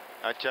any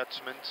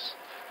adjustments,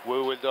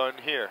 we will do it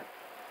here.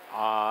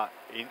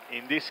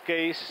 In this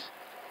case,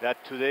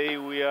 that today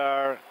we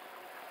are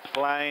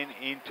flying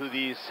into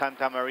the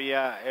Santa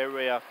Maria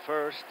area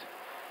first,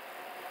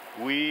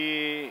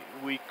 we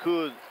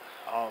could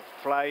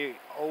fly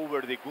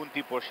over the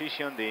Gunti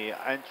position, the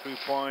entry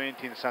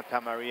point in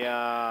Santa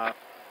Maria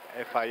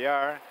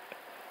FIR,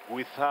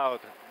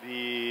 without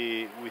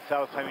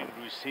having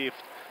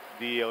received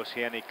the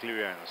Oceanic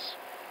clearance.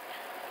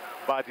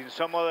 But in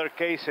some other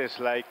cases,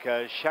 like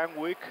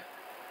Shanwick,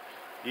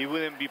 it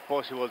wouldn't be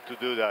possible to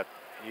do that.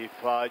 If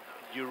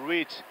you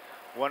reach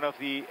one of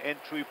the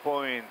entry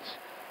points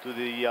to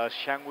the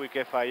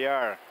Shanwick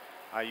FIR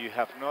and you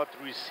have not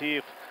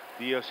received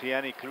the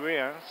Oceanic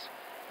clearance,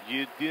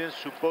 you didn't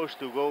supposed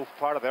to go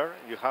further.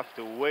 You have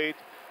to wait,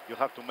 you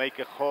have to make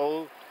a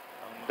hold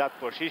on that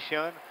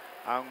position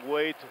and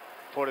wait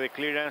for the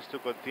clearance to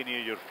continue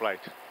your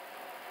flight.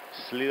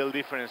 It's a little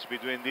difference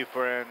between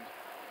different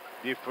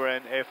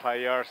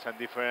FIRs and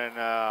different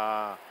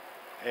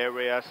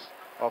areas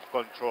of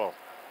control.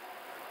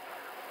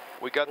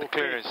 We got the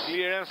clearance.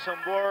 Clearance on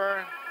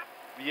board,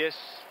 yes,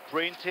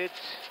 print it.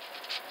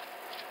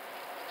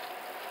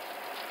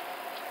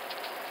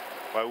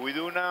 What we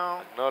do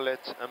now,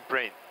 acknowledge and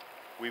print.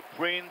 We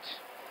print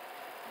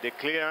the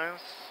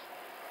clearance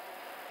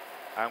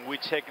and we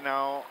check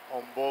now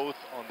on both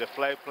on the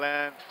flight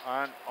plan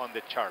and on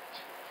the chart.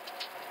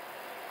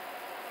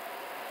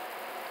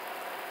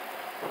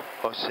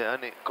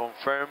 Oceanic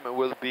confirm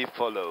will be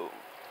follow.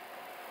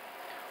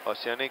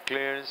 Oceanic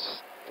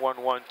clearance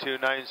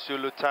 1129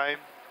 Zulu time.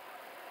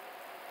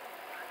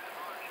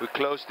 We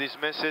close this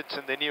message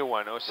and the new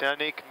one.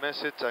 Oceanic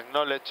message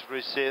acknowledge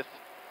receive.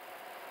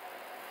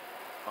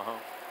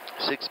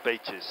 6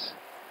 pages.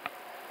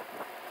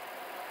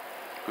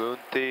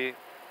 Gunti,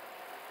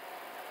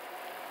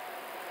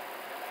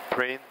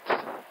 print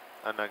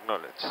and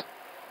acknowledge.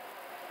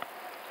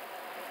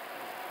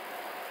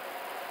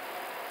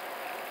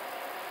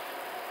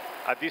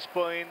 At this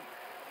point,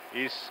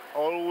 it's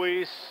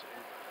always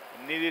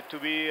needed to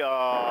be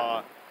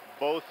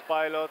both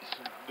pilots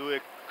do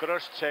a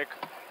cross-check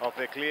of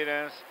the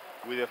clearance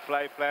with the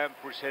flight plan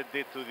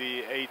presented to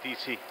the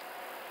ATC.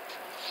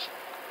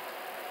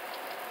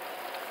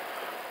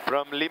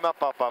 From Lima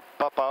Papa,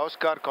 Papa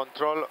Oscar,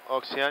 control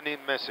Oceanic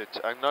message.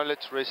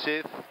 Acknowledge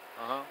receive.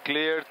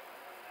 Clear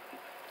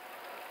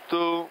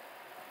to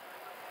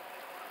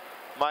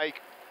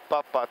Mike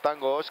Papa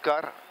Tango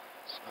Oscar.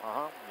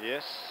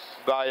 Yes.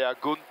 Via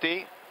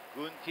Gunti.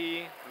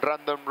 Gunti.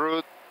 Random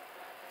route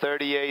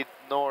 38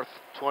 north,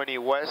 20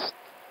 west.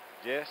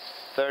 Yes.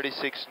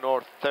 36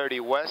 north,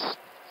 30 west.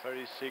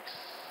 36,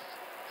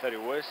 30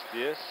 west,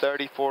 yes.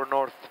 34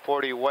 north,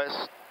 40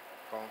 west.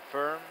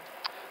 Confirm.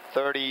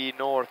 30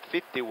 north,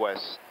 50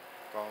 west.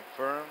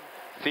 Confirm.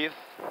 5th.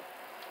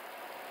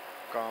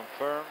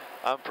 Confirm.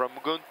 And from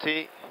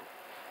Gunti,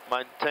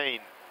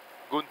 maintain.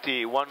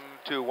 Gunti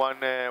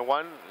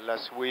 1211,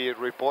 as we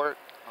report.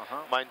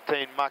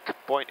 Maintain Mach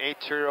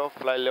 0.80,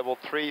 flight level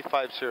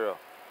 350.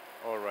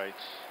 All right.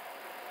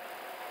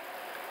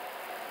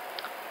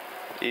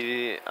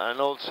 And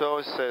also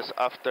it says,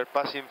 after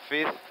passing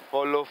 5th,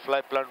 follow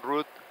flight plan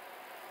route,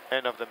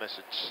 end of the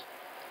message.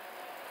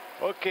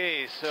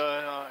 Okay,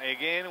 so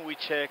again we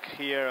check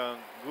here on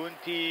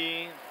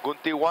Gunti.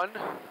 Gunti 1.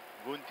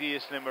 Gunti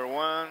is number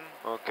 1.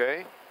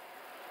 Okay.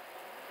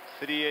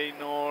 38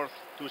 north,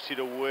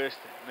 20 west,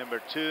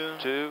 number 2.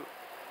 2.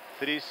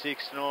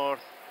 36 north,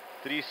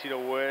 30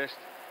 west,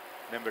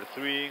 number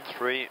 3.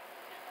 3.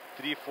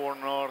 34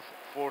 north,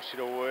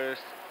 40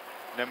 west,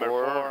 number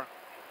 4.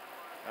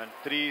 And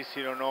 30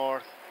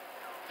 north,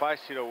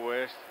 50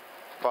 west.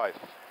 5.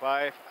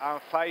 5.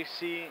 And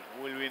 5C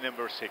will be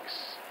number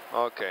 6.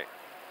 Okay.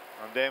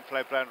 And then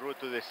flight plan route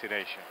to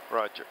destination.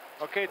 Roger.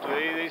 Okay,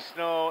 today there is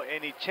no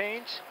any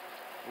change.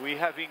 We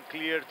have been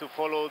clear to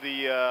follow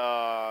the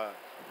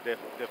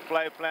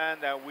flight plan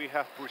that we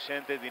have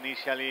presented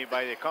initially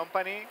by the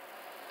company.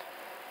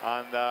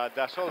 And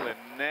that's all. The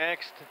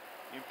next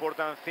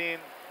important thing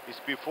is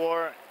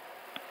before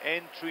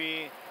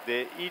entry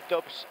the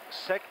ETOPS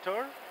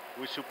sector,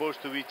 we're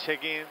supposed to be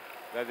checking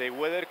that the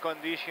weather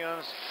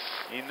conditions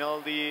in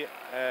all the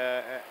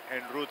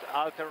en route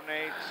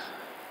alternates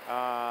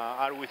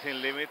are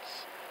within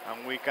limits,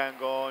 and we can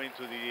go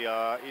into the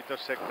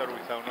ETOPS sector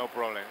without no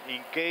problem.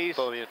 In case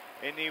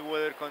any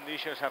weather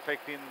conditions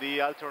affecting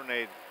the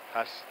alternate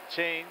has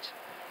changed,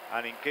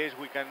 and in case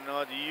we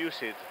cannot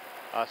use it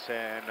as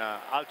an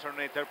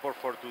alternate airport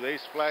for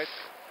today's flight,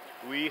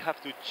 we have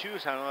to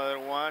choose another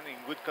one in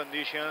good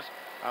conditions,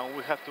 and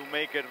we have to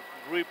make a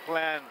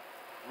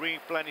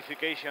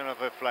replanification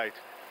of a flight.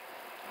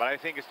 But I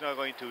think it's not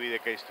going to be the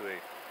case today.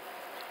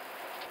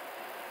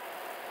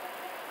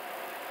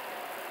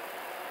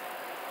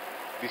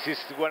 This is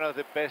one of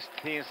the best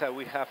things that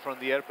we have from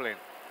the airplane.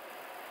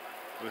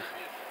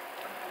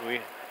 We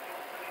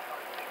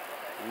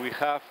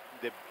have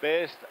the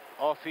best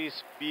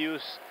office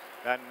views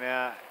that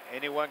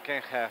anyone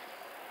can have.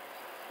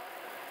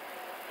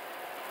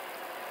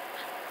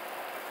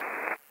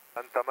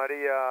 Santa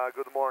Maria,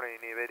 good morning,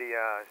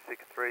 Iberia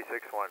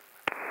 6361.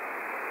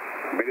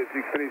 Iberia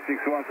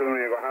 6361, Santa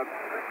Maria, go ahead.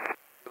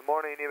 Good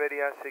morning,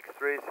 Iberia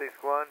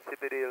 6361,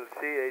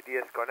 CPDLC,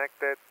 ADS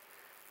connected.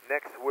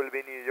 Next will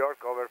be New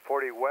York over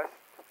 40 west.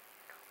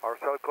 Our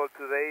cell code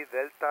today,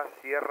 Delta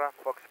Sierra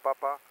Fox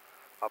Papa,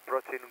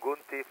 approaching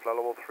Gunti, flight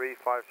level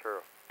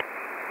 350.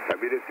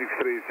 Iberia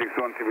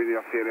 6361,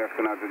 CPDLC, ADS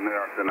connected, New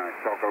York tonight.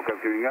 Cell code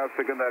continuing out,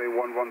 secondary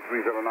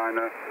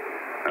 11309,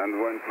 and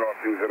when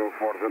crossing 040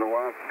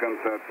 west,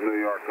 contact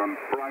New York on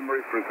primary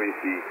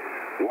frequency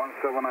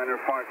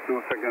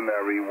 17952,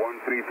 secondary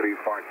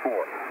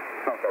 13354.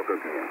 Cell code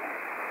continuing.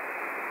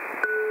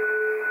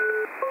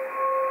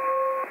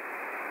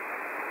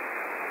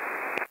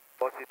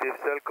 Positive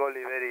cell call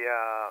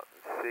Iberia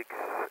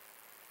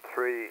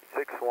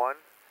 6361.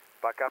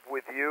 Back up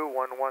with you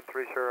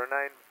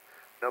 11309.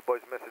 No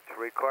voice message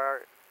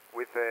required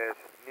with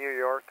New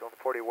York on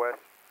 40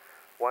 west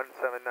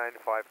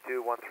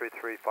 17952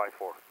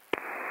 13354.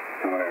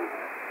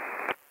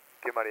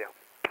 Thank you, Maria.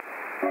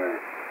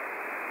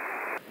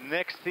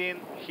 Next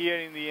thing here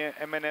in the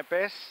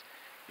MNFS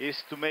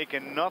is to make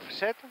an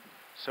offset.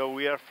 So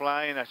we are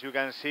flying, as you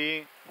can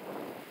see.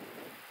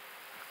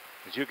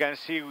 As you can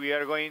see, we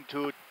are going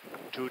to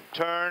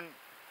turn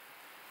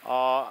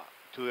to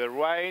the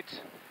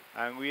right,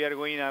 and we are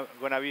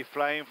gonna be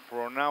flying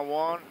from now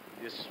on.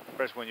 Just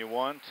press when you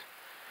want,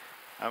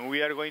 and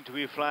we are going to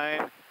be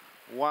flying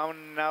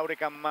 1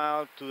 nautical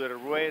mile to the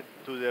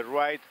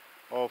right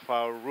of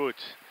our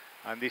route,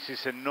 and this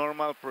is a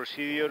normal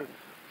procedure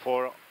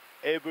for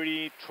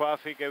every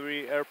traffic,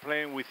 every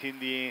airplane within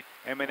the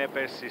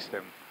MNFS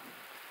system.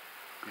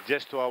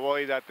 Just to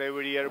avoid that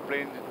every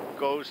airplane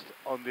goes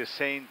on the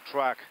same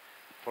track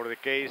for the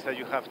case that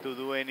you have to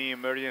do any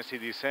emergency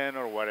descent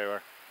or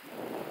whatever.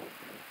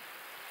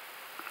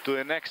 To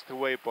the next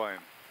waypoint.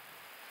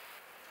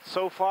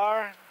 So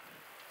far,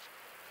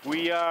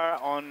 we are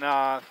on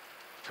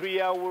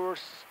 3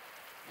 hours,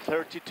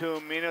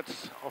 32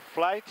 minutes of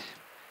flight,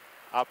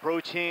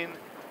 approaching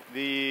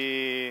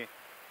the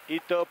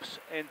ETOPS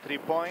entry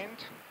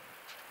point,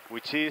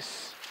 which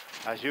is,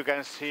 as you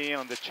can see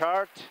on the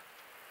chart,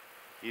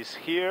 is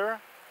here.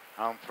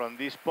 And from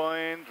this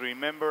point,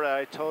 remember that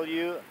I told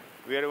you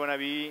we are going to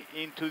be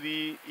into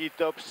the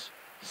ETOPS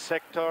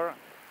sector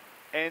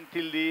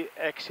until the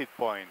exit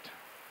point.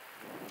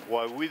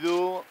 What we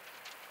do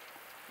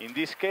in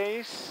this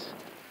case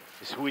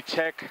is we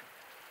check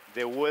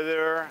the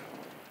weather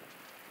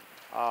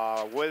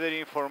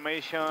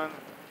information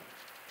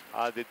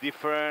at the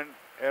different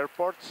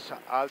airports,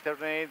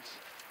 alternates,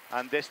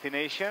 and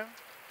destination.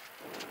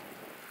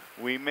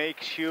 We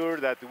make sure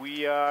that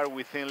we are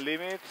within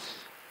limits.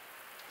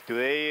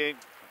 Today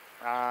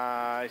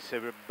it's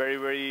a very,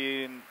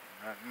 very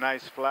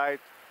nice flight.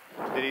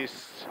 There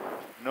is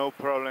no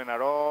problem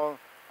at all.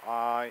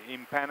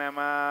 In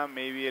Panama,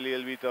 maybe a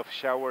little bit of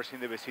showers in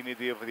the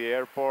vicinity of the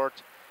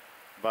airport,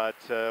 but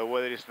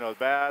weather is not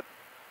bad.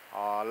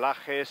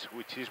 Lajes,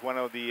 which is one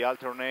of the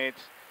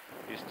alternates,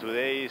 is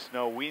today is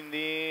not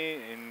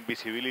windy, and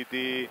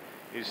visibility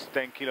is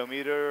 10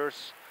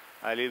 kilometers,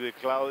 a little bit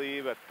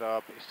cloudy, but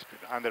it's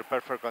under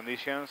perfect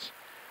conditions.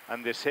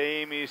 And the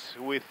same is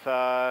with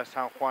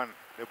San Juan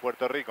de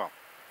Puerto Rico.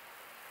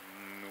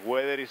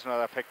 Weather is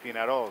not affecting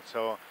at all.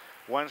 So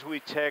once we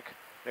check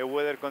the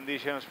weather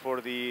conditions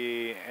for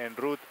the en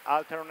route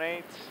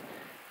alternates,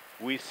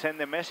 we send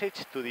a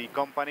message to the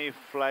company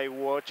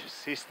FlyWatch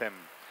system.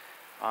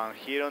 And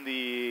here on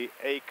the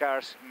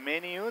ACARS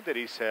menu, there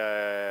is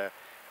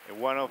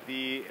one of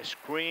the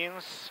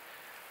screens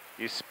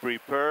is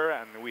prepared,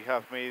 and we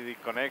have made the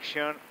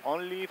connection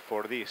only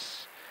for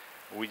this.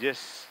 We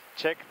just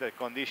check the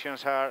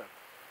conditions are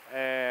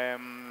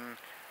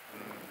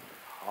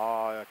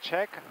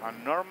check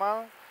and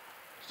normal.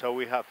 So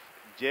we have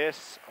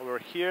yes over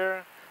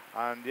here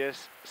and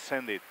just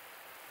send it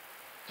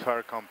to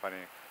our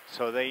company.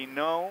 So they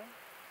know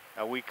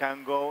that we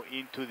can go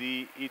into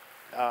the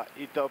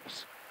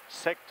ETOPS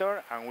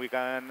sector and we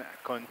can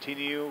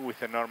continue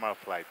with a normal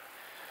flight.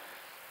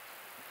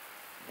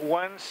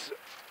 Once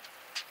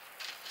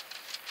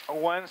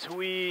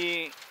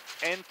we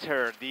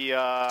enter the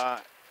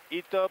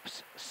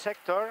ETOPS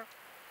sector,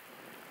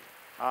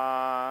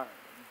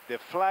 the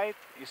flight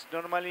is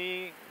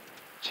normally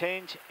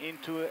changed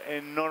into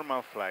a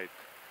normal flight.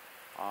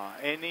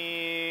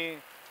 Any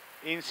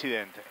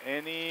incident,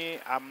 any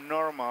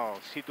abnormal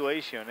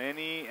situation,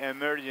 any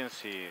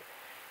emergency,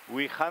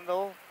 we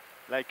handle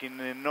like in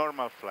a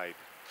normal flight.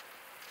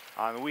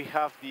 And we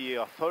have the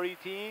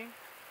authority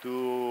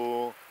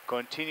to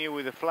continue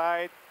with the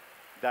flight,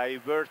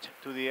 divert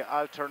to the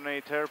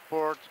alternate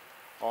airport,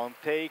 and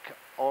take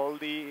all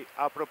the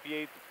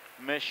appropriate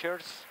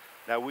measures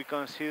that we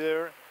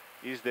consider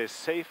is the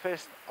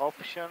safest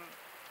option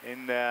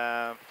in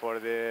for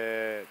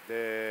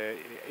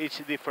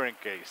each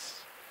different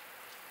case.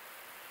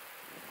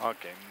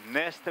 Okay,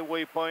 next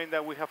waypoint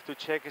that we have to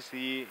check is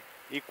the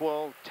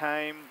equal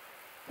time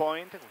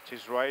point, which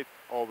is right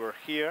over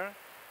here.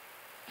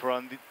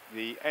 From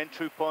the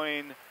entry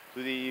point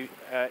to the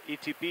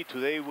ETP,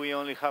 today we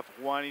only have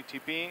one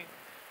ETP.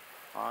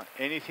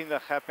 Anything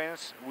that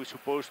happens, we're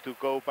supposed to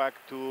go back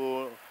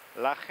to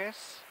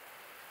Lajes,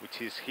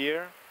 which is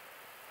here.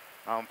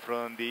 And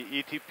from the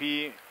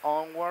ETP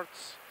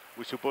onwards,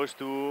 we're supposed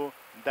to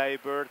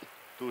divert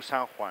to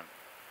San Juan.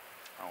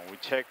 And we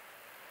check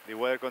the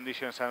weather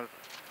conditions are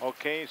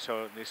okay,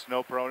 so there's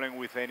no problem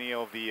with any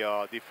of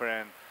the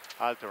different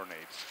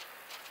alternates.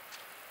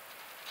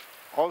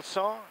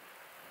 Also,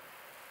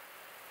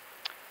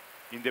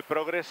 in the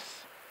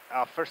progress,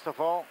 first of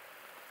all,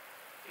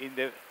 in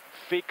the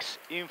fix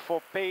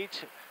info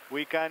page,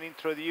 we can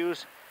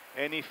introduce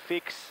any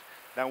fix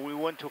that we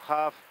want to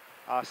have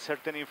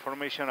certain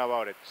information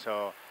about it.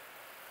 So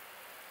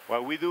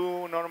what we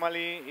do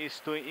normally is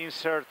to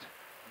insert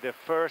the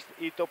first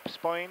ETOPS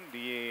point,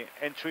 the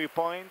entry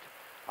point,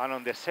 and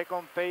on the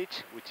second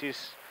page, which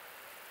is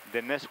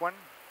the next one,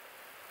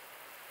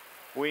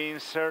 we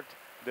insert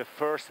the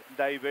first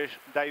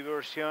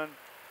diversion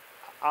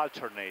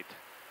alternate.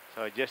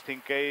 So just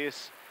in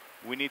case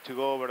we need to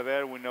go over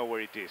there, we know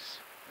where it is,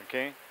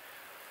 okay?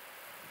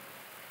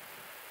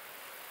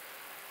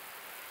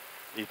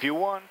 If you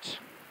want,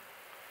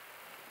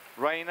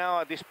 right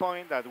now at this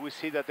point that we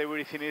see that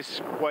everything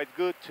is quite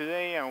good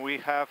today and we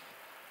have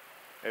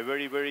a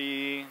very,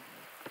 very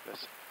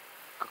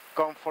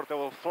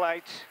comfortable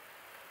flight,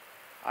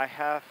 I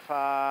have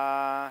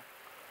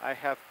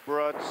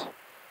brought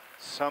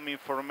some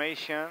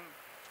information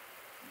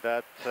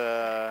that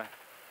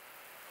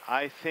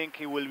I think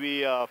it will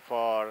be of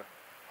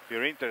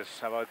your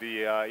interest about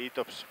the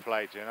ETOPS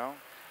flight, you know.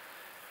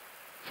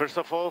 First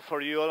of all,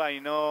 for you all, I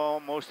know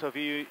most of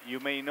you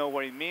may know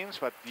what it means,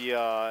 but the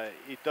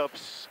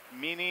ETOPS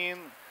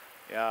meaning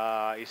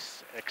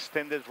is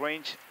extended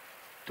range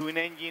twin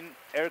engine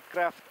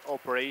aircraft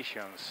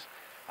operations.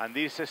 And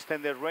this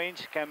extended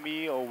range can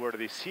be over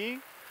the sea,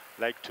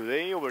 like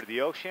today, over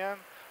the ocean,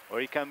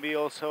 or it can be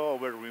also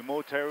over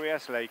remote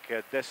areas like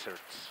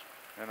deserts,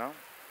 you know.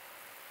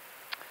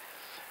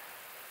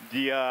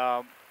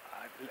 The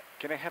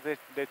can I have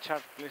the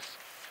chart, please?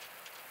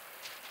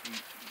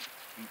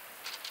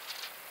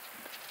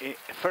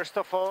 First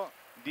of all,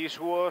 these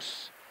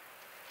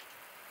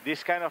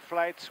kind of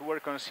flights were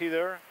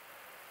considered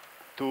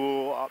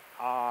to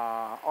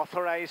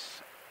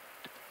authorize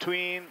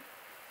twin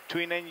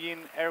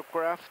engine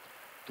aircraft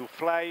to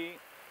fly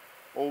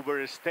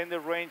over extended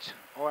range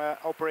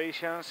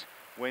operations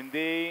when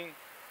they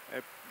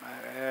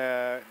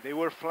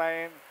were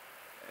flying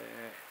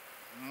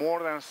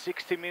more than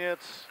 60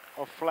 minutes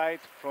of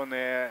flight from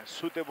a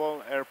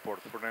suitable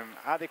airport, from an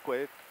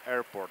adequate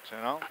airport, you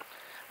know.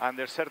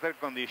 under certain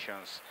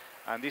conditions.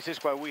 And this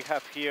is what we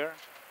have here.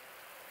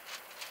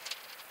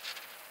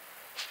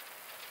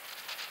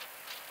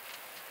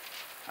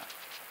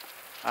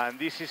 And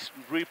this is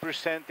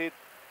represented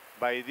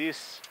by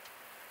these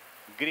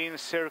green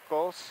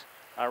circles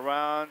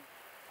around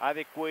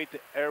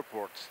adequate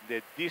airports.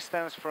 The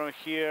distance from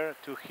here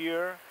to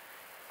here,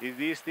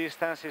 this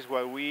distance is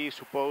what we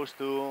supposed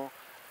to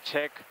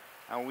check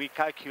and we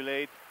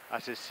calculate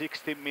as a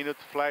 60-minute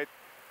flight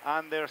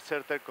under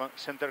certain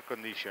center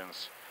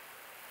conditions.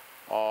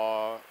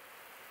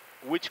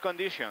 Which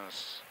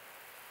conditions?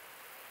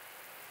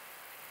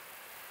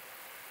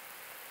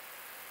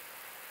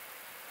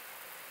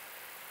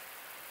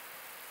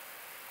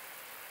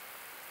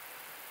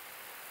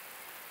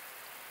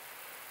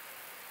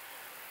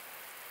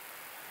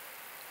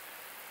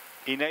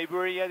 In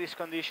Iberia, these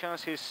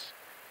conditions is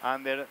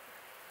under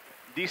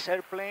this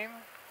airplane.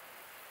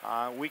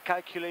 We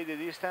calculate the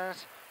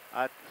distance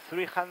at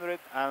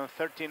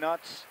 330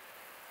 knots,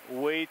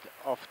 weight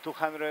of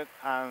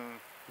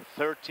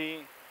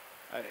 230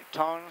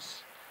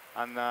 tons,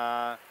 and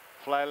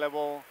flight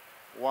level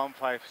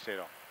 150.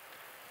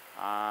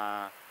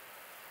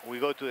 We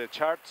go to the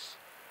charts,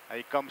 and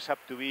it comes up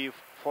to be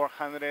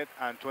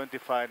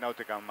 425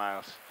 nautical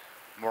miles,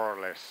 more or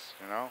less,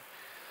 you know.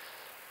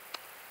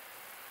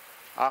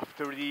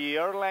 After the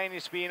airline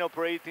is being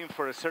operating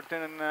for a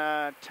certain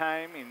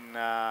time, in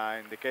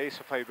the case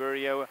of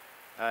Iberia,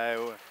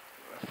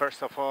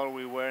 first of all,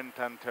 we went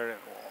under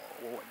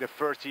the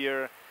first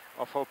year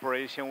of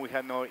operation. We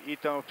had no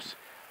ETOPS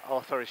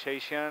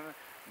authorization.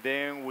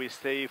 Then we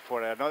stayed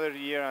for another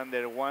year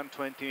under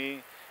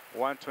 120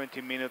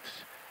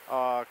 minutes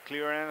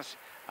clearance.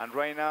 And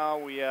right now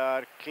we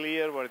are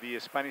clear with the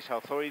Spanish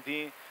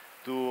authority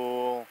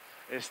to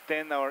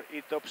extend our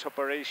ETOPS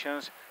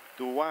operations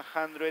to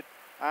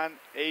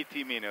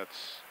 180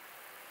 minutes.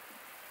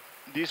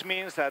 This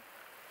means that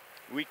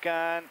we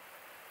can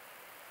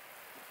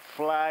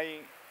fly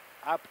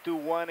up to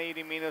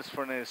 180 minutes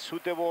from a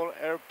suitable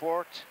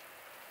airport,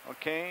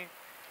 okay?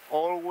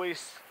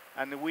 Always,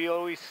 and we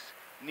always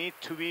need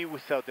to be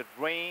without the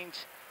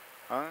range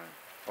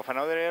of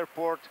another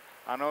airport,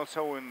 and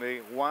also in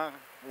the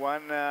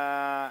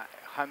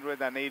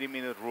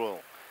 180-minute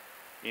rule.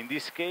 In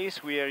this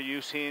case, we are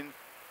using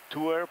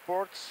two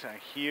airports, and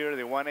here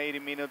the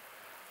 180-minute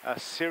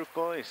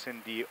circle is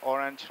in the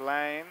orange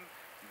line.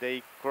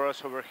 They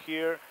cross over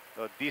here.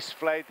 So this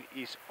flight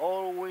is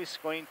always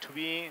going to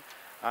be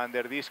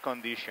under these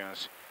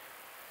conditions.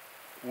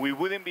 We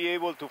wouldn't be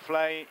able to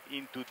fly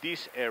into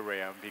this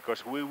area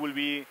because we will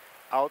be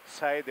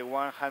outside the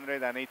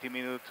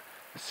 180-minute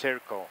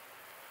circle.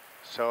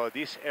 So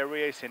this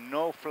area is a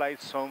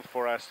no-flight zone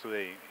for us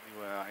today.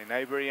 In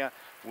Iberia,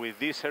 with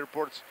these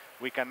airports,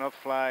 we cannot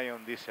fly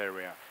on this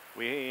area.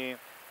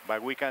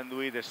 But we can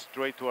do it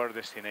straight to our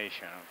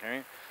destination,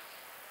 okay?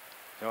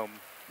 So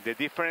the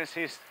difference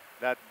is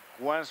that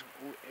once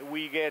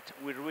we reach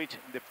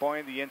the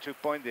entry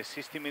point, the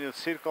 60-minute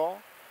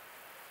circle,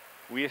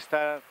 we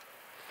start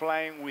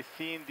flying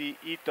within the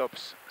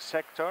ETOPS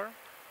sector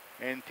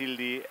until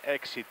the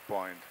exit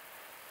point.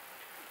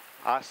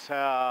 As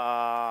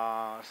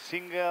a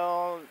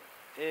single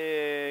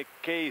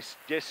case,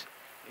 just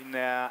in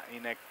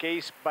a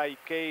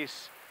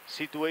case-by-case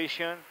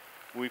situation,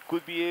 we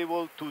could be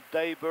able to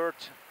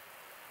divert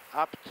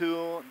up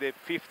to the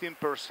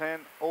 15%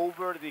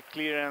 over the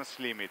clearance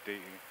limit.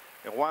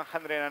 The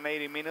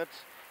 180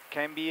 minutes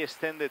can be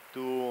extended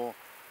to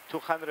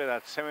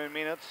 207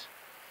 minutes,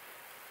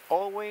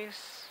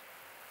 always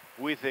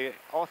with the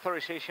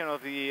authorization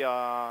of the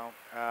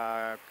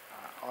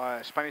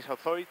Spanish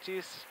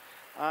authorities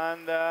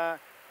and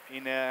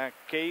in a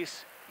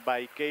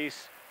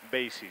case-by-case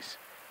basis.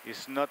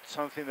 It's not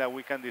something that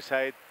we can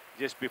decide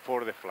just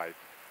before the flight,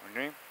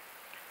 okay?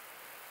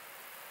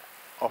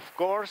 Of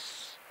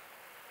course,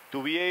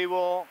 to be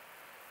able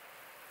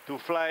to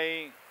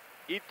fly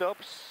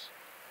ETOPS,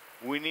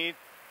 we need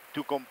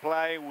to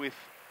comply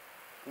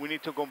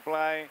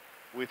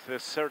with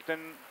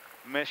certain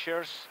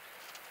measures.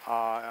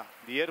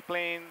 The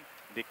airplane,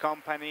 the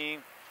company,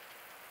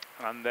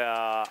 and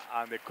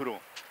the crew.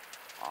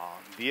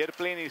 The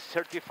airplane is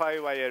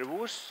certified by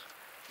Airbus.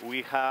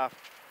 We have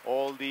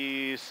all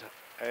these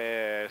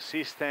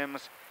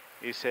systems.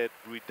 It's a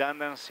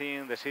redundancy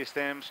in the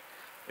systems,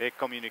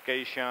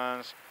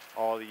 communications,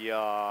 all the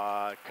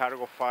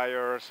cargo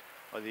fires,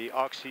 all the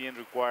oxygen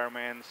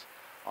requirements,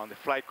 on the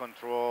flight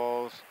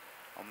controls,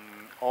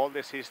 all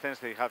the systems,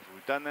 they have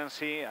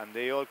redundancy and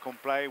they all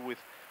comply with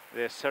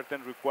the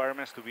certain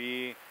requirements to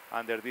be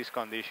under these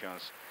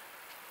conditions.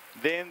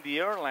 Then the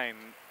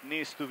airline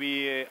needs to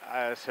be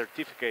a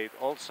certificate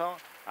also,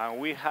 and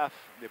we have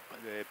the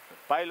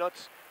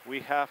pilots, we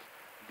have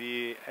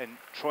the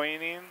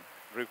training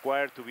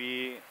required to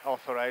be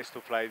authorized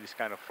to fly this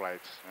kind of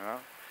flights. You know?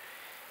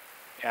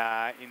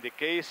 In the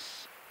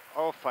case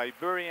of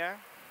Iberia,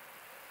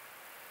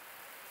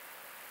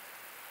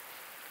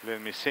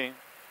 let me see.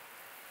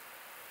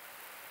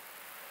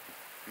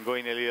 I'm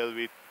going a little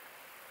bit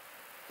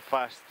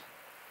fast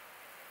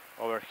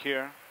over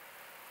here.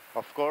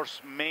 Of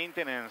course,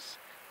 maintenance,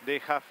 they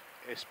have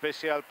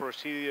special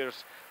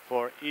procedures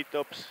for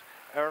ETOPS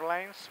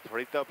airlines, for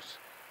ETOPS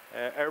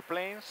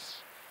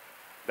airplanes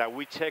that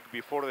we check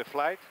before the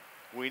flight.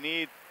 We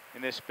need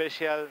a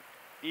special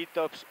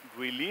ETOPS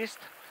released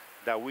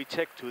that we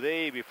check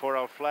today before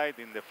our flight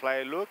in the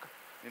flight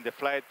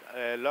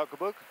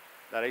logbook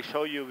that I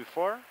showed you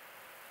before.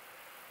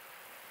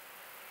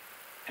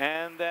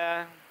 And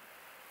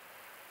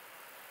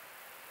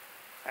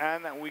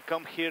we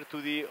come here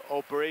to the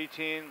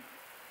operating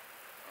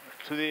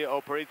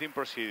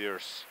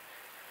procedures.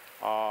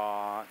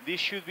 This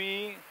should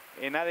be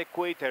an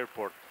adequate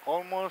airport,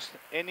 almost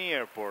any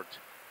airport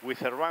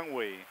with a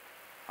runway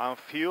and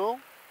fuel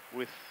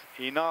with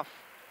enough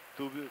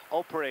to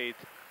operate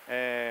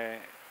in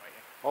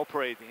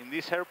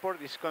this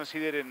airport is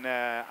considered an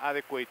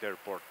adequate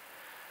airport.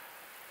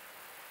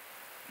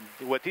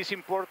 What is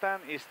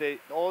important is that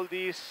all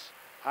these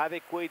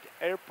adequate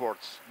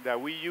airports that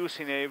we use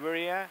in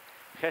Iberia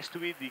has to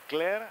be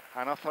declared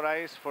and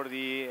authorized for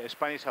the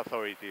Spanish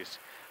authorities,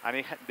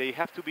 and they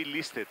have to be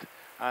listed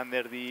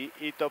under the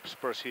ETOPS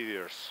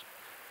procedures.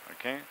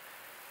 Okay.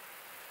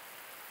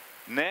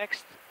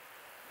 Next,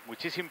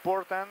 which is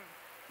important,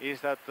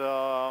 is that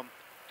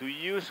to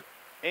use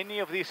any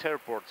of these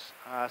airports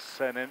as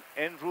an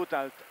en route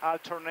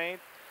alternate,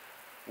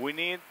 we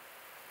need,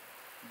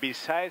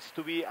 besides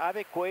to be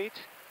adequate,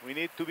 we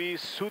need to be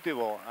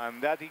suitable, and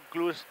that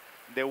includes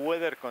the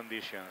weather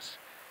conditions.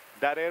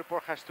 That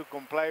airport has to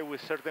comply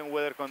with certain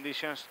weather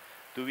conditions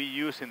to be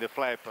used in the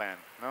flight plan.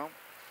 No?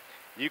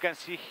 You can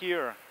see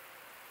here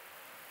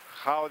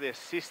how the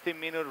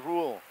 60-minute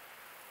rule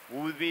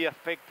would be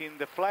affecting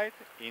the flight.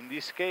 In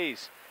this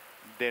case,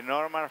 the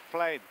normal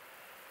flight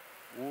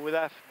would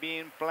have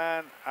been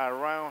planned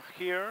around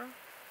here.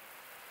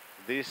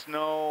 There is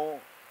no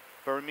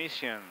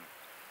permission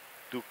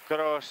to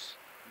cross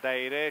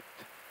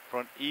direct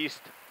from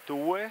east to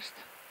west,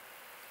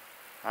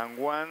 and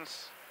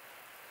once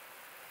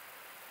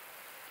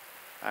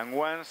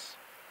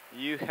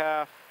you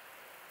have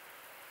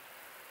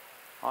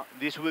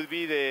this will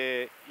be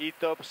the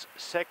ETOPS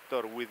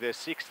sector with the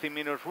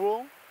 60-minute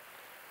rule,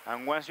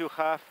 and once you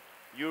have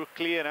your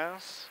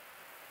clearance,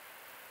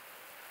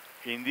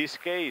 in this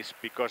case,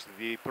 because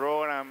the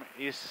program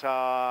is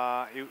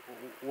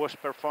was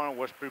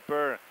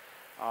prepared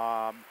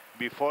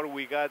before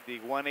we got the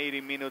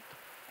 180-minute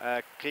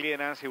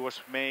clearance. It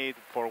was made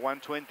for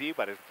 120,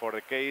 but for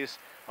the case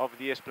of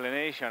the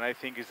explanation, I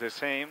think it's the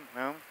same.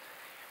 No?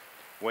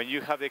 When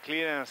you have the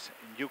clearance,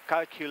 you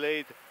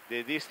calculate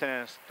the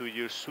distance to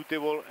your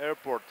suitable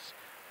airports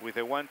with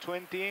a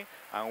 120,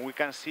 and we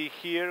can see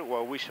here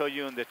what we show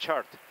you on the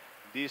chart.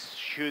 This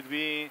should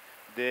be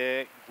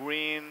the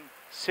green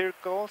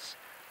circles,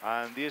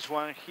 and this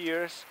one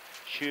here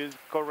should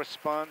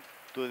correspond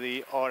to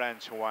the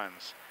orange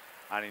ones.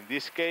 And in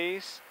this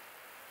case,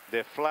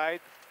 the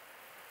flight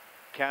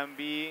can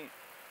be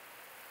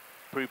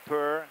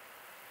prepared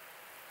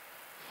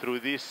through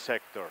this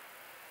sector.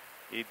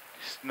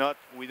 It's not,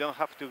 we don't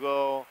have to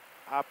go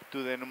up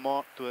to the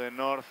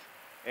north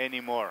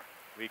anymore.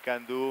 We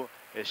can do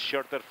a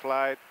shorter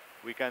flight,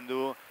 we can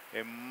do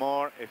a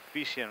more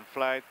efficient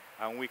flight,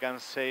 and we can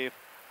save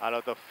a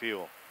lot of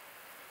fuel.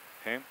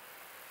 Okay?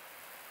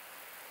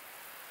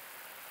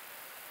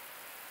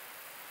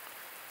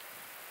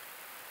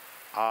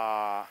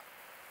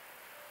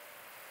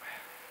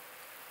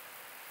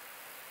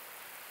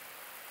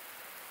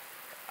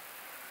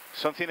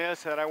 Something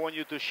else that I want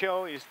you to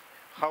show is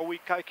how we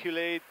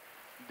calculate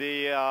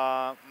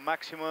the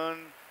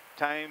maximum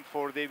time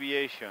for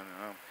deviation.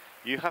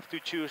 You have to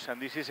choose, and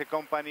this is a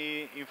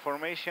company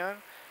information,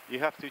 you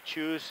have to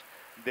choose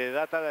the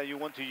data that you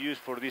want to use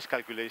for this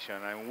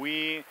calculation. And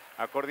we,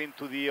 according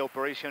to the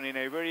operation in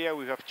Iberia,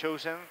 we have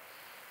chosen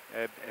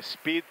a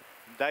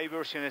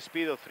diversion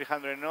speed of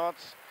 300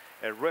 knots,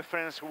 a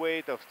reference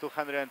weight of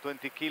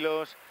 220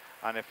 kilos,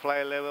 and a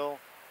flight level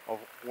of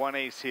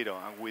 180.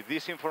 And with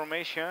this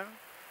information,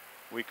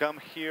 we come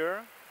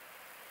here,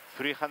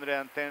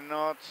 310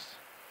 knots,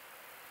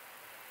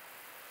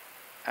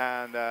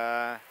 and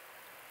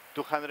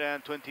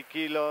 220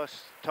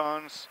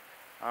 tons,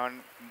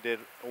 and the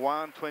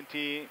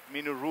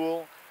 120-minute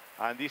rule,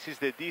 and this is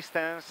the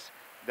distance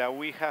that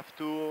we have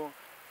to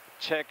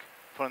check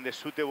from the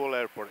suitable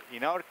airport.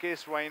 In our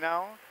case right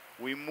now,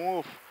 we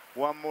move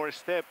one more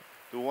step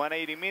to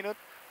 180 minutes,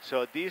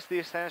 so this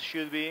distance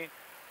should be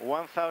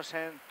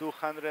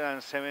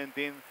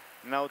 1,217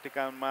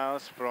 nautical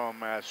miles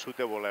from a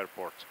suitable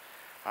airport.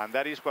 And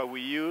that is what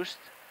we used,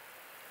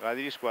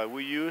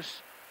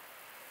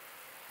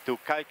 to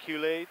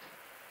calculate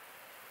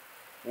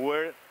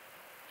where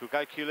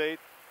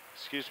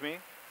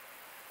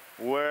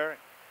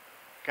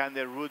can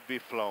the route be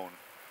flown.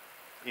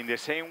 In the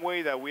same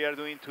way that we are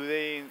doing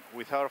today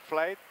with our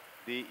flight,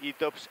 the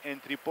ETOPS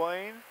entry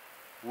point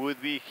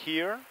would be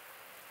here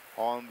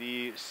on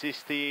the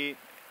 60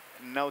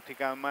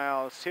 nautical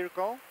mile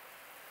circle.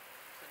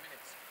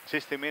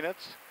 60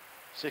 minutes,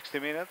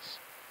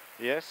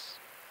 yes.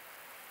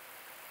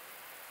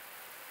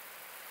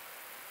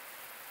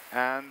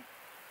 And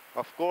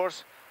of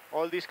course,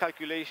 all these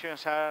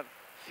calculations are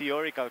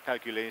theoretical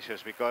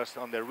calculations, because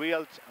on the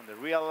real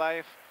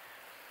life,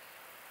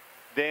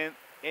 then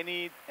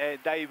any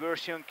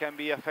diversion can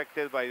be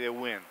affected by the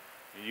wind.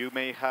 You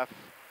may have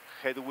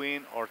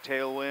headwind or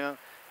tailwind,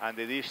 and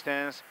the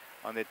distance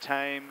on the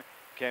time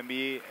can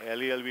be a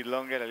little bit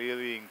longer, a little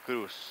bit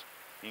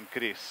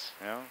increase.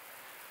 You know?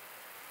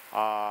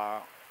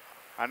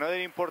 Another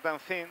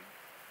important thing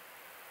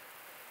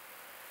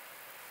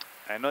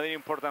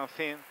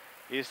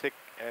is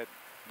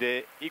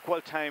the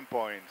equal time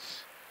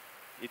points.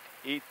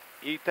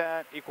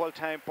 Equal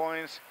time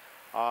points,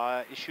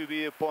 it should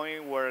be the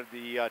point where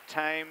the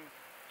time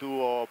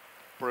to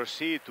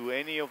proceed to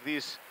any of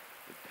these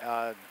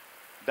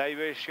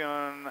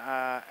diversion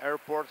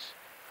airports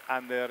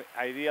under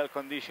ideal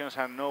conditions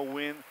and no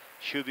wind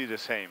should be the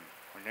same.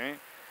 Okay?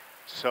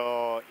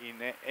 So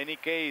in any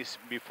case,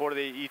 before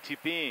the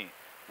ETP,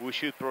 we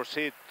should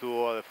proceed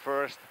to the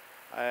first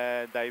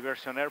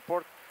diversion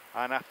airport,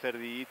 and after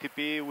the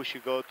ETP, we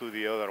should go to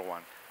the other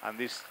one. And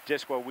this is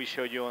just what we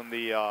show you on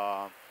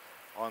the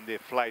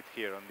flight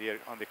here, on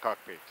the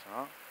cockpit.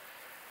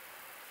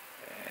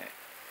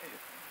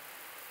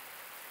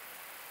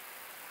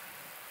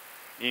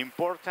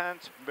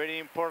 Important, very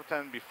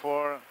important,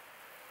 before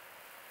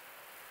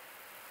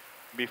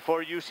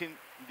using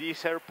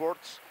these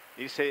airports,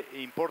 is an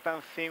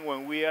important thing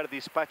when we are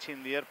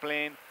dispatching the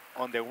airplane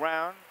on the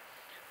ground.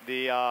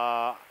 The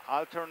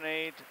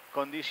alternate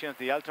conditions,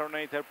 the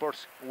alternate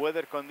airports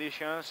weather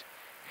conditions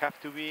have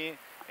to be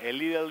a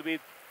little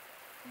bit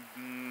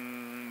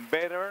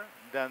better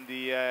than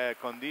the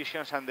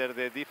conditions under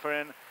the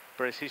different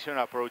precision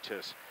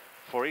approaches.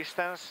 For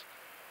instance,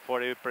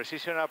 for a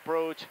precision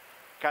approach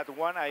Cat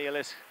 1,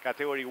 ILS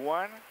category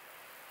 1,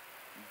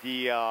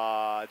 the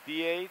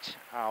DH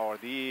or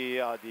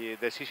the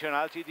decision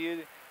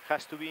altitude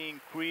has to be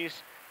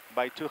increased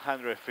by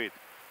 200 feet,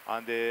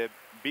 and the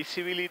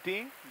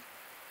visibility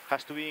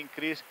has to be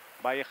increased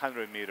by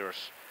 100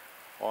 meters.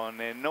 On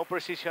a no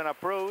precision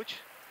approach,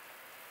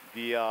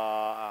 the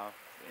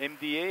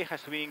MDA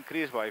has to be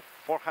increased by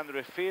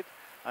 400 feet,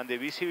 and the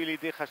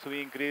visibility has to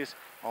be increased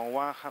on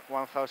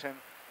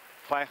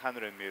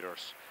 1,500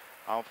 meters.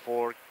 And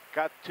for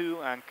Cat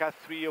 2 and Cat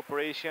 3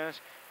 operations,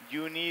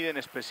 you need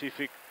a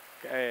specific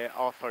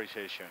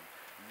authorization.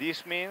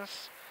 This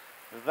means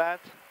that,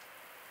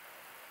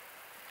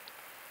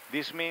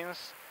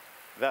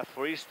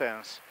 for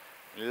instance,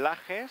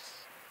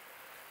 Lajes,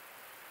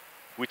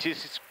 which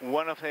is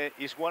one of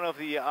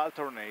the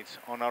alternates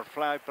on our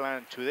flight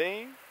plan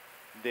today,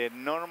 the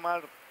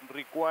normal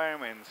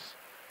requirements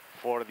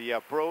for the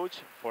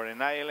approach for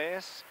an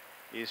ILS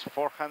is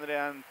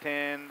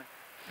 410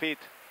 feet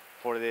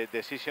for the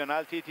decision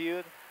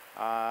altitude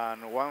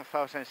and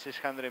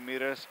 1,600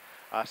 meters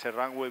as a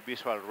runway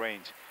visual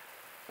range.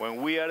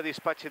 When we are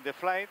dispatching the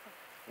flight,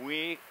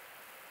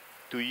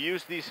 to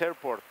use this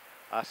airport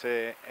as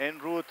an en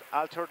route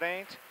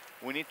alternate,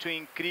 we need to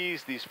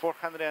increase this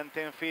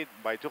 410 feet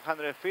by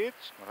 200 feet,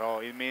 so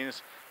it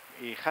means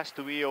it has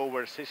to be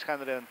over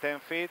 610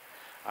 feet,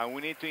 and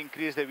we need to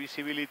increase the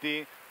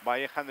visibility by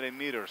 100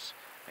 meters.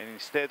 And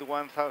instead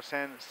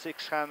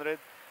 1,600,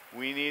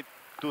 we need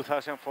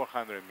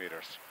 2,400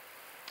 meters.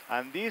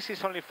 And this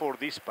is only for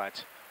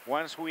dispatch.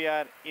 Once we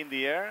are in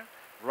the air,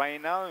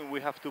 right now, and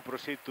we have to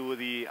proceed to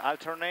the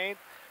alternate,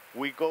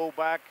 we go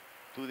back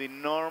to the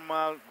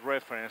normal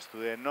reference, to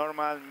the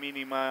normal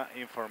minima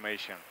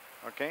information.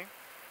 Okay?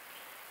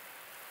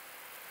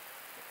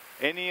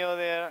 Any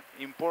other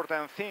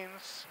important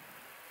things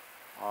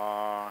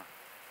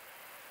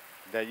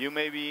that you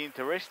may be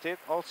interested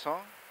also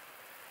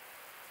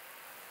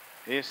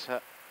is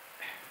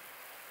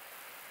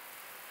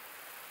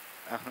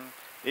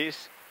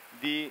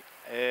the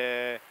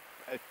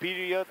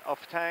period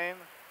of time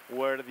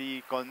where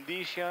the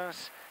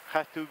conditions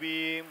have to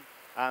be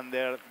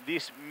under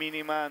this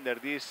minima, under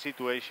this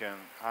situation,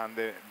 and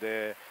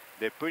that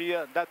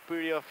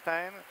period of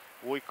time,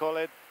 we call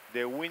it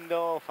the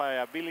window of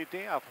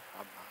variability,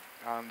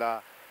 and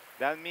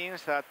that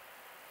means that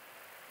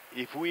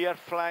if we are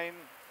flying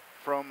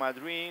from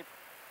Madrid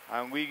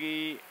and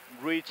we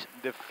reach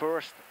the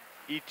first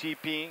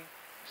ETP,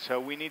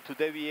 so we need to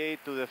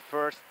deviate to the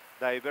first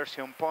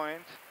diversion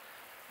point,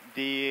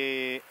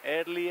 the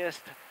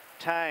earliest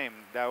time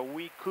that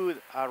we could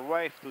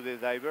arrive to the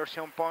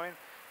diversion point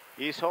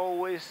is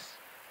always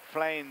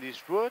flying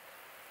this route,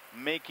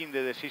 making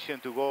the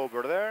decision to go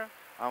over there.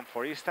 And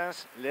for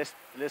instance,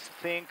 let's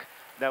think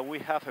that we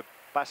have a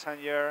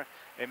passenger,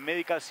 a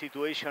medical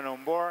situation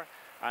on board,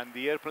 and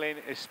the airplane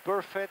is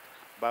perfect,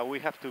 but we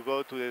have to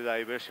go to the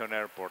diversion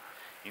airport.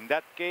 In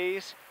that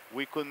case,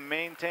 we could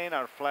maintain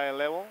our flight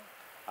level,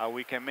 and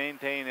we can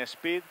maintain a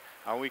speed,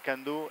 and we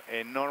can do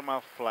a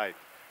normal flight.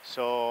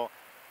 So,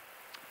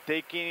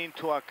 taking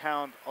into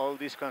account all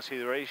these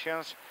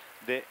considerations,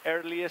 the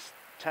earliest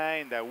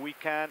time that we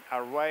can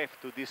arrive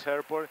to this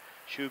airport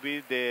should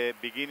be the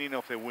beginning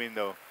of the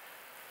window.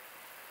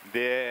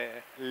 The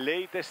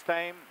latest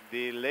time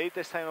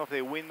of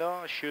the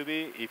window should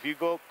be, if you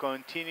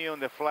continue on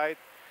the flight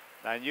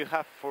and you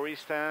have, for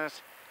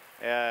instance,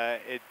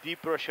 a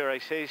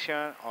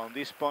depressurization on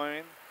this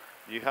point,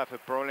 you have a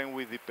problem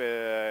with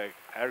the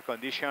air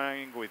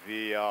conditioning, with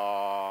the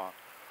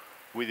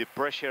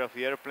pressure of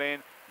the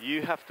airplane,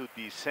 you have to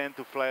descend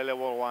to flight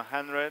level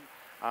 100,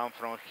 and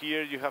from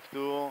here you have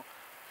to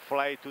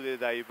fly to the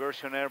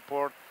diversion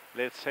airport,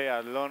 let's say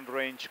a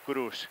long-range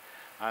cruise,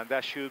 and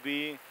that should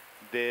be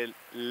the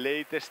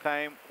latest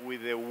time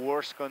with the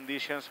worst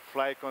conditions,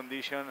 flight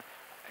condition,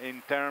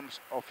 in terms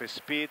of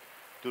speed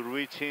to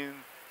reaching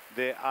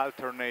the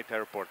alternate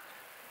airport.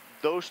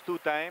 Those two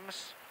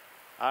times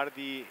are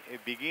the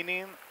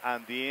beginning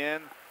and the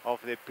end of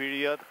the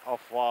period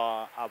of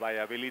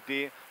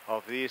availability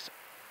of this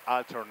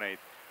alternate.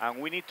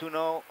 And we need to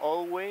know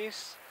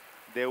always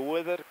the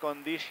weather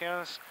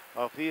conditions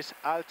of this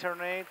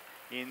alternate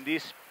in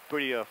this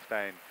period of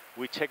time.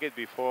 We check it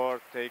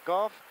before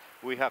takeoff,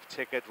 we have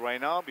checked it right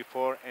now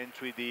before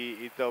entering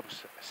the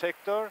ETOPS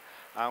sector,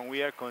 and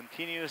we are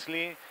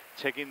continuously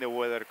checking the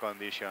weather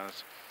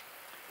conditions.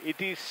 It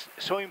is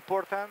so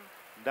important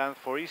that,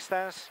 for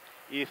instance,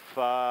 if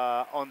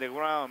on the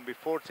ground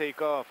before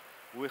takeoff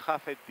we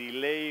have a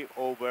delay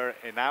over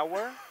an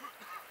hour,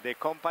 the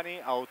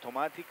company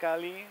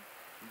automatically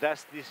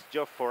does this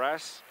job for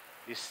us,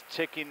 is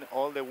checking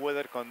all the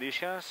weather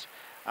conditions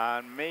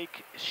and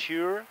make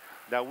sure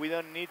that we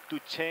don't need to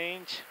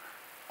change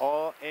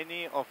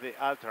any of the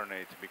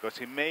alternate, because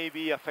it may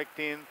be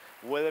affecting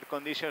weather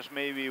conditions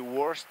may be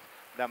worse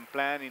than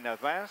planned in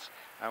advance,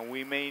 and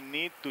we may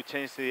need to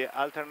change the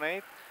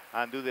alternate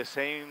and do the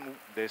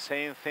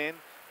same thing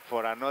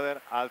for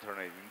another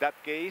alternate. In that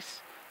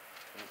case,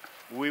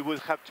 we will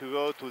have to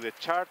go to the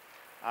chart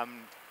and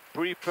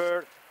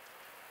prepare,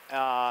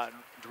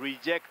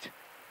 reject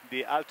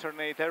the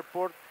alternate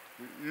airport,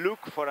 look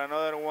for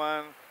another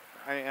one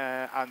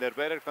under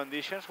better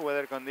conditions,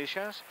 weather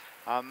conditions,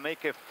 and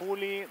make a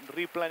fully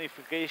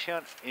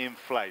replanification in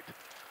flight.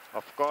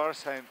 Of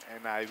course,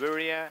 in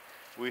Iberia,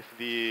 with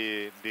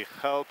the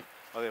help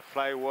of the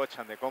flight watch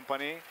and the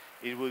company,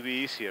 it would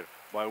be easier.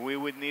 But we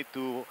would need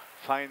to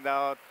find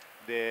out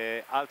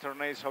the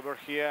alternates over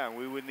here, and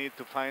we would need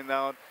to find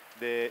out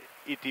the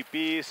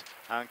ETPs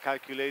and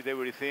calculate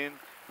everything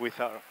with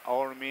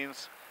our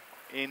means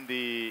in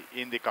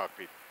the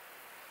cockpit.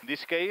 In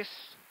this case,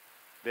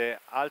 the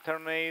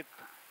alternate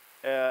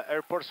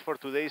airports for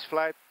today's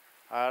flight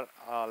are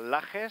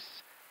Lajes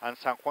and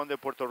San Juan de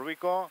Puerto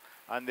Rico,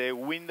 and the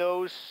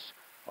windows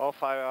of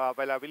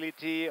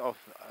availability of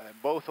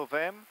both of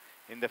them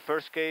in the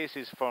first case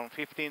is from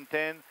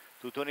 15:10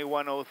 to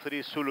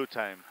 21:03 Zulu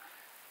time,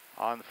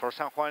 and for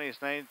San Juan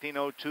is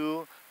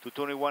 19:02 to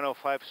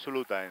 21:05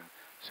 Zulu time.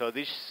 So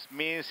this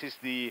means it's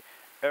the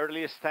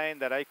earliest time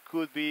that I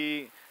could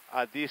be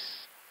at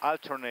this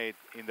alternate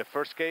in the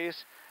first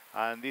case,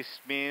 and this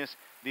means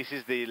this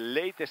is the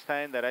latest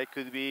time that I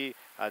could be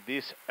at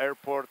this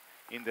airport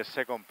in the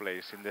second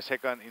place, in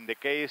the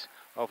case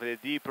of the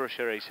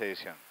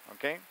depressurization.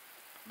 Okay,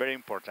 very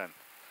important.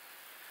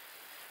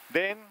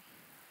 Then,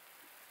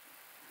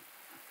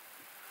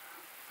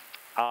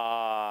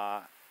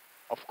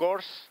 of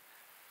course,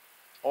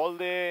 all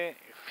the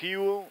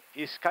fuel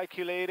is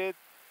calculated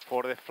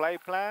for the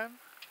flight plan,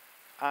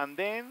 and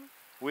then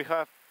we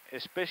have a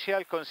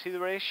special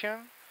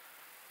consideration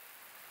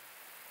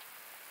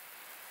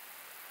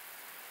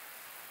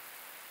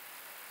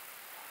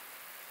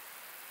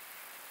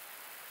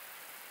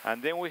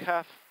and then we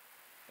have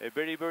a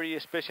very, very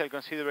special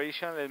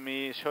consideration. Let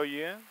me show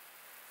you.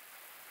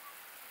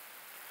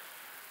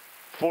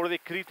 For the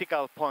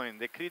critical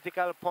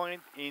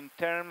point in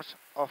terms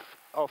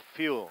of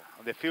fuel,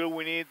 the fuel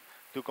we need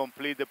to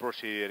complete the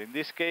procedure. In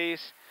this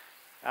case,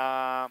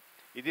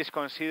 it is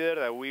considered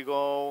that we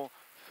go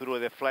through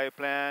the flight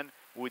plan,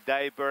 we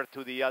divert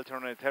to the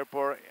alternate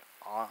airport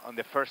on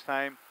the first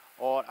time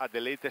or at the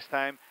latest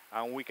time,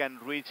 and we can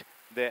reach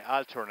the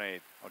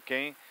alternate,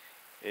 okay?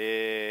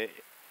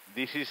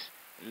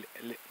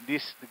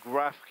 This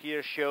graph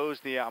here shows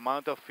the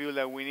amount of fuel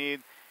that we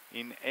need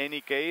in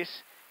any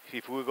case,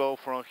 if we go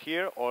from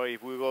here, or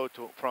if we go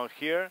from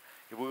here,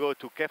 if we go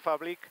to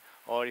Keflavik,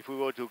 or if we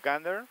go to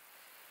Gander,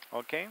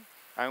 okay?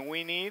 And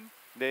we need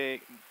the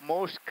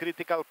most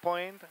critical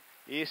point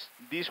is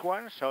this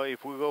one. So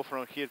if we go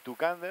from here to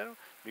Gander,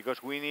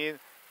 because we need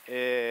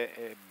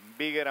a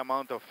bigger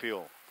amount of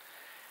fuel.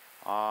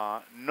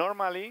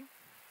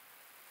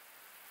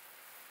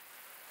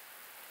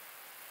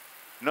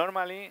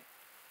 Normally,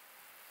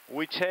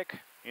 we check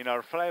in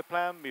our flight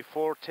plan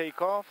before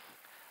takeoff,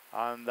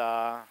 and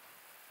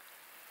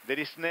there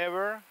is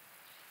never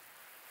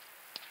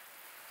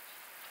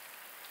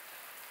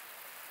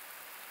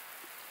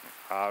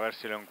a ver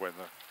si lo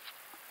encuentro.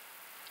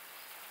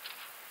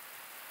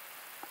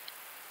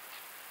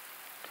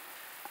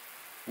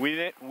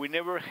 We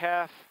never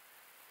have,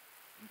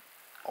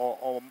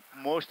 or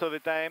most of the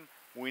time,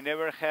 we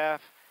never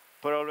have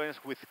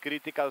problems with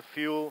critical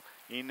fuel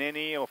in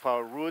any of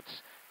our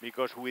routes,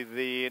 because with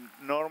the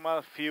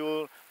normal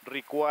fuel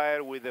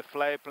required with the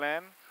flight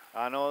plan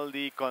and all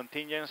the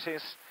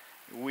contingencies,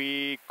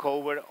 we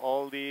cover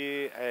all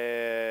the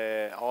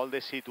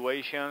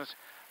situations,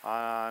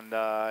 and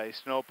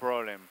it's no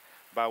problem.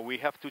 But we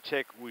have to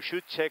check. We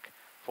should check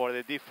for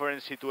the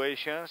different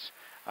situations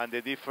and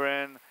the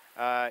different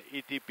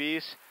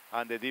ETPs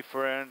and the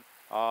different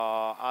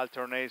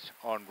alternates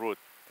on route.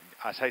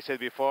 As I said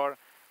before,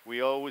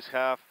 we always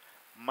have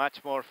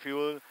much more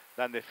fuel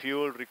than the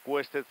fuel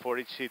requested for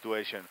each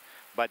situation.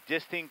 But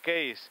just in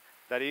case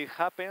that it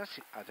happens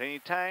at any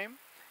time,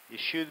 it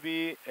should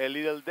be a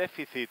little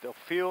deficit of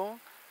fuel.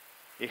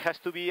 It has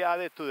to be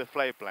added to the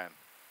flight plan.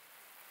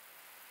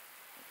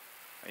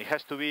 It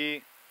has to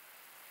be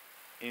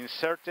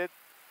inserted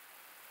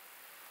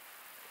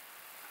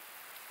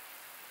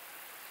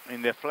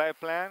in the flight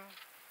plan.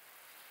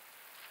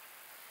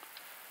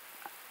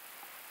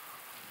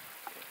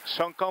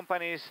 Some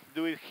companies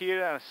do it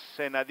here as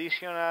an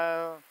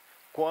additional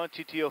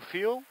quantity of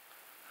fuel,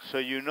 so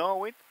you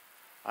know it,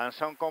 and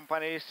some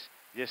companies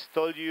just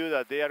told you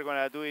that they are going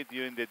to do it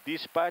during the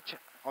dispatch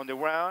on the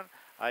ground,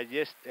 and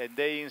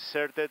they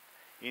inserted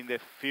in the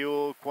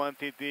fuel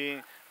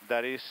quantity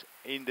that is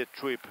in the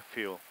trip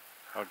fuel,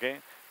 okay?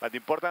 But the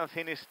important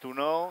thing is to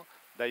know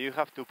that you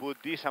have to put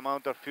this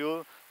amount of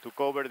fuel to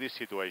cover this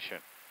situation,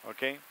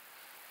 okay?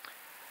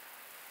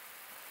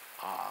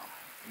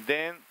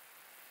 Then,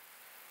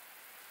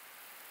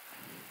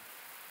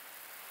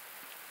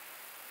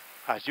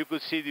 as you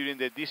could see during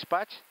the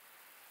dispatch,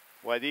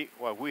 what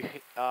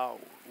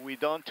we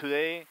done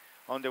today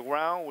on the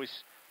ground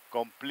was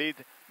complete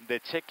the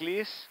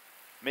checklist,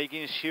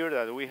 making sure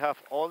that we have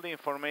all the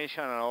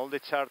information and all the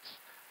charts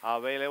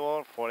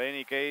available for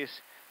any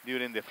case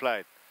during the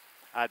flight.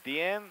 At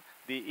the end,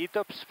 the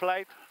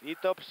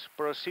ETOPS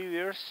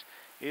procedures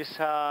is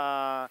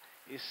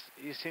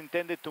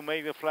intended to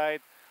make the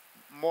flight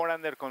more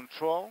under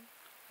control,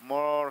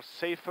 more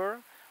safer,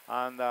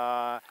 and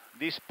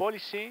this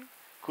policy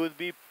could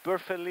be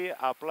perfectly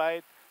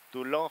applied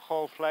to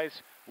long-haul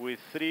flights with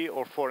 3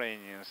 or 4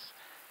 engines.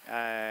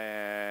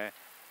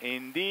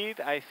 Indeed,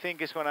 I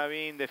think it's going to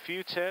be in the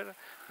future,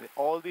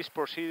 all these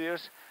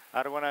procedures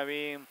are going to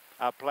be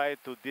applied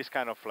to this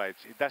kind of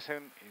flights. It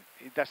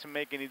doesn't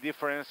make any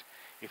difference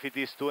if it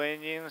is 2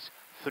 engines,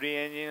 3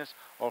 engines,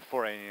 or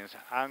 4 engines.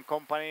 And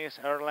companies,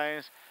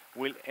 airlines,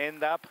 will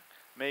end up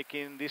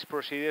making these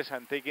procedures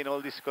and taking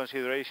all these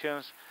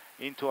considerations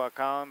into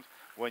account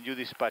when you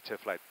dispatch a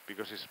flight,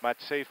 because it's much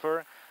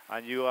safer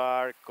and you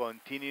are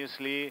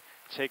continuously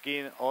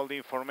checking all the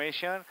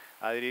information,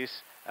 and it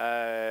is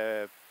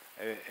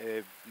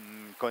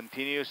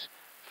continuous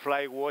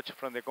flight watch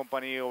from the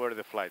company over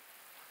the flight.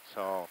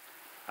 So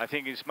I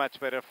think it's much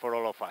better for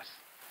all of us.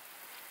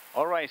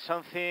 All right,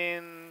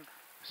 something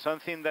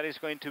that is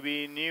going to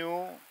be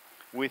new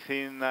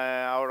within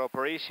our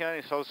operation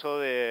is also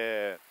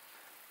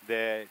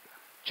the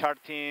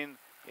charting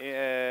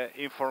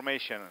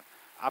information.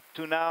 Up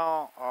to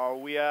now,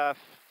 we have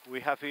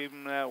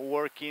been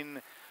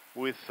working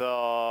with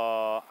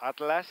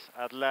Atlas.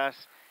 Atlas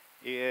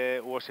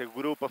was a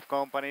group of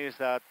companies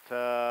that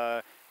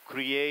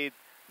create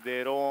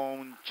their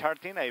own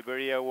charting.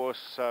 Iberia was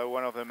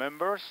one of the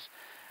members,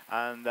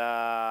 and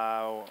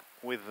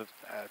with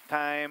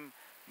time,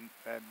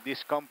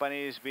 this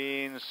company is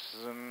being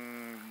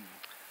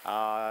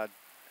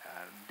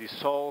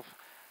dissolved,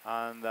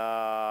 and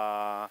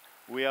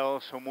we are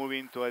also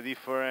moving to a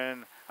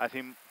different, I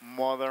think,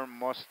 modern,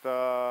 most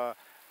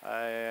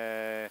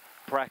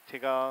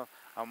practical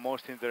and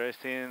most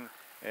interesting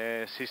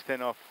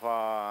system of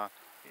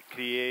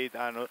create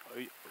and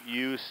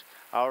use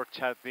our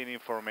charting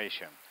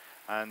information.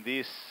 And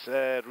this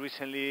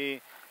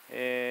recently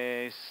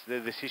is the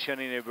decision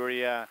in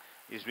Iberia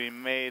is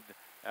being made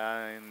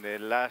in the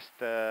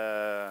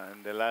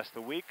last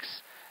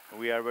weeks.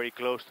 We are very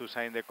close to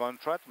sign the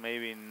contract,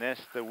 maybe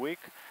next week,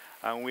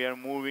 and we are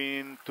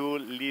moving to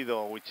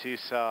Lido, which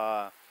is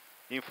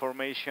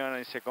information.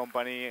 It's a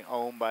company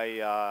owned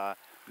by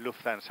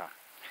Lufthansa.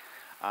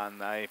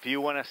 And if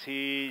you want to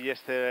see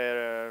just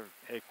a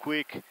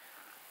quick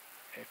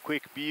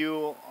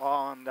view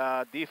on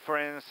the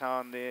difference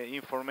on the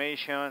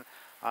information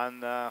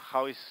and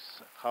how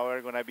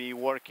we're going to be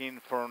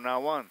working from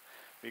now on,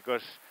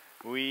 because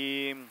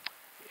we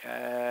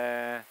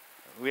are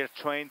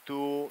trying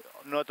to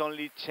not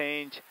only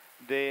change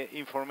the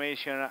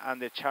information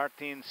and the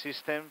charting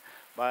system,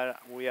 but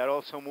we are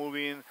also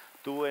moving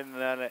to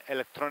an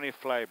electronic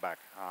flyback.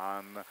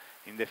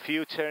 In the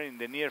future, in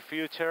the near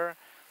future,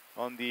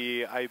 on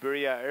the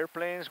Iberia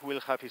airplanes, we'll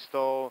have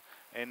installed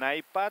an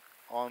iPad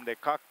on the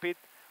cockpit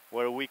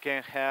where we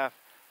can have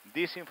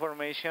this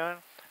information,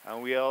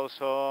 and we are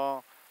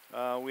also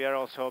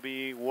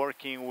be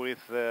working with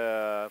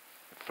the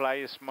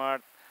Fly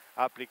Smart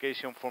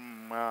application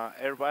from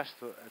Airbus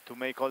to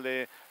make all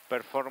the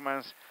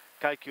performance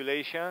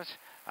calculations,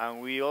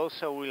 and we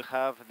also will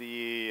have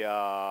the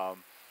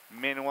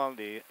manual,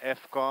 the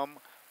FCOM,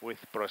 with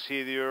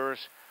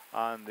procedures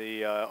and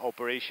the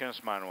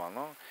operations manual.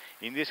 No?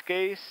 In this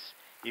case,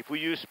 if we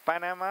use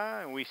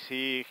Panama, we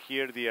see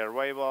here the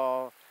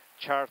arrival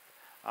chart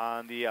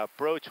and the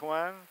approach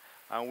one,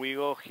 and we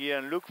go here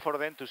and look for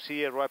them to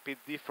see a rapid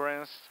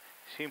difference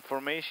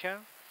information.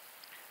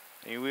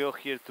 And we go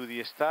here to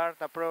the start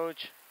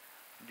approach.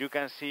 You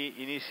can see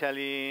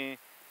initially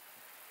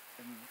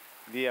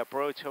the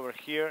approach over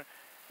here.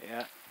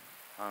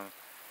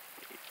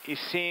 It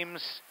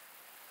seems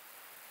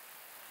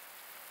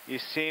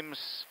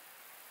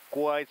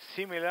quite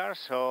similar,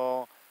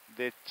 so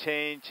the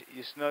change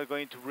is not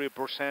going to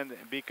represent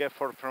a big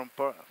effort from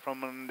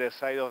the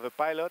side of the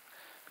pilot,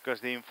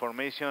 because the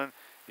information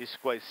is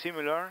quite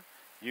similar.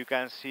 You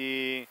can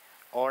see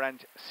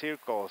orange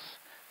circles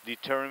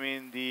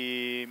determine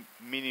the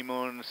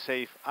minimum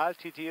safe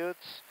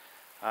altitudes,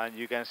 and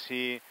you can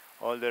see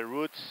all the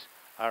routes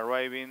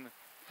arriving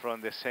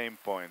from the same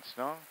points,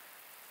 no?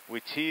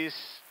 Which is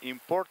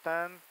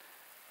important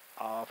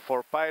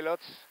for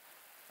pilots,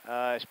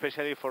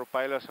 especially for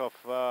pilots of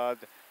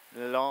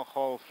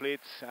long-haul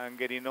fleets and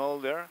getting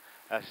older,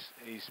 as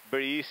it's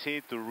very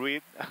easy to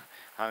read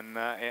and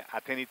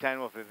at any time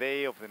of the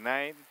day, of the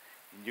night,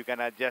 you can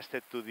adjust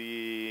it to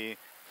the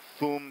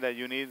zoom that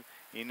you need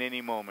in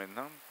any moment,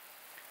 no?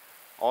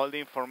 All the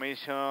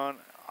information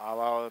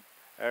about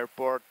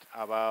airport,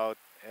 about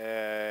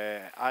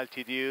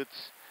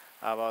altitudes,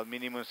 about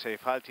minimum safe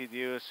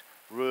altitudes,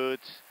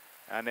 routes,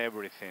 and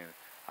everything.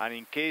 And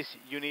in case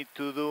you need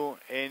to do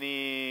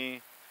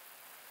any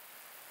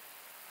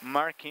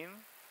marking,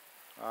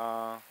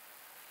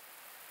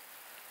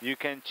 you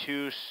can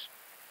choose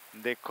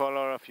the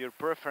color of your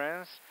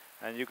preference,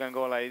 and you can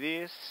go like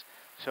this.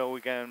 So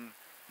we can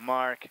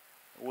mark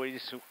where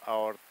is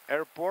our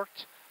airport,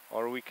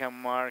 or we can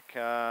mark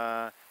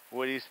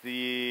where is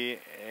the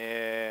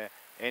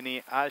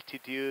any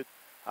altitude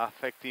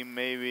affecting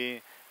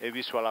maybe a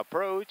visual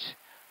approach,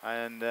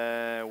 and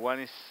when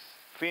it's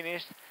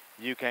finished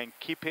you can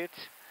keep it,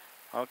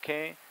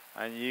 okay,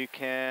 and you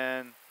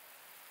can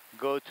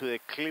go to the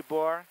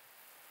clipboard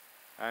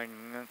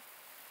and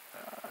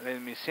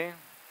let me see,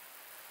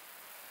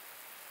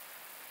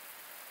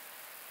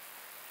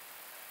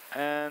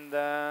 and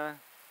that's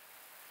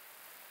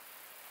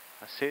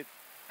it,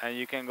 and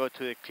you can go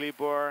to the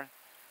clipboard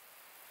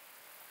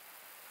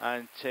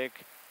and check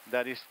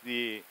that is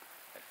the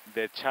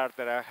chart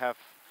that I have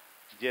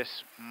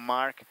just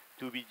marked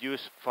to be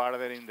used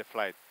further in the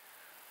flight.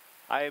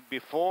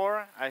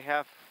 Before I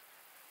have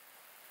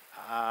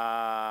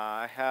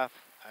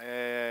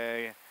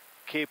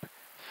keep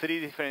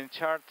 3 different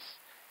charts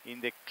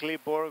in the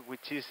clipboard,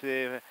 which is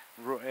the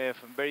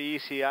very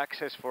easy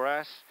access for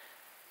us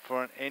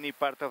from any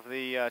part of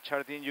the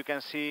charting. You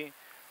can see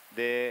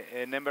the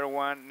number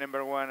one,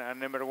 and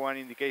number one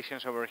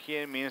indications over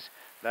here means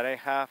that I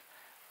have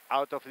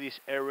out of this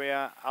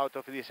area, out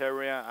of this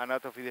area, and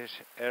out of this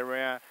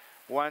area,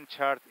 one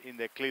chart in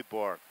the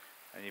clipboard.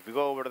 And if you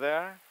go over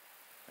there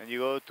and you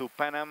go to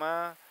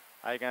Panama,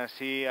 I can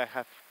see I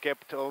have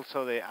kept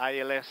also the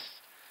ILS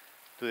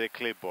to the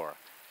clipboard.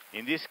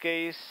 In this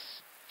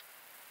case,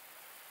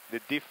 the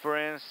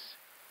difference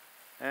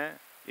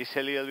is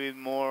a little bit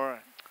more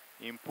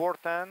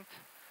important,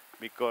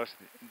 because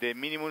the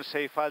minimum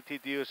safe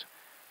altitudes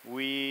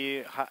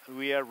we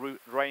are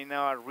right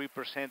now are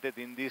represented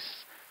in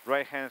this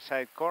right-hand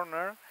side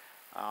corner.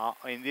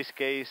 In this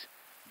case,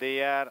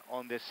 they are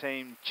on the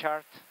same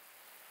chart.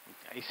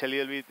 It's a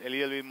little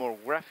bit more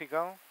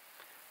graphical.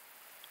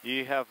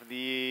 You have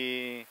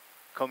the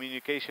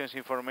communications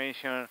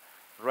information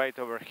right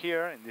over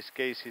here. In this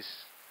case, is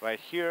right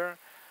here,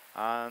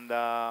 and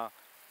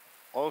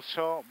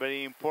also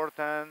very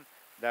important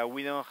that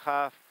we don't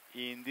have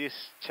in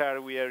this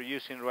chart we are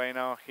using right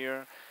now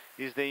here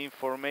is the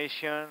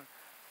information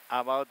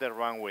about the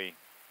runway.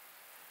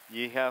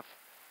 You have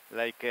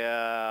like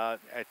a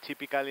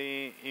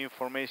typically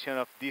information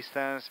of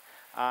distance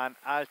and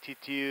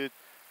altitude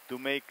to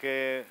make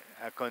a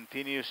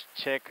continuous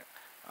check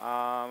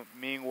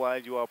meanwhile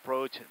you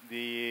approach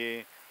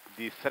the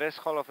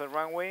threshold of the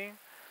runway.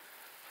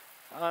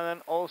 And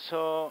then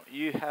also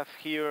you have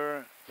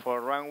here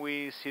for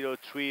runway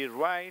 03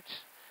 right,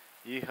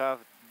 you have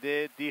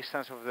the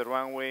distance of the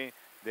runway,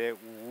 the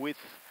width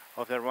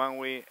of the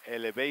runway,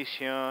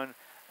 elevation,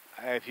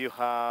 if you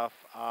have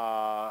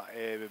a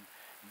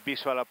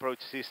visual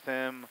approach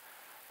system,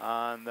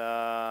 and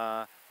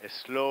a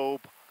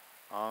slope,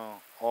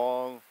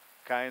 all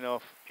kind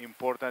of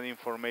important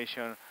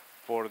information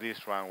for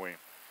this runway.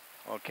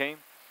 Okay,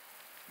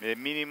 the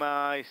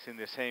minima is in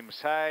the same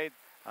side,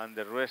 and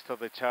the rest of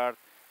the chart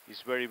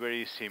is very,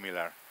 very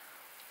similar.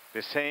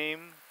 The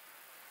same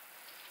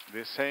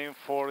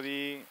for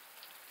the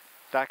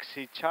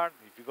taxi chart.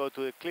 If you go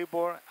to the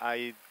clipboard,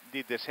 I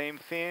did the same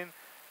thing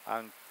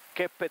and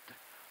kept it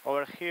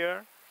over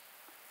here,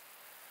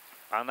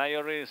 and I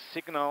already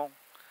signal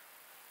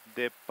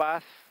the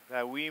path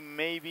that we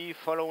may be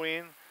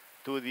following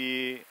to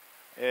the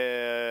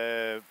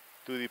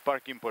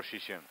parking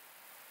position.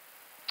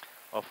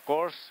 Of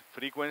course,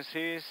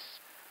 frequencies,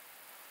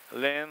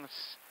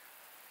 lengths,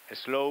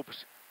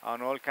 slopes,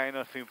 and all kind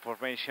of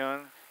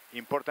information,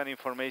 important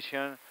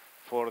information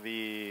for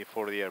the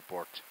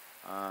airport.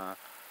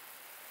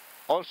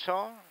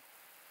 Also,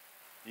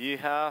 you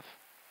have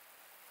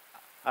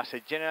as a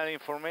general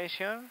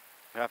information.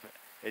 We have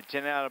a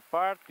general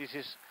part. This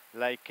is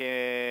like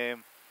the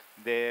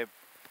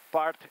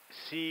part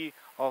C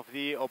of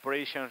the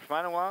operations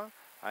manual,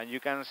 and you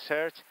can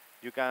search,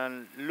 you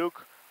can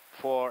look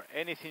for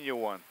anything you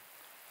want.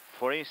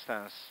 For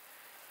instance,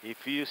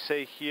 if you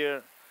say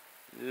here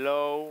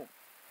low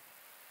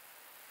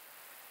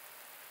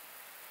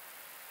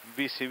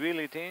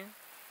visibility,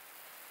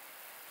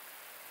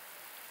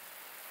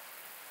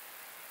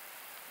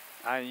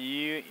 and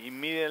you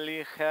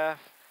immediately have,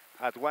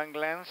 at one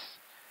glance,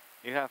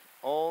 you have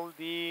all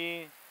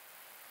the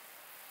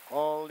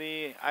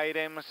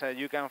items that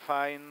you can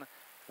find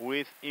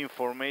with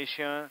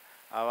information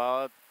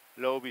about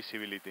low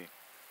visibility.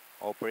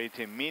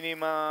 Operating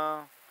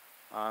minima,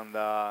 and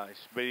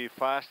it's very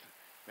fast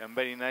and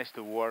very nice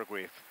to work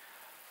with.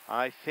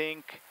 I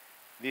think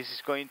this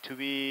is going to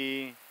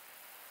be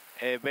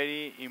a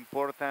very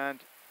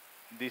important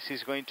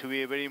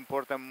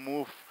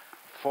move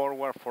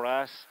forward for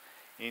us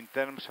in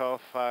terms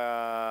of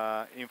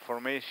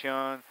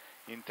information,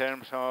 in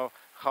terms of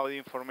how the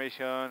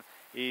information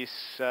is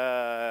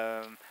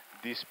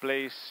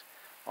displayed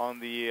on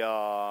the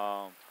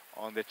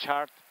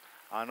chart,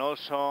 and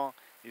also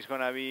it's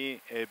going to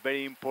be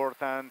very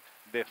important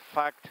the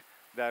fact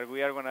that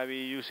we are going to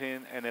be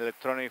using an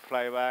electronic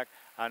flyback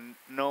and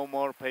no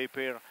more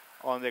paper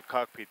on the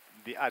cockpit.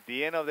 At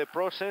the end of the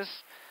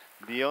process,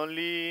 the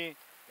only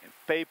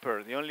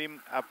paper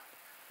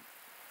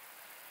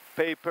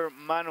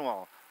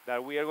manual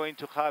that we are going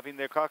to have in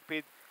the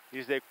cockpit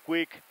is the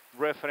quick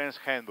reference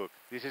handbook.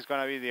 This is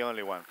going to be the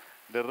only one.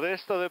 The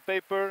rest of the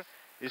paper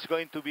is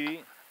going to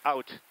be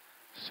out.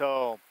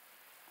 So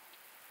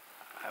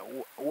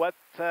what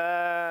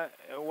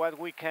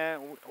we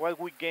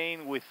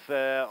gain with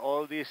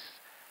all this,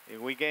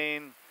 we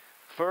gain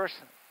first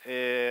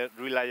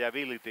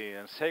reliability,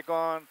 and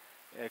second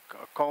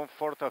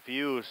comfort of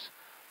use,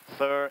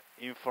 third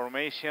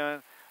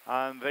information,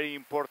 and very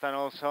important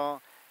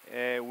also,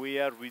 we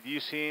are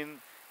reducing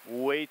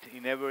weight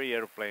in every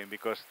airplane,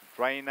 because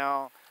right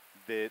now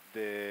the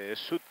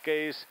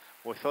suitcase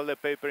with all the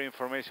paper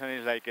information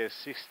is like a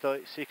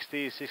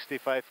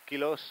 60-65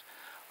 kilos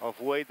of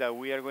weight that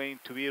we are going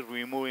to be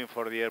removing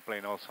for the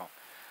airplane also.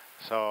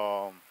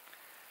 So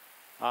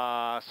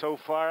so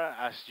far,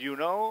 as you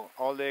know,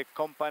 all the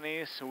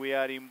companies, we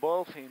are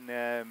involved in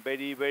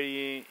very,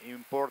 very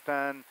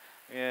important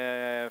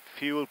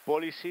fuel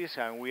policies,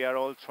 and we are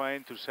all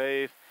trying to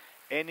save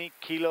any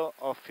kilo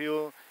of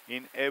fuel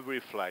in every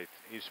flight.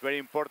 It's very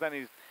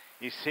important.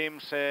 It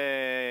seems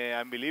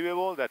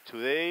unbelievable that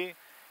today,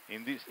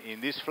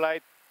 in this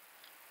flight,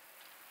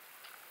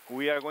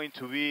 we are going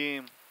to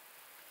be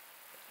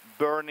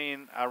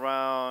burning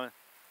around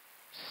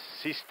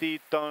 60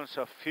 tons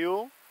of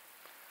fuel.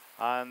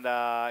 And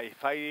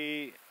if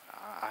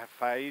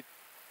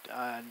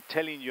I'm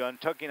telling you, I'm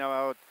talking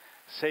about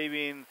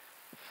saving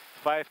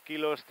 5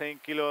 kilos, 10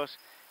 kilos,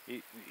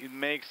 it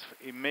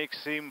makes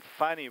seem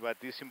funny, but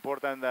it's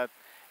important that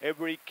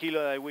every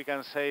kilo that we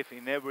can save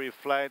in every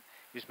flight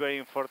is very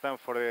important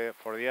for the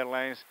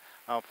airlines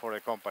and for the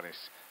companies.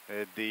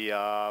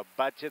 The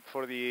budget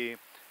for the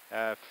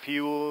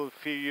fuel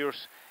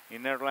figures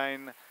in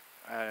airline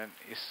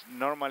is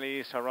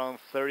normally around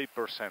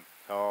 30%.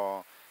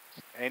 So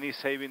any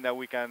saving that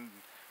we can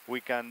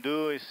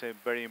do is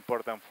very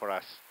important for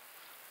us.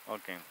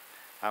 Okay,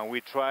 and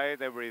we try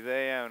it every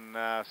day,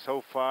 and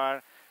so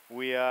far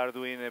we are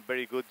doing a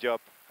very good job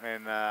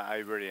in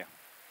Iberia.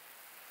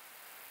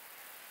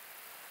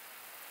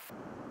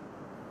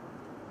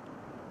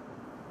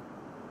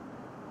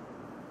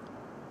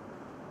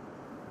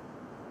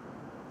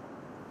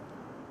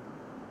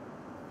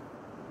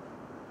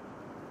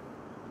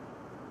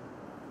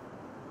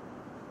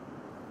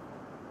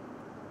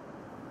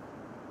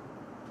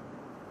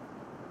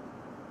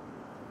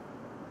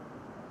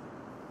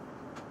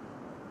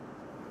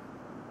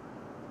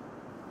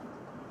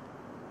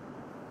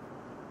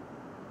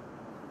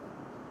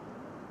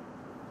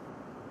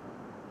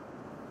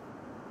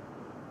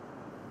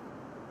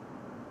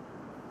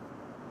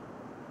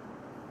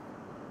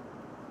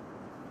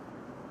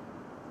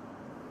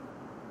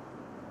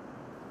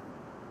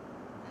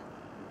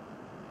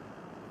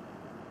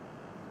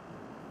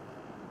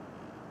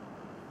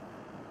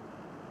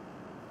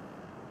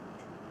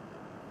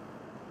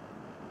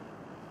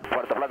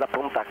 Puerto Plata,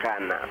 Punta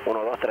Cana,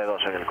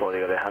 1232 en el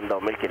código,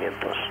 dejando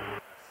 1500.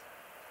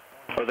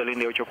 Hotel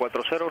India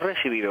 840,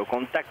 recibido.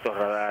 Contacto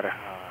radar,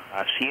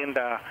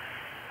 ascienda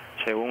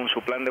según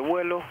su plan de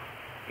vuelo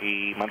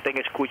y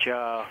mantenga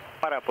escucha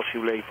para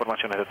posibles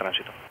informaciones de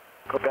tránsito.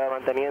 Copia de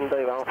mantenimiento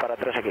y vamos para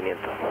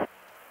 13500.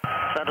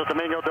 Santo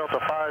Domingo, Delta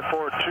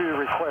 542,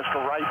 request a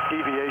right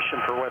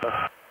deviation for weather.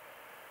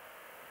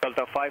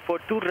 Delta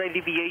 542, right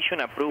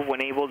deviation, approved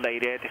when able,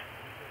 direct.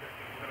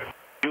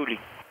 Julie.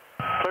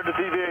 Clear to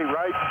deviate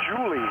right,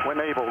 Julie, when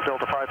able,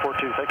 Delta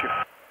 542, thank you.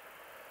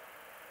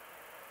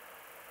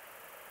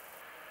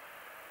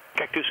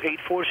 Cactus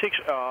 846,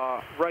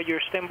 Roger,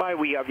 standby,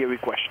 we have your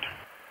request.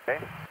 Okay.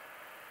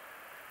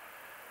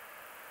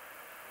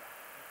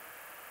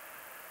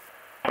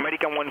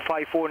 American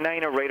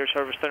 1549, radar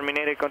service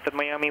terminated, contact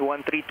Miami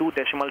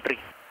 132.3.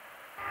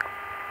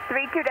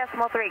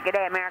 32.3, good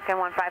day, American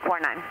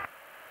 1549.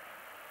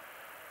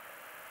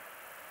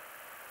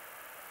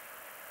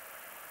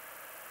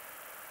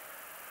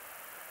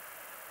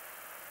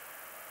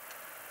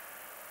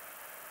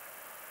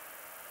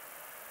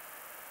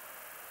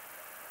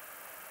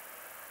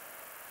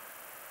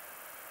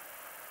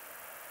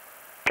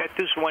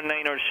 Cactus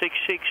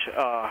 1966,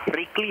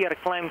 re-clear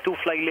climb to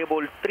flight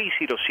level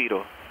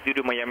 300 due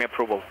to Miami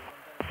approval.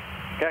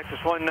 Cactus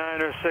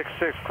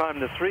 1966, climb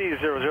to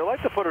 300. I'd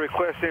like to put a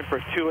request in for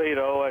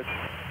 280.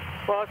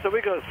 Well, so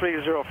we go to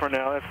 30 for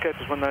now. That's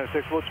Cactus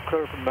 196. We'll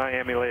clear from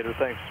Miami later.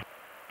 Thanks.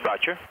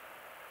 Roger.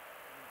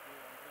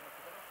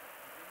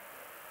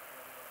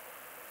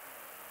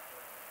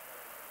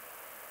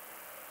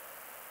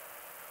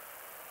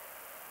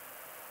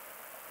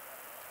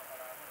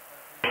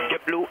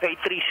 JetBlue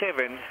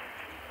A330,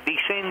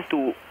 descend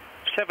to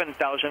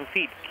 7,000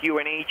 feet,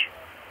 QNH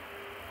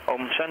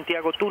on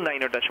Santiago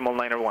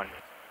 29.901.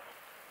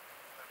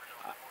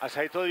 As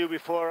I told you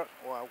before,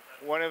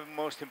 one of the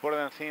most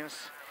important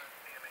things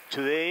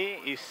today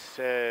is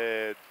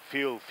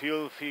fuel.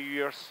 Fuel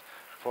figures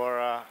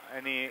for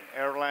any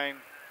airline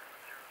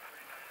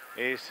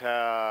is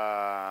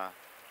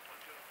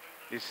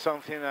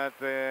something that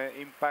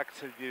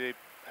impacts the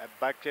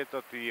budget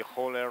of the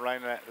whole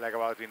airline, like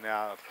about in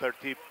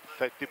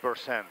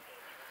 30%.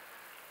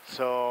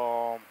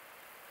 So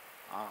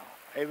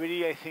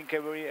I think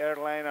every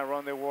airline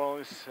around the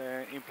world is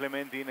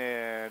implementing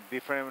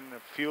different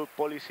fuel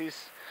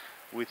policies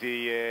with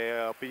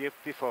the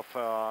objective of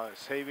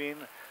saving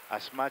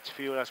as much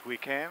fuel as we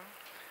can,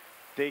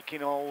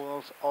 taking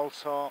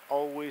also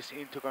always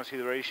into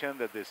consideration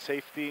that the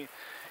safety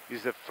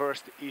is the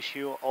first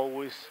issue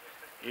always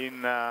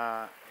in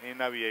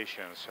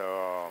aviation.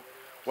 So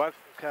what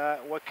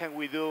can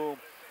we do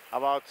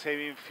about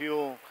saving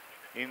fuel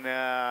in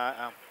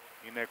a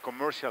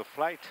commercial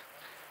flight?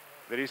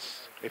 There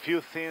is a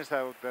few things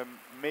that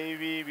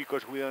maybe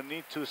because we don't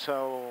need to,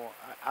 so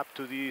up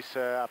to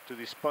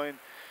this point,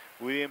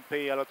 we didn't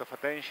pay a lot of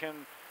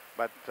attention,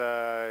 but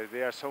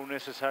they are so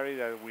necessary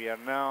that we are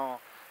now,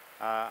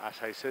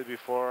 as I said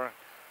before,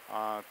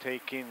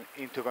 taking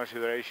into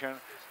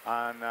consideration.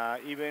 And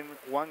even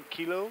 1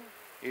 kilo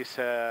is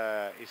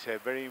a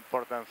very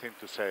important thing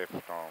to save.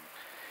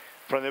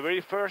 From the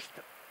very first,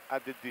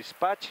 at the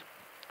dispatch,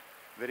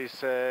 there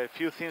is a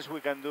few things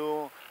we can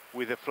do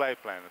with the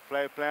flight plan. The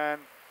flight plan,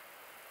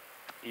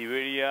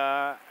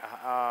 Iberia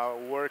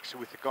works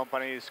with a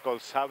company it's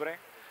called Sabre,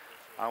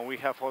 and we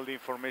have all the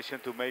information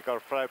to make our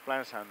flight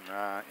plans,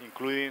 and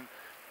including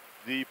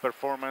the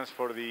performance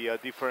for the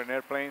different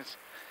airplanes.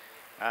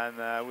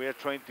 And we are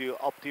trying to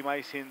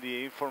optimizing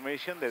the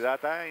information, the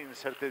data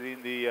inserted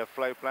in the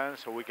flight plan,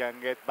 so we can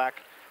get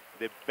back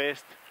the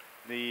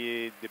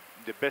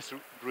best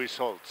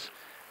results,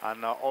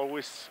 and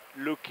always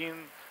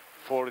looking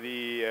for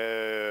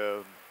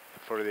the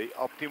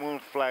optimum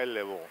flight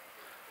level,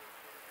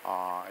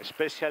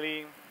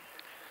 especially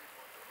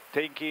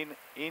taking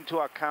into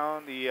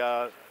account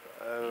the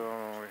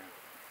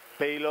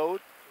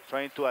payload,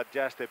 trying to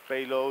adjust the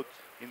payload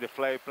in the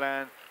flight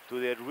plan to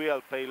the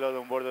real payload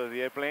on board of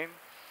the airplane,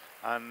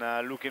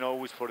 and looking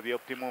always for the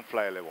optimum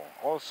flight level.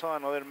 Also,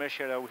 another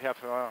measure that we have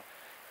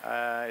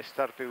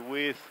started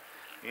with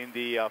in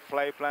the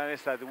flight plan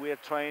is that we are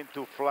trying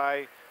to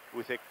fly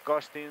with a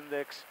cost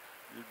index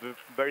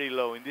very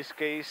low. In this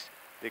case,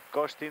 the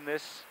cost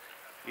index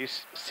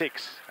is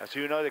 6. As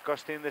you know, the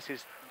cost index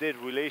is the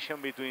relation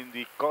between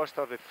the cost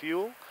of the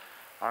fuel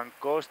and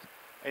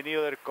any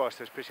other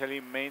cost,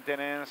 especially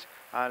maintenance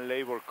and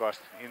labor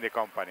cost in the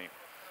company.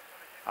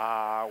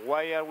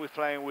 Why are we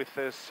flying with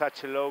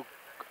such a low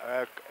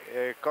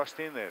cost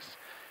index?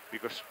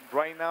 Because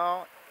right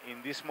now,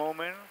 in this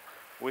moment,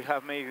 we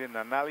have made an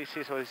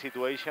analysis of the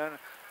situation,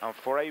 and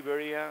for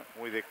Iberia,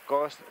 with the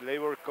cost,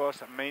 labor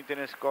cost,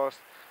 maintenance cost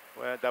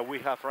that we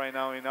have right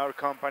now in our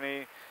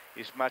company,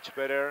 is much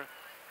better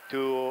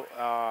to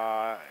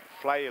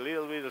fly a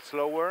little bit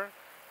slower,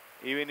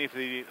 even if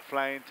the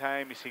flying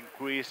time is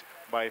increased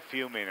by a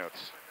few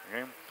minutes.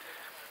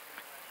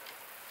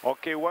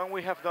 Okay, when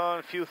we have done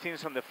a few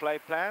things on the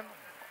flight plan,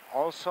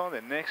 also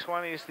the next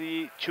one is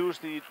choose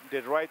the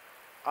right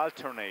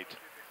alternate.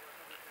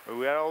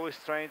 We are always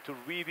trying to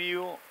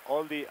review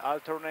all the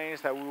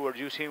alternates that we were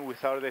using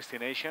with our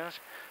destinations.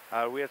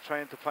 We are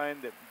trying to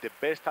find the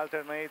best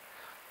alternate,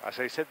 as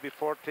I said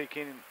before,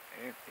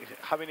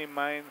 having in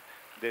mind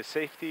the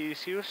safety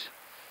issues,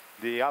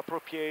 the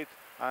appropriate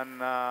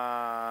and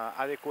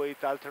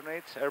adequate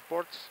alternates,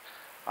 airports,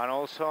 and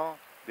also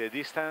the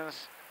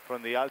distance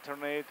from the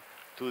alternate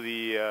to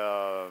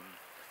the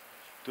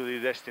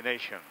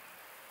destination.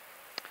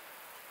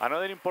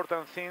 Another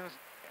important thing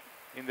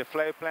in the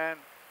flight plan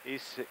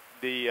is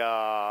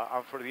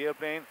and for the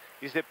airplane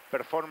is the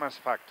performance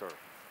factor.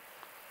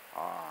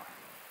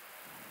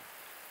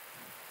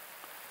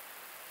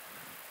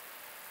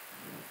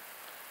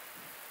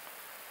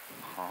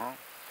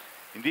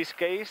 In this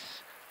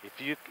case, if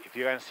you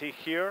can see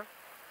here,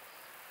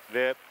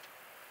 The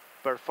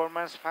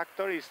performance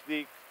factor is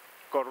the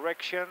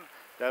correction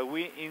that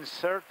we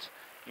insert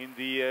in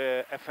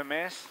the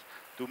FMS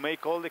to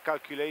make all the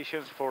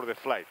calculations for the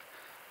flight.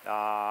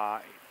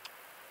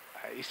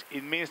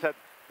 It means that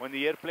when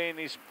the airplane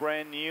is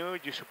brand new,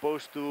 you're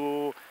supposed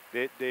to,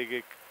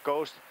 the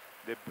cost,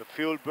 the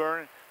fuel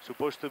burn,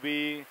 supposed to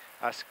be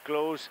as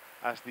close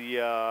as the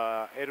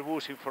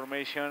Airbus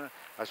information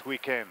as we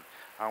can.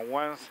 And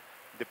once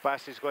the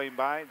pass is going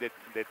by,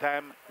 the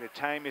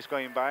time is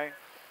going by,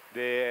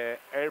 the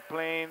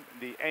airplane,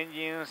 the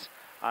engines,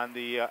 and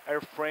the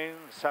airframe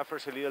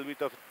suffers a little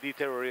bit of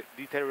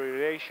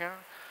deterioration,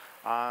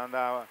 and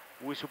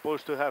we're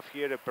supposed to have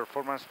here a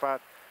performance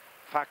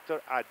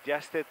factor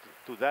adjusted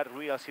to that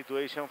real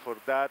situation for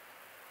that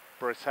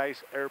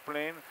precise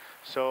airplane.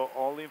 So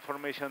all the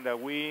information that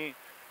we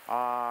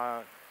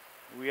are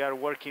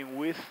working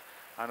with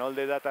and all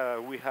the data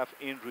that we have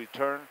in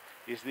return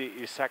is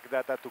the exact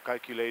data to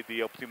calculate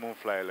the optimum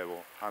flight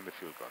level and the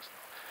fuel cost.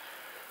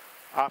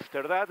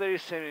 After that, there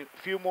is a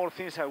few more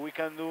things that we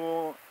can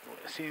do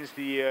since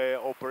the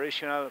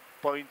operational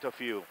point of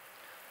view.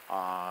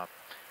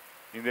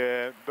 In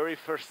the very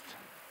first,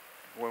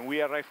 when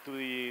we arrive to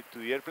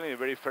the airplane, the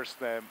very first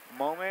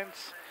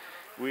moments,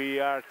 we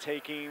are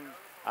taking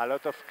a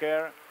lot of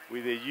care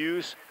with the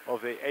use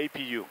of the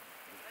APU.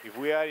 If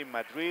we are in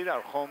Madrid,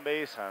 our home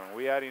base, and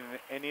we are in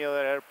any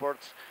other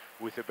airports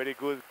with a very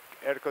good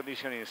air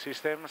conditioning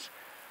systems,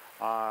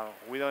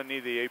 we don't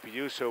need the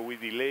APU, so we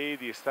delay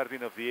the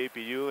starting of the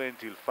APU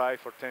until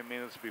 5 or 10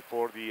 minutes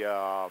before the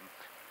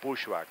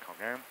pushback.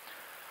 Okay.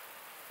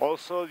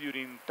 Also,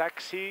 during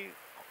taxi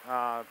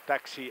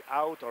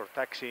out or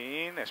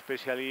taxi in,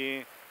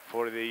 especially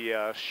for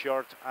the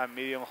short and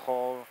medium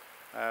haul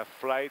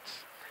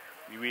flights,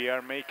 we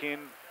are making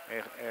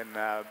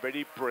a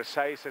very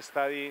precise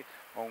study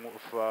on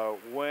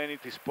when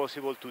it is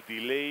possible to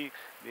delay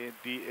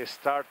the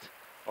start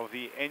of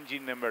the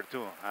engine number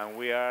 2, and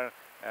we are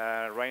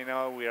right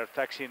now we are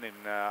taxiing in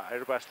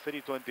Airbus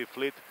 320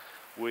 fleet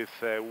with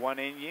one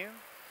engine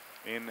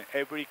in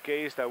every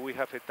case that we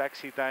have a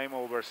taxi time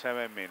over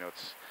 7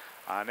 minutes,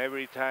 and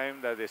every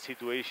time that the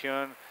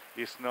situation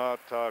is not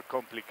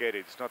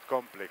complicated, it's not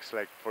complex.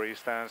 Like for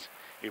instance,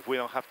 if we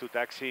don't have to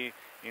taxi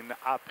in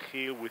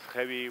uphill with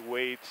heavy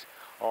weights,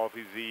 or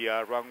if the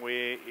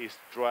runway is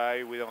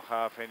dry, we don't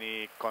have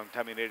any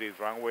contaminated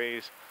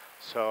runways.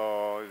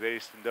 So there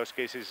is, in those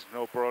cases,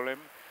 no problem.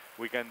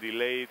 We can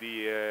delay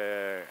the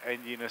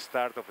engine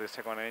start of the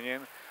second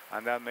engine,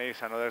 and that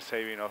makes another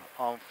saving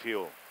on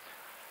fuel.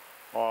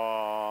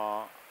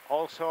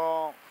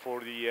 Also,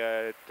 for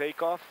the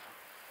takeoff,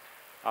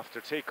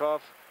 after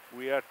takeoff,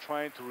 we are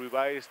trying to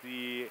revise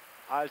the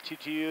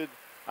altitude,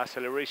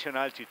 acceleration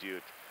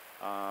altitude.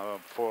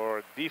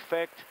 For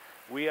defect,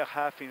 we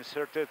have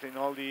inserted in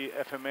all the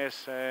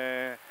FMS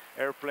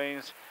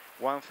airplanes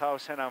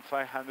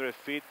 1,500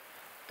 feet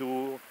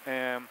to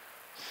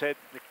set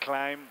the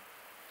climb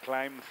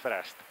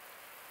thrust.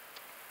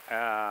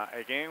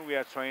 Again, we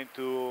are trying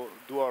to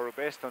do our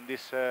best on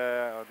this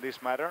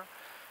matter.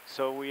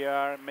 So we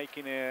are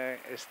making a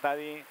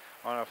study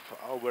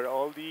over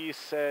all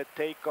these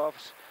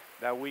takeoffs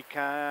that we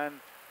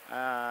can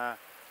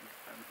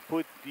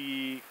put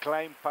the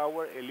climb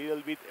power a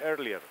little bit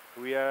earlier.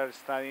 We are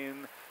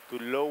studying to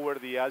lower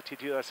the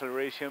altitude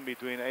acceleration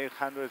between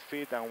 800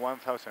 feet and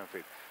 1,000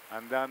 feet.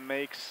 And that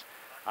makes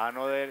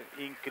another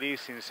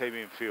increase in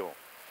saving fuel.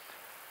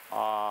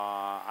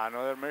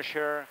 Another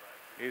measure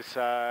is,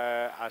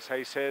 as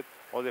I said,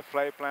 all the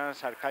flight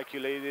plans are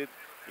calculated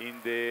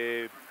in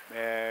the,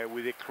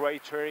 with the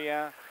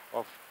criteria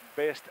of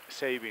best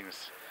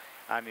savings.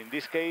 And in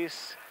this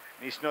case,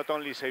 it's not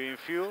only saving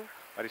fuel,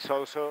 but it's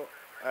also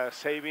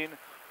saving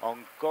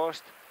on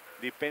cost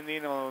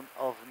depending on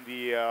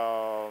the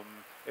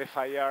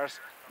FIRs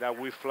that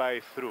we fly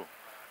through.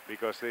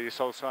 Because there is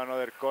also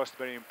another cost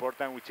very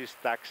important, which is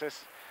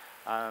taxes.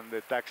 And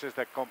the taxes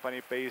that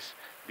company pays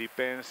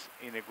depends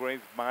in a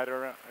great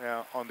matter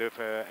on the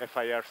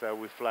FIRs that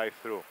we fly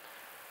through.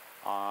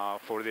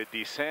 For the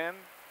descent,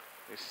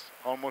 it's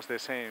almost the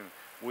same.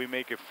 We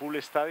make a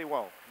full study.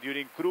 Well,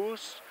 during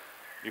cruise,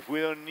 if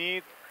we don't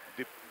need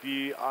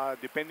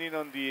depending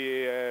on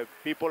the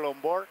people on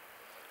board,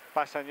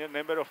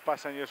 number of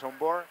passengers on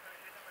board,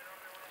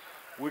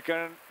 we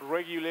can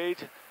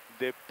regulate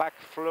the pack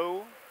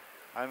flow,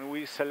 and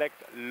we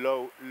select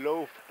low.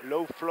 Low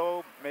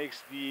flow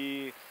makes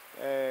the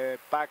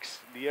packs,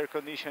 the air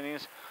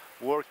conditionings,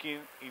 working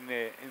in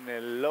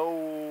a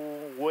low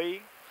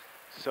way,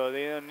 so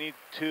they don't need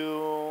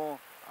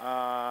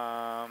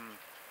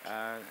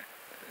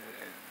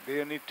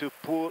to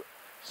pull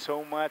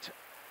so much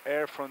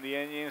air from the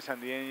engines,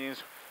 and the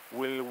engines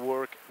will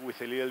work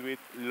with a little bit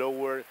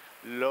lower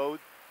load,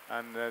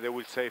 and they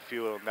will save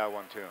fuel on that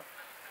one too.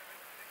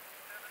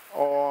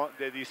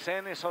 The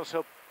descent is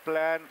also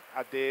planned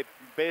at the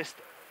best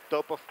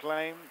top of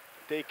climb,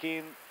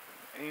 taking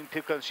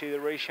into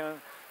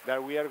consideration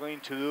that we are going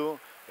to do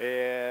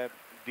a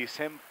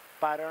descent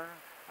pattern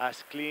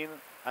as clean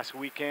as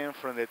we can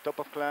from the top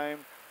of climb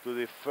to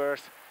the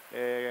first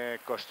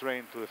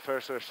constraint, to the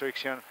first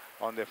restriction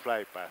on the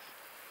flight path.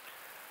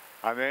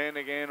 And then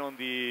again on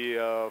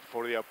the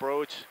for the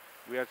approach,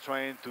 we are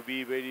trying to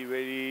be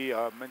very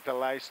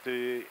mentalized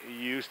to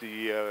use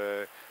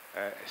the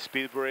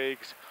speed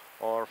brakes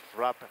or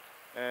flap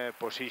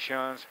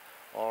positions,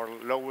 or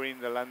lowering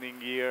the landing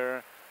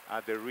gear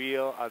at the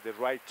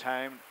right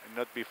time,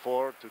 not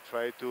before, to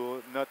try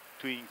to not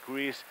to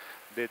increase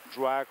the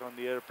drag on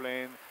the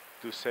airplane,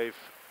 to save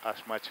as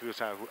much fuel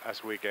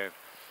as we can.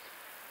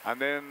 And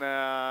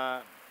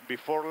then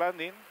before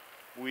landing,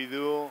 we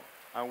do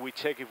and we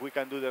check if we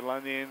can do the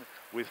landing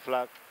with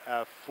flap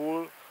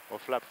full or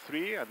flap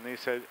 3, and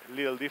it's a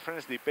little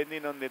difference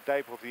depending on the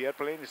type of the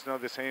airplane. It's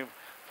not the same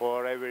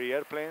for every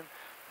airplane,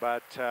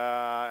 but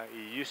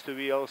it used to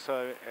be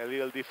also a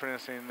little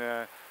difference in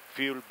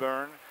fuel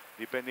burn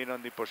depending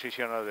on the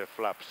position of the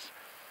flaps.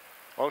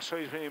 Also,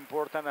 it's very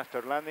important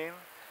after landing,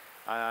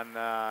 and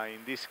in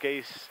this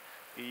case,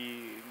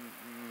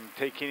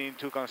 taking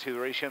into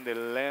consideration the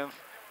length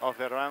of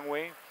the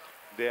runway,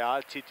 the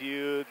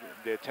altitude,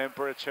 the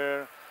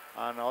temperature,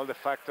 and all the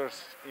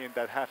factors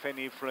that have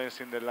any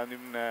influence in the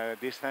landing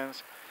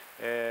distance,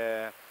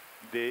 the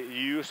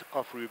use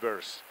of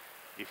reverse.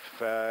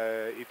 If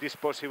it is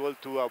possible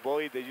to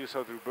avoid the use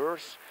of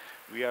reverse,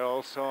 we are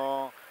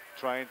also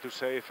trying to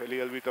save a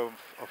little bit of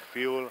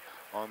fuel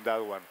on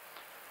that one.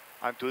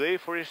 And today,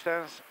 for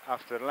instance,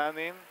 after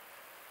landing,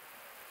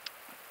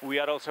 we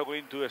are also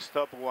going to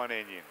stop one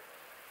engine,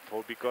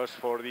 because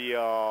for the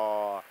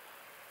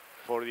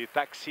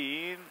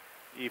taxi in,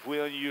 if we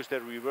don't use the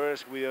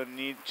reverse, we don't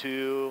need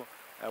to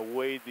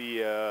wait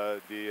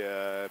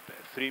the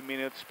 3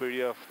 minutes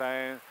period of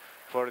time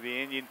for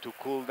the engine to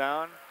cool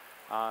down,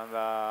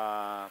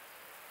 and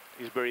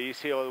it's very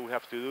easy. All we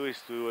have to do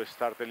is to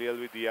start a little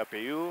bit the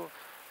APU,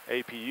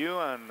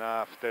 and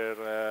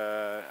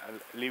after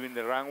leaving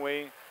the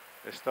runway,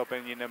 stop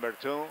engine number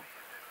 2,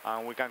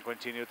 and we can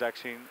continue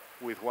taxiing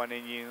with one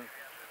engine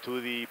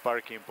to the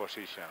parking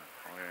position.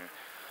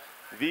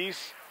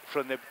 This,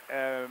 from the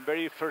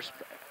very first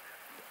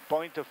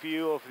point of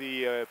view of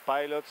the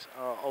pilot's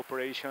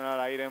operational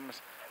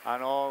items,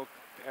 and all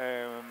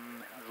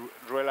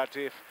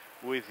relative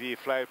with the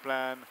flight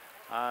plan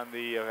and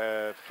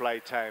the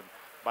flight time.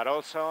 But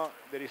also,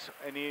 there is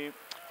any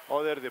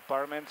other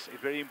departments.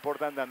 It's very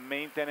important that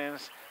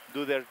maintenance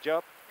do their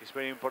job. It's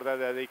very important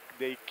that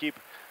they keep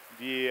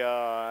the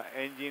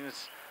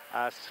engines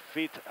as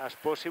fit as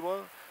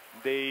possible.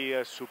 They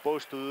are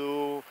supposed to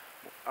do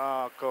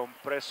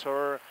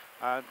compressor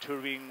and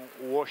turbine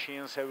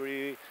washings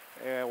every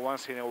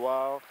once in a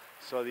while,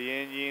 so the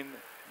engine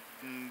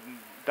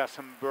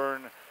doesn't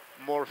burn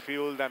more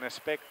fuel than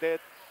expected.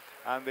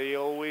 And they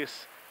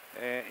always,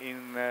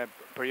 in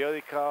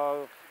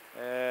periodical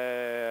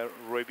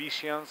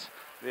revisions,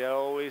 they are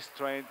always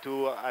trying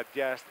to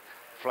adjust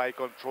flight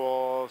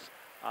controls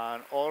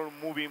and all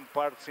moving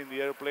parts in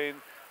the airplane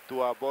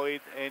to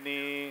avoid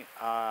any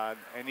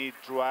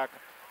drag,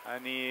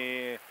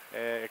 any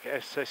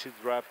excessive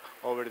drag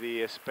over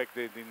the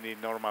expected in the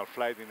normal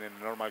flight, in the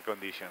normal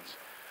conditions.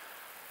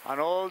 And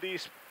all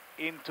this,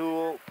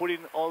 into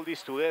putting all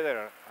this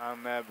together,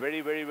 and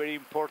very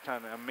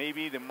important, and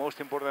maybe the most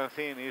important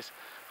thing is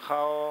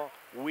how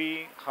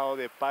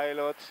the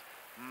pilots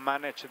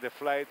manage the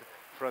flight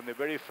from the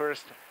very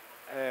first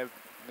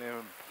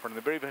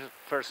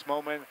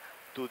moment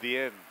to the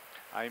end.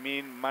 I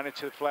mean,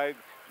 manage the flight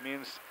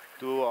means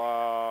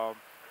to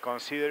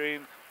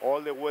considering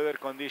all the weather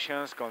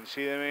conditions,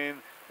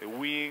 considering the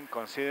wind,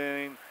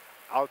 considering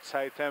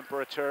outside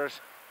temperatures,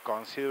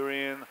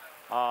 considering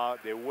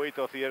the weight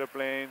of the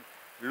airplane,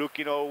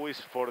 looking always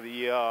for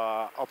the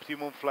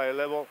optimum flight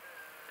level.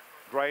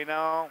 Right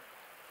now,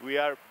 we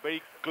are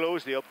very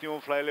close. The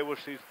optimum flight level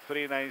is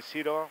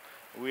 390.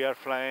 We are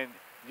flying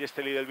just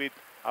a little bit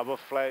above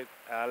flight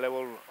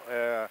level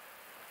 390.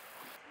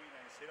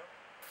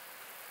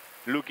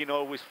 Looking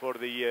always for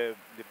the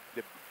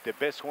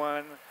best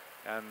one,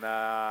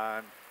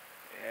 and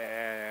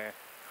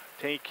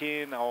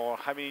taking or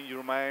having in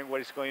your mind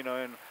what is going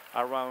on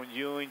around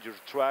you, in your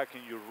track,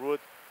 in your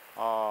route,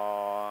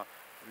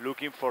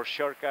 looking for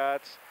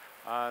shortcuts,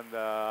 and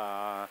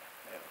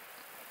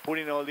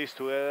putting all this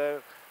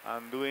together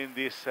and doing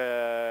this,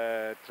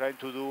 trying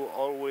to do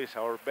always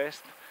our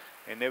best.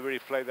 In every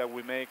flight that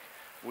we make,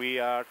 we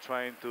are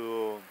trying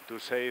to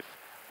save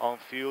on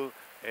fuel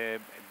a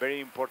very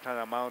important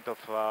amount of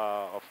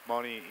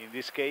money. In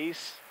this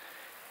case,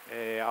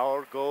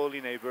 our goal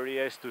in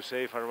Iberia is to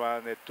save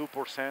around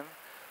 2%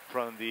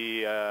 from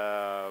the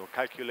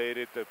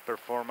calculated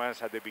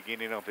performance at the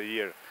beginning of the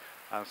year.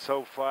 And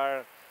so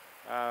far,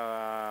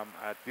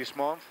 at this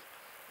month,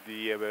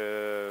 the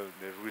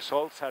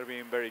results are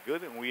being very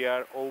good, and we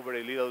are over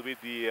a little bit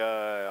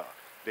the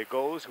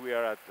goals. We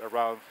are at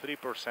around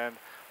 3%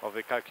 of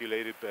the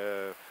calculated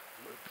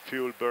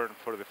fuel burn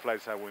for the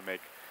flights that we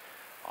make.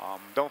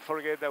 Don't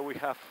forget that we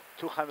have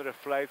 200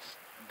 flights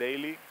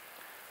daily,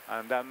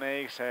 and that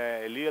makes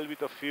a little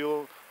bit of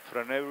fuel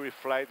from every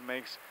flight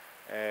makes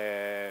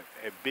a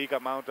big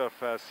amount of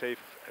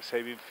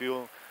saving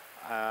fuel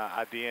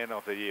at the end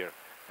of the year.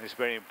 And it's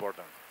very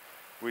important.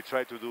 We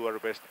try to do our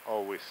best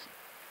always.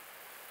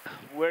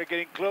 We're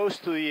getting close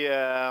to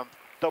the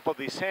top of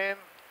the descent.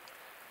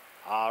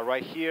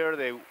 Right here,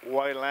 the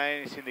white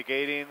line is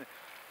indicating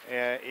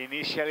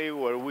initially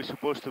where we're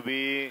supposed to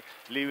be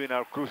leaving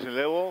our cruising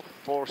level,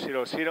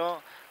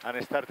 400,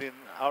 and starting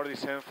our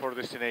descent for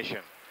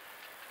destination.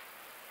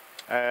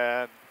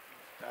 I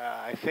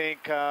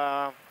think,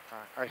 I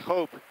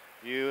hope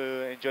you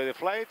enjoy the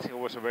flight. It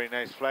was a very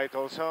nice flight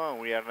also, and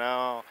we are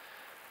now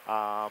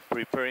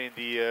preparing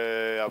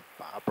the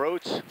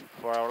approach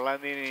for our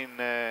landing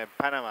in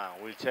Panama.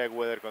 We'll check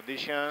weather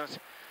conditions,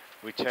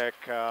 we check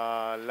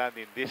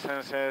landing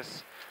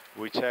distances,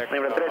 we check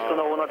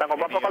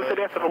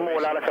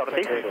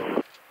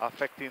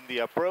affecting the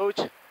approach,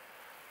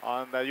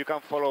 and you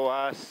can follow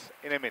us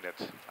in a minute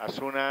as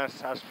soon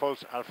as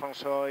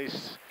Alfonso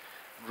is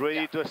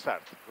ready to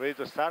start. Ready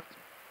to start?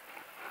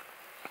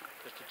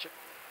 Just to check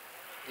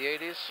the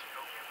 80s.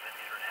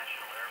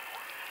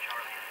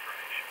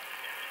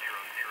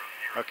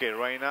 Okay,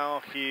 right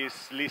now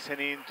he's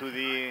listening to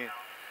the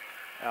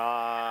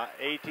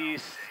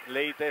 80s,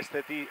 latest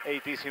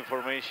 80s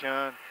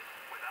information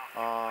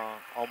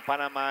on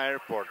Panama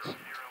Airport,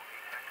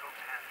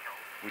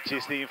 which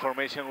is the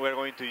information we're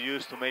going to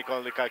use to make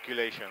all the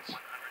calculations.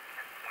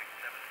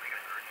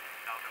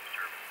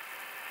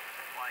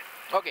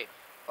 Okay.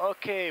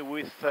 Okay,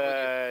 with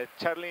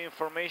Charlie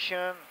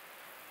information,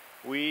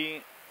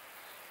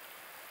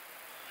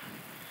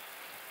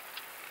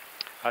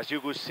 as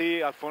you could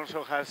see,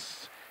 Alfonso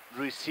has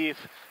received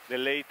the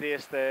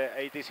latest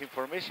 80s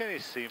information.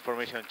 It's the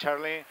information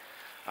Charlie.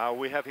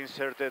 We have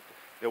inserted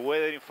the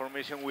weather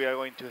information. We are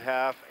going to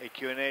have a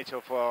QNH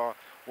of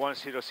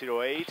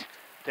 1008.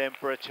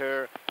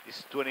 Temperature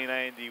is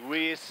 29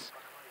 degrees.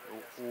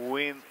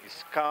 Wind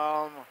is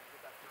calm.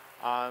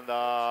 And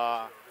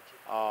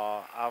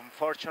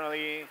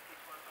unfortunately,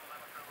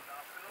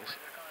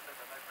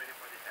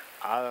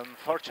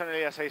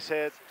 as I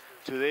said,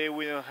 today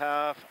we don't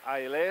have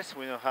ILS,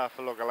 we don't have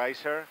a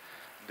localizer.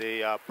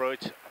 The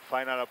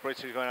final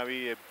approach is going to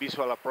be a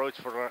visual approach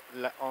for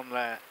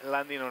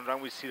landing on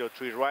runway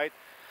 03 right,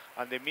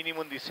 and the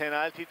minimum descent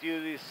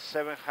altitude is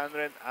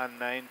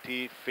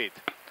 790 feet.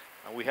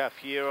 And we have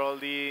here all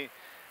the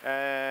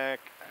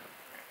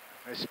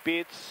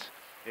speeds,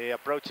 the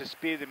approach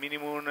speed, the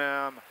minimum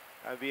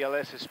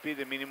VLS speed,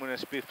 the minimum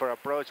speed for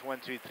approach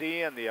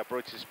 133, and the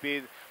approach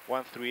speed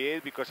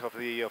 138 because of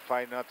the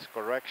 5 knots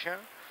correction.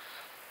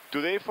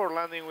 Today for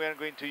landing we are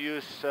going to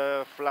use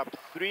flap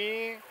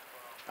 3,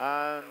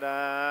 and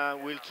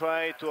we'll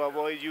try to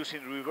avoid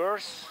using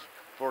reverse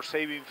for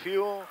saving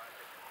fuel.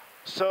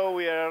 So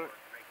we are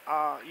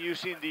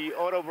using the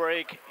auto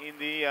brake in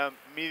the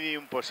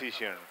medium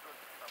position.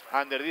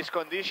 Under these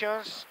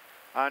conditions,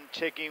 and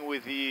checking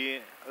with the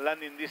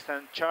landing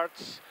distance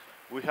charts,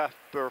 we have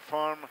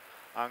performed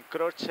and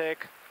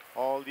cross-check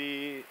all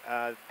the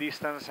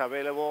distance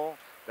available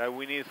that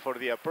we need for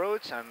the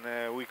approach, and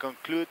we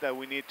conclude that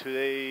we need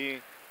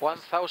today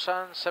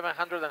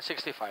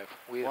 1,765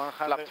 with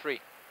flap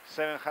 3.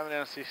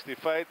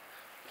 765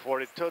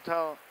 for a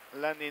total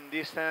landing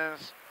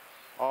distance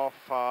of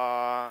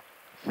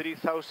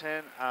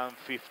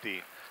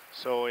 3,050.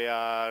 So we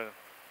are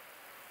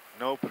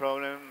no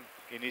problem.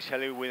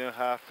 Initially we don't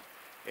have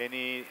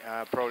any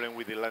problem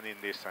with the landing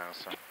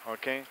distance.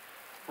 Okay?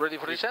 Ready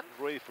for descent?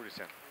 Ready for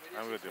descent.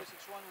 I'm going to do. We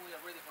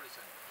are ready for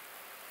descent.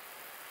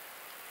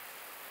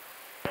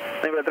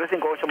 Nivel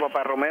 358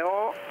 Papa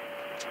Romeo,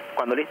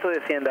 cuando listo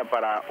descienda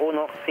para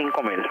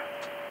 15000.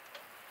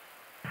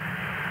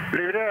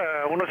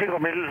 Libre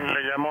 15000,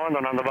 le llamo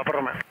abandonando Papa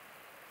Romeo.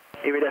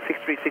 Iberia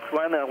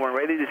 6361, when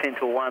ready descend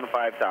to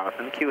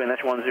 15,000,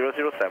 QNH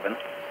 1007.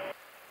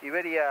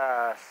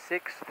 Iberia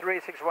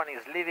 6361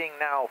 is leaving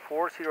now,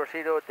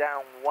 400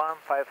 down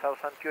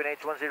 15,000,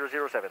 QNH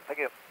 1007. Thank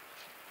you.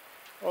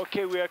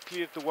 Okay, we are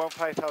clear to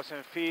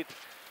 15,000 feet.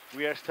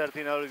 We are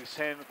starting our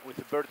descent with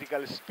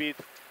vertical speed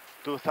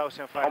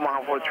 2,500.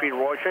 Omaha 43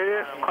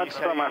 Roger, contact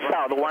from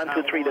south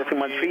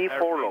 123.3,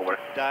 4 lower.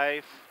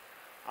 Dive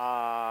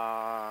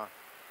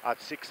at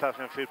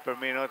 6,000 feet per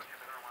minute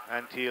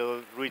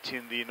until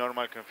reaching the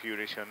normal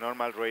configuration,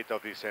 normal rate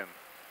of descent.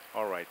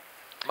 All right.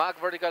 Mach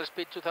vertical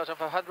speed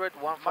 2,500,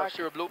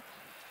 150 blue.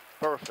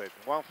 Perfect,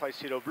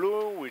 150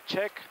 blue, we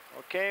check.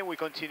 Okay, we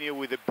continue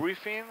with the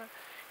briefing.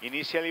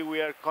 Initially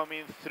we are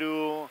coming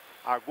through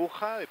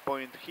Aguja, the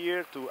point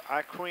here, to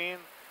Akron,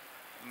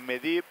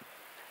 Medib,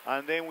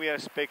 and then we are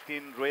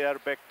expecting radar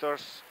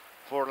vectors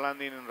for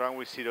landing in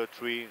runway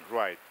 03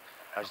 right.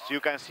 As you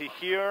can see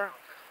here,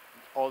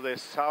 all the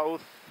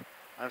south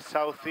and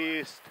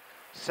southeast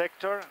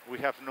sector, we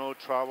have no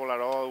trouble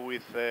at all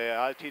with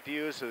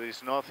altitude, so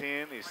there's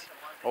nothing, it's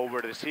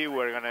over the sea,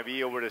 we're gonna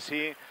be over the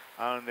sea,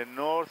 and the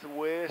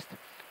northwest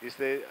is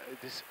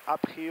these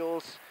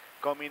uphills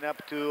coming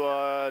up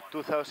to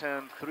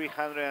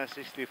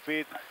 2,360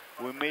 feet.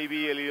 We may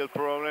be a little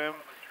problem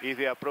if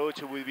the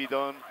approach will be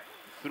done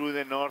through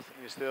the north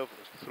instead of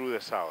through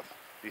the south.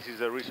 This is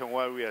the reason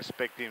why we are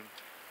expecting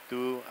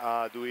to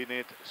doing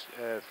it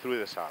through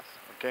the south,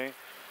 okay?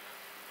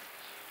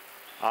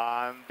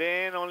 And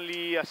then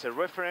only as a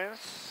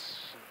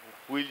reference,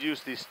 we'll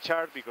use this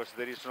chart because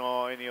there is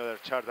no any other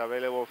chart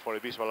available for a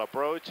visual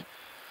approach.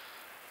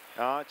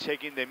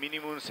 Checking the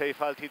minimum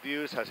safe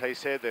altitudes, as I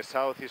said, the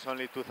south is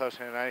only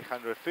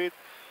 2,900 feet,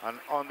 and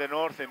on the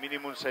north, the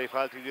minimum safe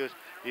altitude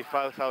is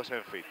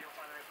 5,000 feet.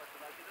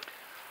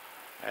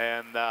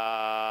 And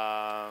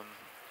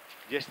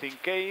just in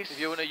case... If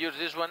you want to use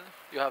this one,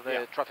 you have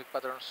the traffic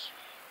patterns.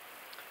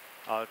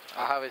 I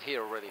have it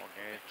here already.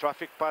 Okay.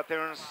 Traffic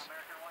patterns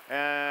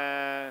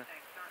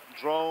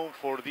drawn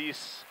for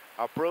this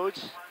approach.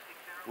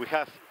 We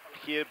have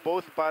here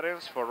both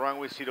patterns for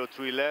runway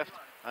 03 left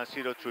and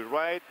 03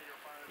 right.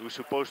 We're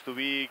supposed to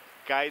be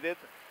guided,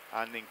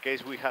 and in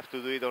case we have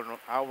to do it on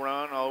our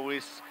own,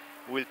 always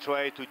we'll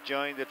try to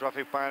join the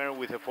traffic pattern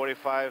with a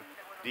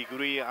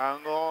 45-degree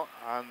angle,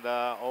 and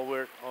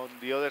over on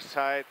the other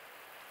side,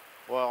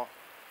 well,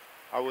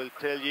 I will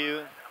tell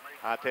you,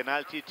 at an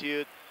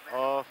altitude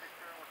of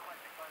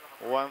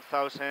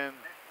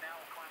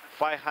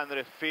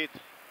 1,500 feet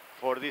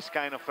for this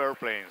kind of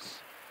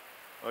airplanes.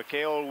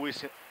 Okay,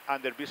 always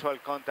under visual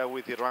contact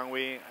with the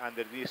runway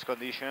under these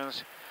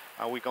conditions,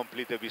 and we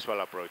complete the visual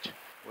approach.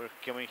 We're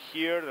coming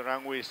here, the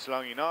runway is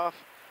long enough.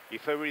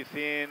 If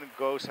everything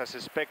goes as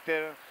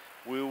expected,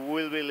 we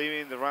will be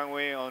leaving the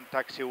runway on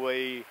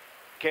taxiway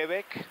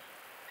Quebec,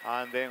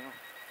 and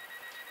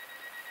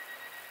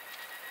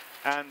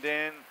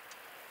then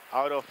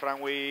out of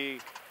runway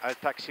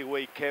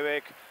taxiway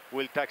Quebec,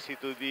 we'll taxi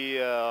to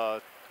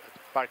the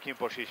parking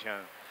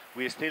position.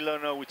 We still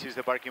don't know which is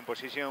the parking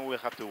position. We'll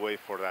have to wait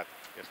for that.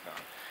 Yes, no.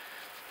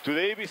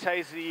 Today,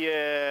 besides the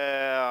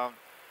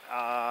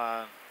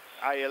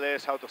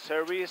ILS auto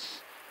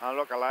service and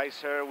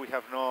localizer, we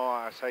have no,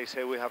 as I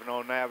say, we have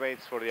no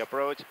navets for the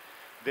approach.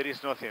 There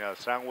is nothing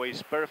else. Runway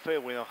is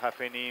perfect. We don't have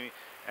any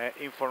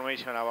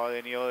information about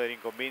any other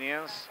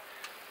inconvenience.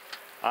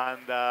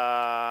 And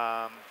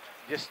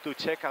just to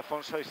check,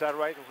 Alfonso, is that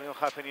right? We don't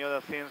have any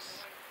other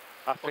things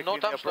affecting no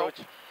the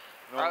approach?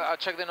 No. I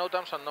checked the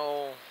NOTAMs and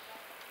no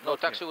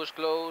taxi was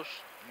closed.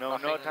 No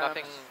nothing,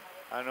 nothing.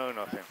 No,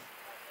 nothing.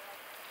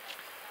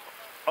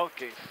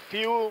 Okay,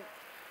 fuel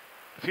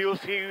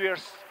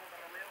figures.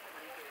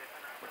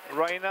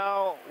 Right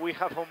now we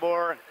have on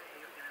board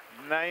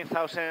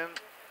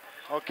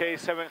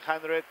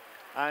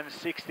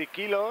 9,760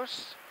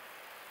 kilos.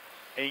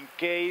 In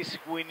case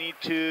we need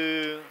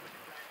to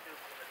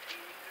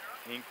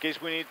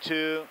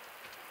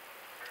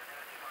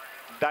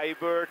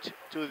divert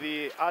to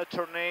the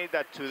alternate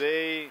that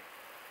today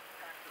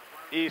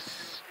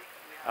is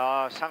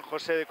San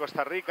Jose de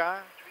Costa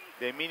Rica.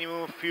 The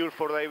minimum fuel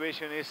for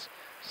diversion is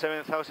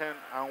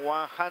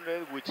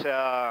 7,100, which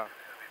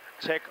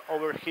check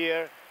over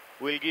here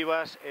will give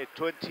us a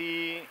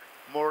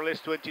more or less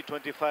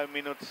 20-25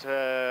 minutes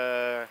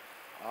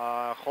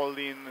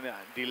holding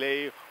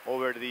delay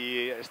over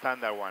the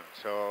standard one.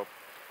 So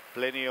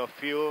plenty of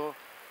fuel.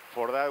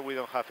 For that, we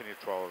don't have any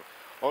trouble.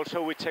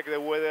 Also, we check the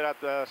weather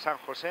at San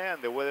Jose,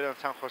 and the weather at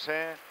San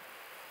Jose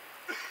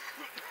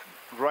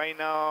right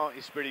now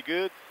is very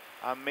good.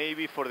 And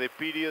maybe for the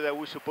period that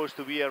we're supposed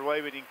to be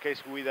arriving, in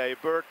case we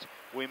divert,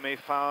 we may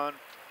find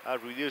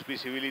reduced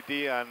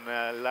visibility and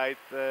light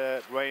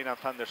rain and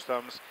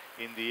thunderstorms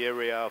in the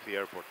area of the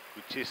airport,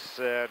 which is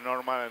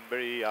normal and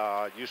very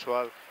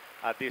usual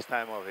at this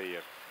time of the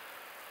year.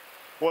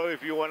 Well,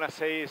 if you want to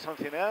say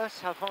something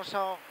else,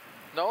 Alfonso?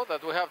 No,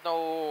 that we have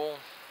no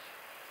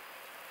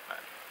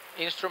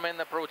instrument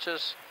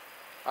approaches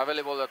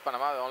available at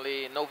Panama,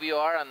 only no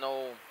VOR and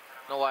no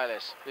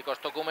ILS, because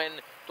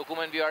Tocumen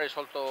VR is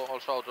also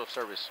out of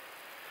service.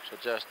 So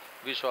just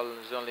visual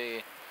is the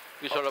only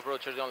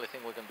approach is the only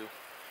thing we can do.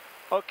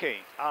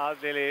 Okay,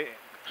 the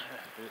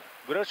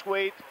gross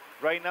weight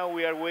right now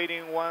we are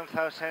weighing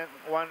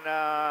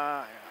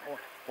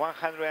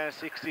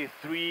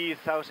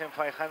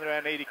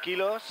 163,580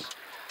 kilos.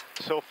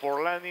 So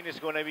for landing it's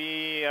going to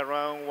be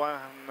around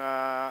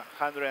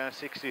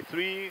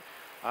 163,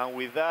 and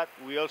with that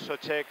we also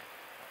check,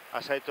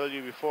 as I told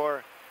you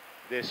before,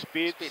 the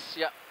speeds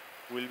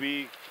will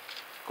be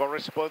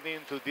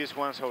corresponding to these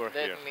ones over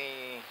here. Let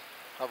me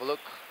have a look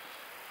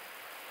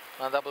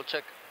and double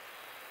check.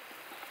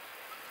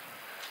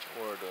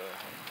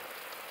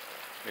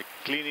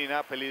 Cleaning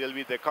up a little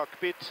bit the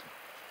cockpit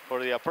for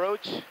the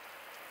approach.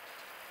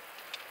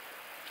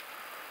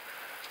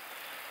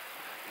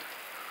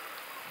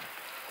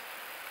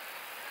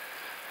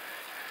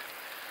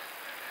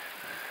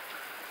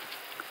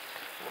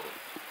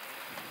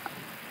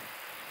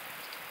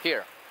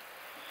 Here.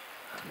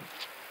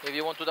 If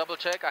you want to double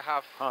check, I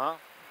have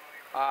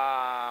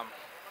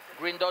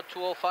green dot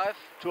 205.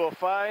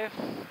 205.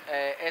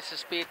 S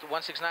speed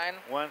 169.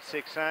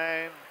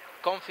 169.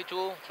 Comfy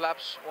 2,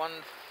 flaps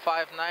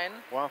 159.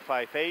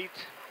 158.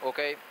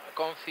 Okay.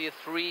 Comfy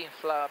 3,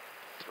 flap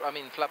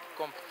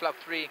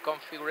 3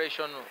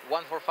 configuration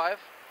 145.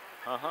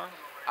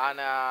 And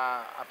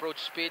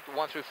approach speed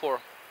 134.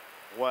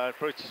 Well,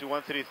 approach is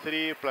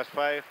 133 plus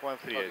 5,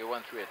 138. Okay,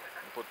 138.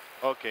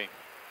 Okay.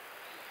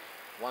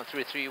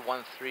 133,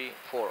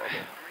 134.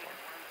 Okay.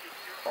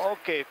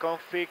 Okay,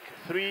 config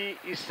 3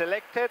 is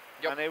selected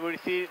and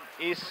everything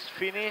is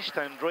finished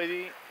and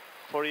ready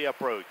for the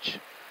approach.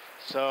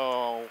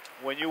 So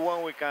when you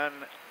want, we can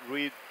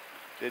read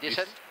the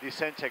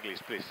descent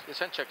checklist, please.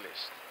 Descent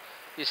checklist.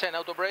 Descent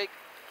auto brake.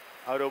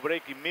 Auto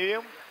brake in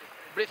medium.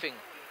 Briefing.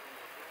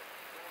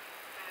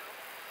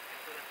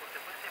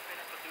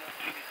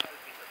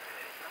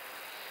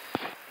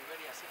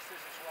 IBERIA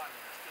 6361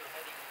 still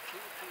heading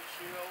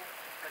 220.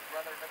 Expect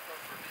radar vector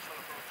for visual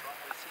approach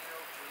runway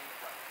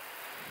 031.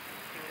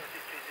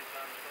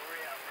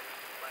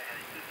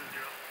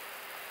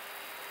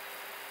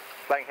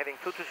 Flying heading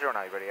 220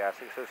 now, IBERIA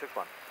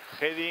 6361.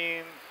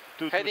 Heading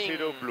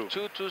 220 blue.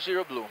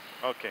 220 blue.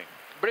 Okay.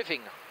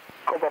 Briefing.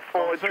 Copa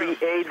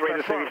 438,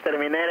 radio service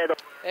terminated.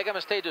 ECAM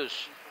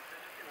status.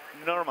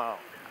 Normal.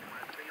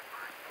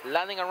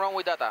 Landing and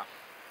runway data.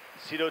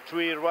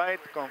 03 right,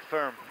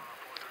 confirm.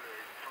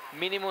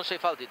 Minimum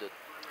safe altitude.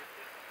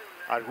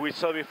 As we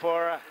saw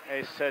before,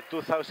 it's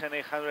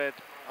 2,800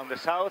 on the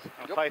south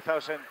and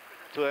 5,000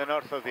 to the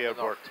north of the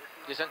airport.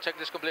 Descent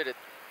checklist completed.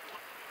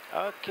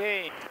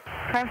 Okay.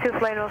 Prime 2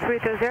 flight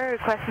 0320,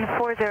 requesting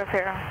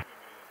 400.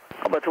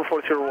 Copa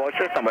 240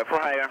 Watcher, standby for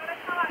higher.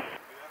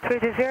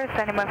 320,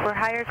 standing by for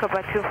higher,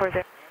 Copa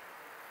 240.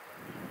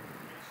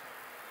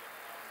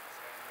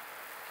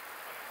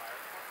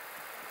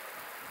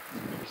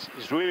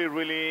 It's really,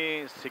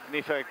 really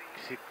significant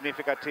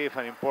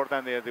and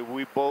important that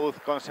we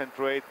both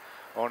concentrate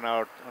on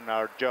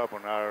our job,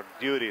 on our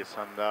duties,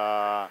 and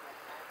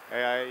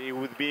it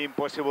would be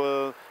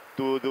impossible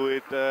to do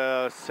it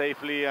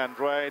safely and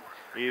right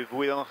if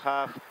we don't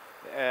have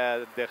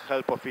the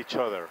help of each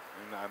other.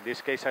 In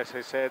this case, as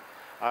I said,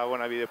 I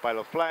want to be the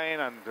pilot flying,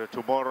 and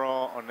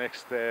tomorrow on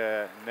next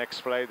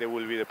flight they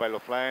will be the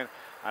pilot flying,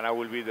 and I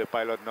will be the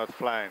pilot not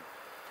flying.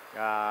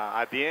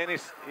 At the end,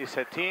 it's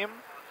a team,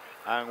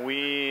 and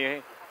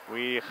we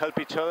help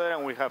each other,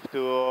 and we have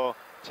to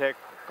check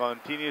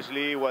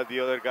continuously what the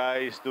other guy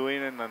is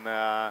doing and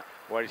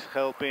what is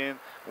helping,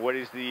 what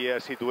is the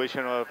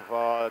situation of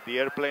the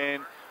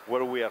airplane,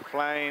 where we are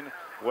flying,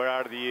 where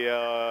are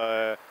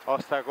the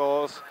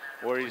obstacles,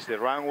 where is the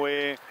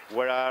runway,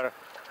 where are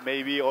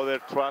maybe other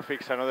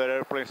traffics and other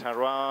airplanes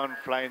around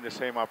flying the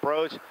same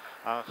approach,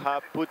 and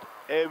have put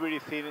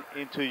everything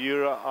into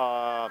your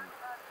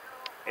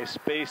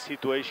space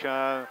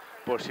situation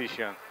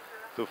position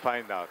to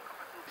find out.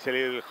 It's a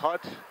little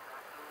hot.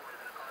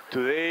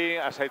 Today,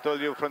 as I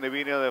told you from the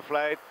beginning of the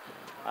flight,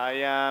 I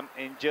am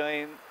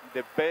enjoying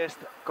the best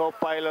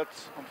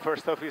co-pilots and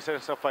first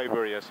officers of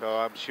Iberia, so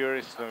I'm sure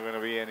it's not going to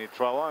be any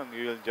trouble, and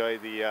you'll enjoy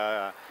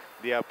the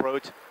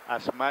approach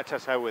as much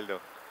as I will do.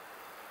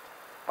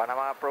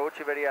 Panama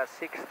approach, Iberia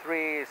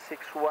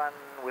 6361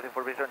 with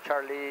information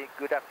Charlie.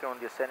 Good afternoon,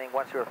 descending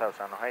 10,000,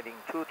 heading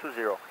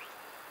 220.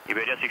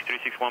 Iberia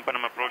 6361,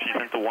 Panama approach,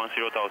 descend to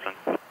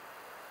 10,000.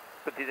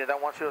 Continue down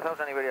 10,000,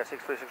 Iberia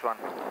 6361.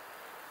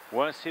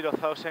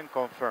 10,000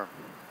 confirm.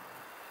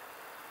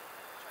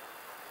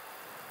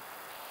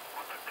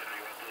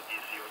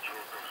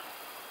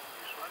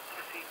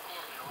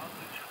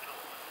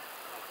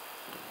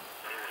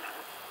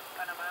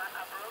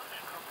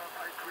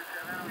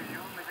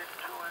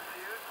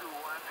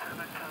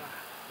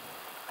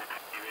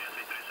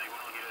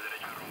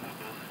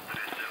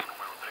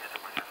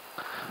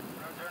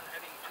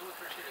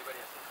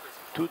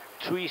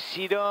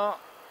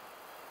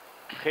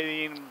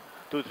 Heading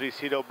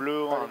 230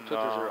 blue on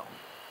number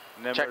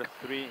Check.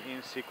 3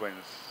 in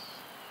sequence.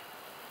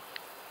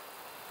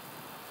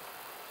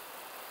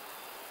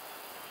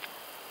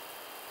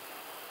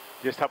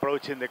 Just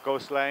approaching the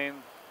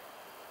coastline.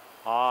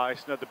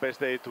 It's not the best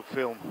day to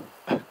film.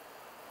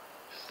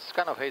 It's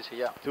kind of hazy,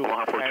 yeah.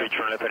 Omaha 43,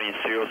 turn left heading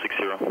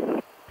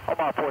 060.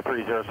 Omaha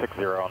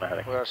 43060 on the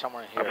heading. We are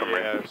somewhere here.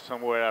 Yeah,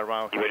 somewhere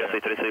around here. Iberia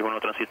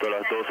 6361, transito a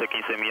las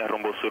 12:15 millas,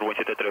 rumbo sur,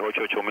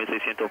 2738,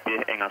 8.600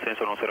 pies, en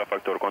ascenso no será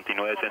factor.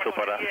 Continúe descenso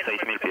para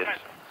 6.000 pies.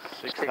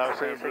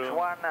 6,000 blue.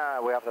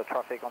 6361, we have the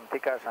traffic on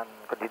Ticas and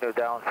continue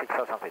down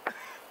 6,000 feet.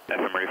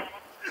 Affirmative.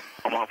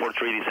 Omaha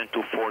 43, descend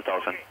to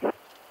 4,000.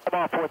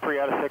 Omaha 43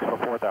 out of 6 for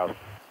 4,000.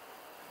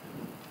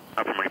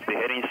 Affirmative. The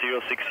heading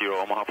 060,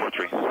 Omaha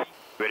 43.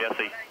 Iberia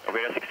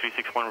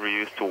 6361,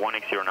 reduced to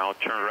 180 now.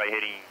 Turn right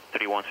heading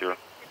 310.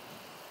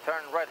 Turn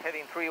right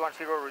heading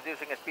 310,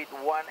 reducing speed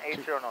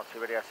 180 knots,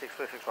 Iberia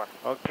 6361.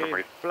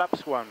 Okay,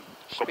 flaps 1.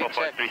 Copa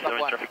 537,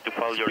 traffic to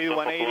follow your Speed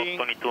 180.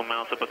 22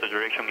 miles opposite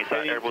direction is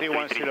Heading Airbus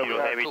 330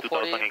 heavy,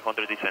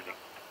 2,800 descending.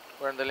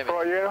 We're in the limit.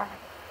 Roger,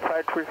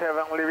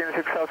 537, leaving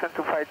 6,000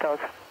 to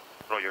 5,000.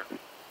 Roger.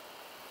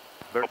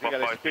 Vertical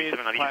Copa speed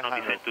 537, additional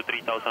 500. descent to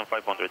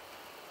 3,500.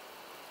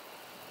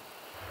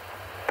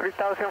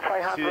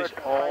 3,500,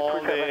 All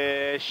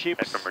the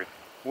ships Affirmative.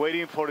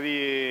 waiting for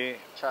the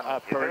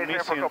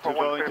permission to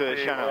go into the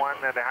channel.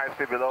 And the high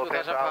speed below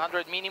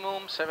 2,500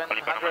 minimum,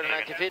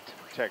 790 feet.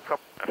 Check.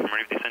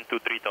 Affirmative, descend to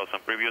 3,000.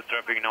 Previous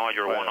traffic now at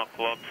your 1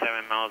 o'clock,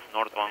 7 miles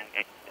northbound.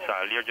 It's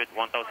a Learjet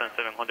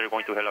 1,700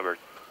 going to Helabert.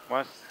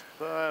 Once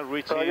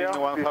reaching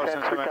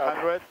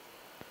 1,700.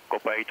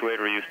 Copa A28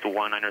 reduced to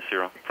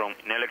 190 from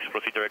Nelex,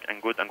 proceed direct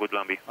and good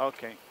Lambi.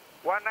 Okay.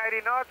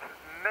 190 knots,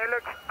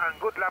 Nelex and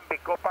good Lambi,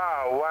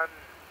 Copa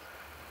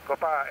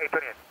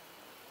A28.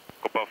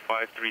 Copa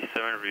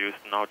 537 reduced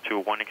now to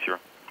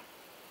 180.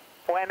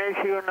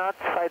 180 knots,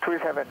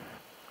 537.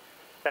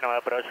 Panama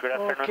approach, good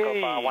afternoon,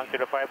 Copa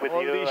 105 with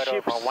all you. These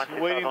ships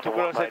waiting to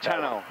cross the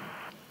channel.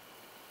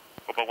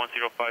 Copa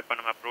 105,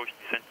 Panama approach,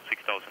 descent to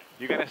 6,000.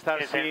 You're going to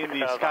start seeing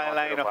the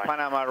skyline of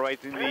Panama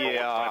right in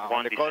the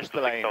on the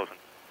coastline.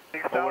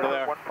 Over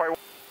there.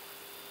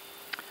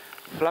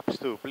 Flaps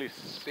 2, please.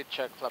 Speed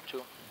check, flap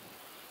 2.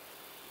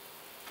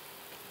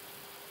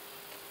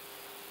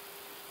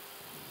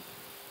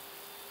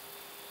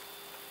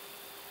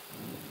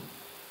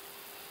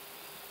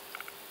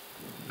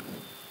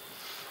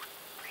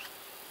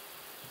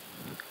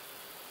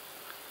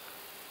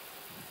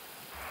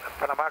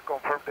 Panama,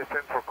 confirm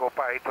descent for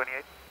Copa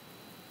A28.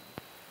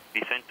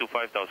 Descent to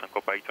 5,000,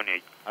 Copa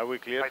A28. Are we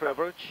clear for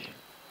approach?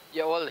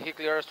 Yeah, well, he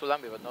clears to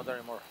Lambi, but not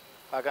anymore.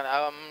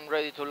 I'm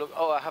ready to look.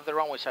 Oh, I have the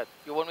runway set.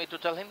 You want me to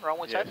tell him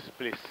runway set? Yes,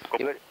 please.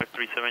 Copa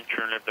 537,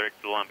 turn left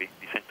direct to Lambi.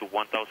 Descent to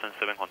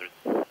 1,700.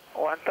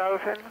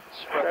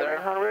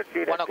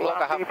 1,700. 1 o'clock,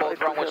 I have both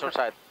runways on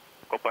side.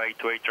 Copa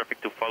A28,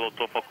 traffic to follow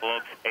 12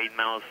 o'clock, 8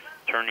 miles,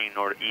 turning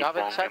northeast on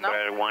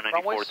Embraer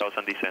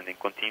 194,000 descending.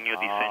 Continue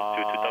descent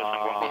to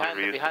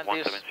 2,100, behind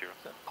 170.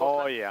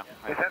 Oh, yeah.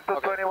 Descent to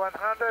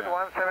 2,100,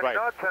 17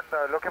 knots, and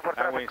looking for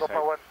traffic,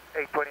 Copa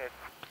 828.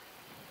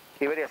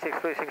 Iberia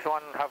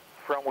 6361, have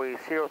runway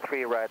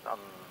 03 right on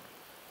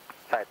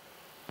side.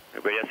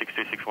 Iberia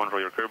 6361,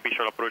 Roger. Clear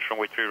visual approach,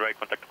 runway 3 right,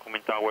 contact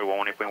Cockpit Tower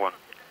 118.1.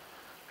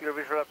 Clear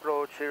visual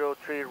approach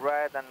 03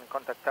 right and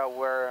contact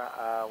tower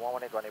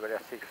 1181, Iberia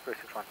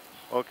 6361.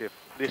 Okay,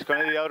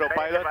 disconnect the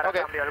autopilot.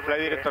 Okay, flight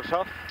directors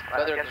off.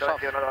 Flight directors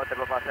off.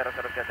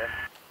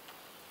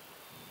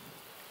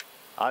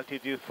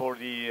 Altitude for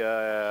the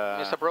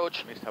missed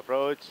approach. Missed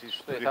approach is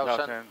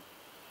 3,000.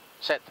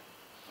 Set.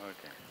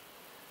 Okay.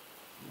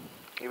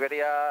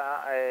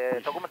 Iberia,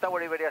 document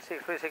tower Iberia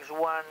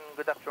 6361,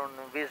 good afternoon,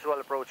 visual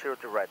approach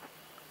 03 right.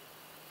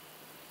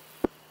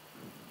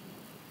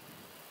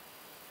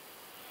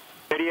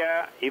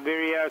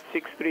 Iberia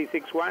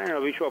 6361 and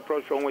a visual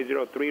approach runway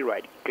 03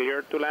 right.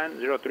 Clear to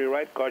land, 03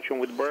 right, caution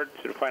with birds,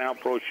 final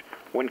approach,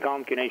 wind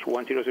calm, QNH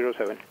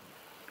 1007.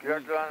 Clear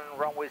to land,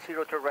 runway 03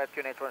 right,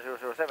 QNH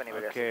 1007,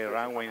 Iberia. Okay,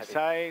 runway in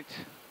sight.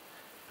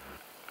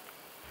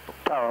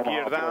 Tower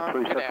Gear Omaha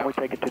 43, can we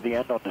take it to the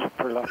end on this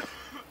pretty left?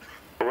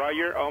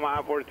 Roger,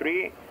 Omaha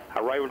 43,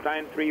 arrival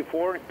time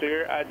 34,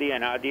 clear at the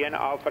end,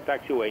 Alpha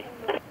taxiway.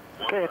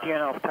 Okay, at the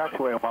end, Alpha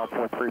taxiway, Omaha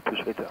 43,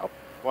 proceed to Alpha.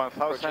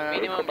 1,000.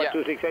 Minimum, yeah.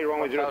 268,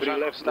 runway 03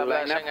 left,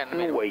 line up,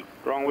 and wait.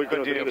 Runway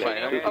 03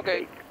 left.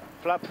 Okay.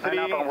 Flap 3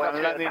 and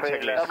landing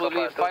checklist. That will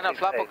be final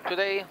flap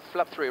today,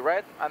 flap 3,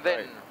 right? And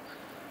then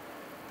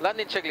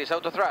landing checklist,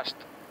 auto thrust.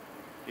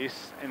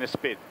 Is in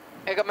speed.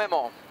 Ega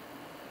memo.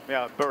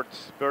 Yeah,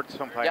 birds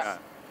on final. Yeah.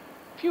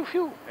 Phew,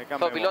 phew.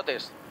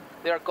 Zopilotes.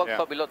 They are called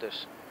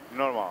zopilotes.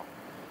 Normal.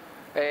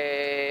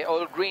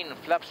 All green,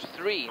 flaps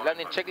 3,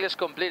 landing checklist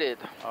completed.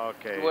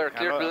 Okay. We're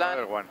clear to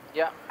land. One.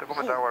 Yeah.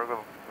 Document tower,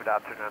 good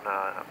afternoon.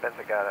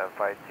 Pensacola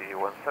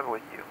 5317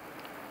 with you.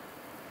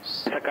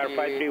 Dakar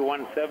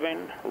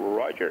 5317,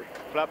 Roger.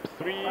 Flap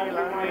 3,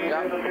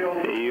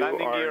 landing. You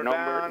landing are gear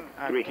number down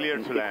and 3, clear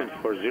to land.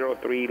 For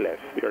 03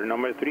 left. You're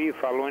number 3,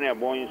 following a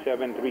Boeing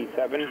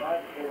 737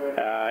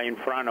 in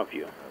front of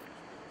you.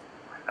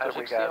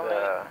 We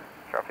got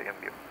traffic in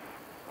view.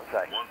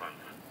 Side.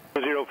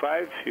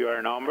 05, you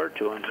are number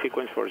 2 in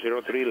sequence for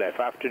 03 left.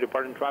 After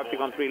departing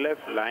traffic on 3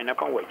 left, line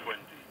up and wait.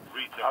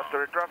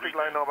 After the traffic,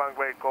 line up and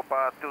wait,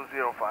 Copa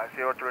 205,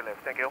 03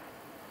 left. Thank you.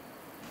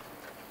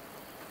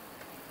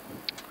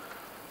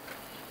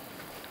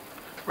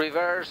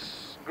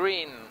 Reverse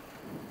green.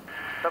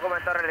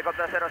 Documentar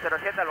helicóptero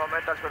 007, al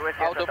momento al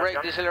sureste. Auto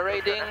brake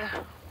decelerating.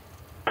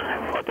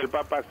 Hotel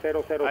Papa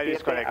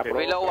 007,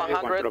 below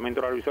 100.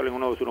 Control visual en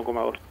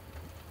 121,2.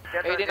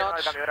 80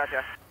 knots.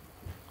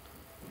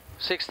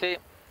 60.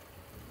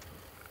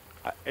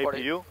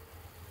 APU?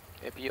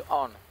 APU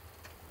on.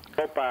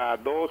 Copa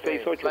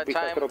 268,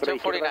 pista 03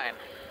 izquierda.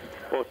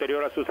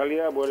 Posterior a su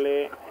salida,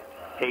 vuele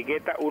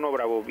Egueta 1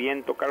 Bravo.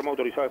 Viento calmo,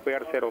 autorizado a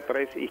despegar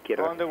 03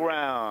 izquierda. On the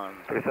ground.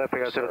 Autorizado a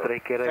despegar 03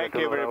 izquierda. Thank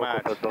you very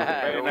much.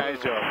 Very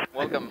nice job.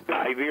 Welcome.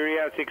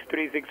 Iberia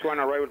 6361,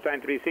 arrival time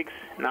 36.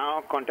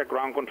 Now contact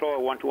ground control at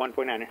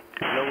 121.9.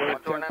 Lower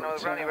 121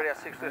 ground, Iberia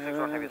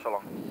 6361, heavy so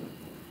long.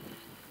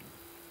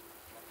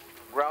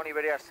 Ground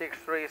Iberia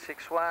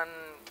 6361,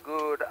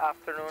 good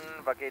afternoon,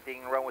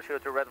 vacating runway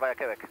 02 red via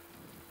Quebec.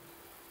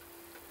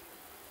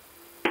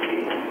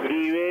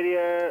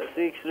 Iberia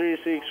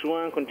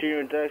 6361,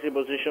 continue taxi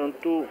position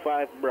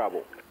 25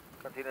 Bravo.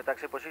 Continue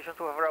taxi position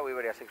 25 Bravo,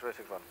 Iberia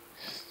 6361.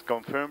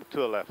 Confirmed to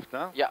the left,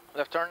 huh? Yeah,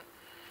 left turn.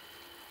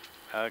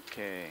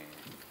 Okay.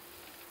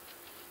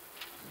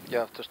 You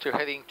have to steer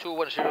heading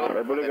 210.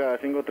 República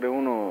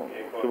 531,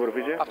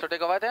 superficie. After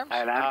takeoff items?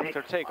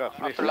 After takeoff,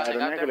 please. La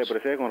aerolínea que le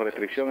precede con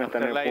restricción está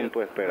en el punto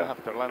de espera.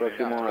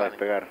 Próximo a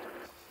despegar.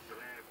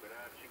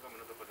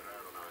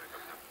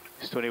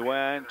 It's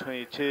 21,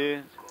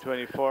 22,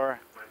 24,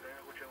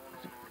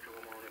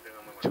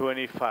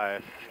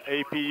 25.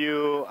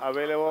 APU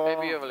available?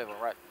 APU available,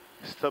 right.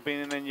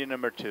 Stopping in engine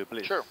number 2,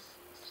 please. Sure.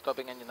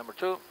 Stopping engine number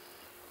 2.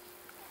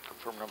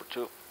 Confirm number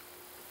 2.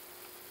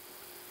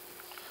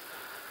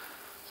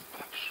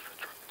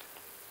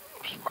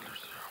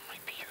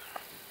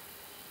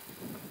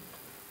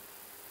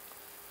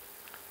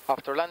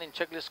 After landing,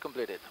 checklist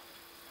completed.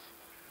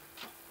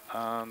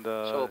 And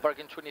so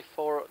parking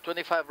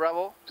 25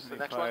 Bravo is the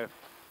next one.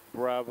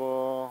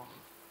 Bravo.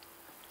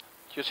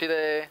 Do you see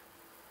the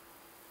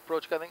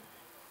approach cutting?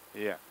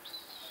 Yeah.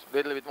 A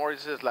little bit more,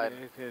 this is slide.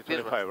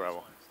 25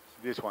 Bravo.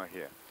 This one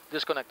here.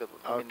 Disconnected.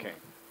 Okay.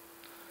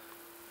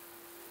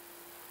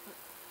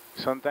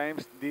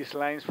 Sometimes these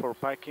lines for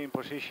parking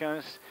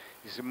positions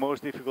is the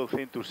most difficult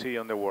thing to see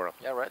on the world.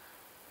 Yeah, right.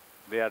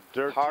 They are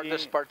dirty.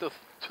 Hardest part to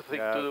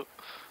think to do.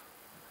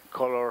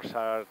 Colors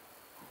are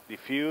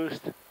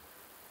diffused.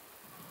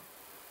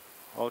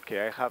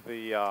 Okay, I have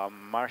the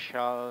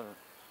Marshall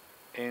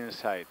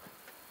inside.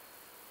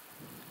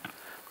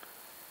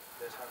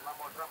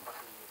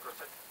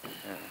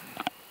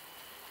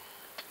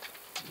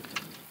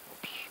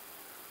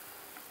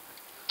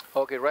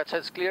 Okay, right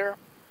side's clear.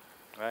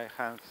 Right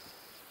hands.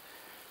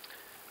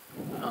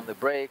 And the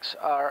brakes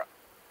are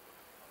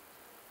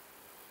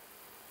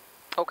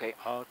okay.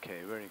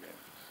 Okay, very good.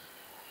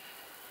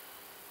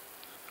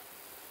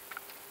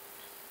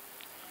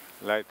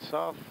 Lights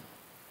off.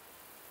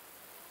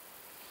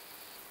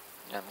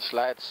 And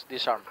slides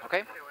disarm,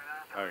 okay?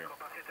 Okay.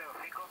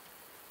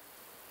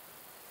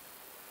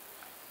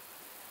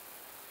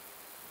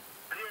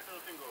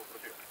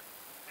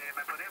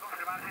 ¿Me podría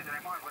confirmar si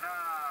tenemos alguna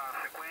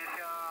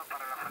secuencia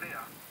para la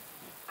salida?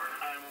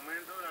 Al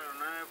momento la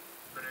aeronave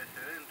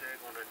precedente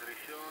con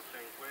restricción se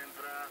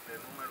encuentra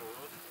de número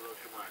 2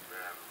 próximo a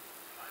acelerar.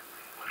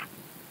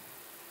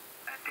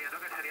 Entiendo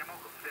que seríamos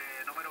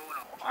de número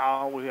 1.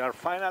 We are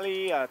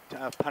finally at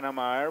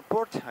Panama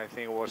Airport. I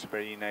think it was a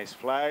very nice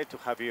flight to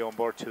have you on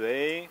board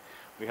today.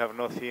 We have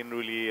nothing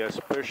really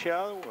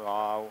special.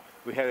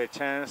 We had a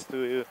chance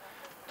to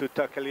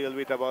talk a little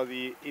bit about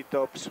the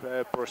ETOPS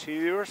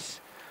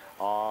procedures,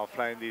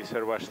 flying this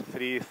Airbus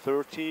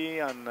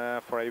A330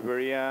 and for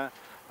Iberia,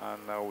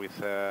 and with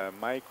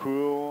my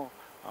crew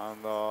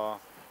and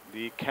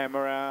the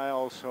camera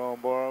also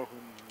on board,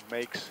 who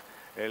makes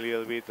a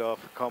little bit of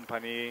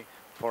company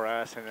for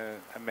us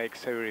and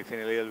makes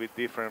everything a little bit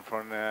different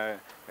from a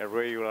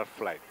regular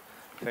flight.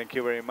 Thank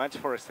you very much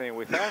for staying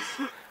with us.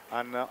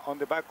 And on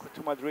the back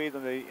to Madrid,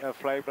 on the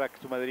flight back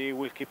to Madrid,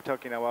 we'll keep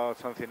talking about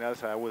something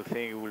else. I will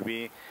think it will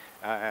be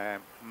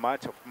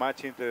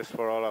much interest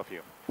for all of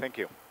you. Thank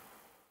you.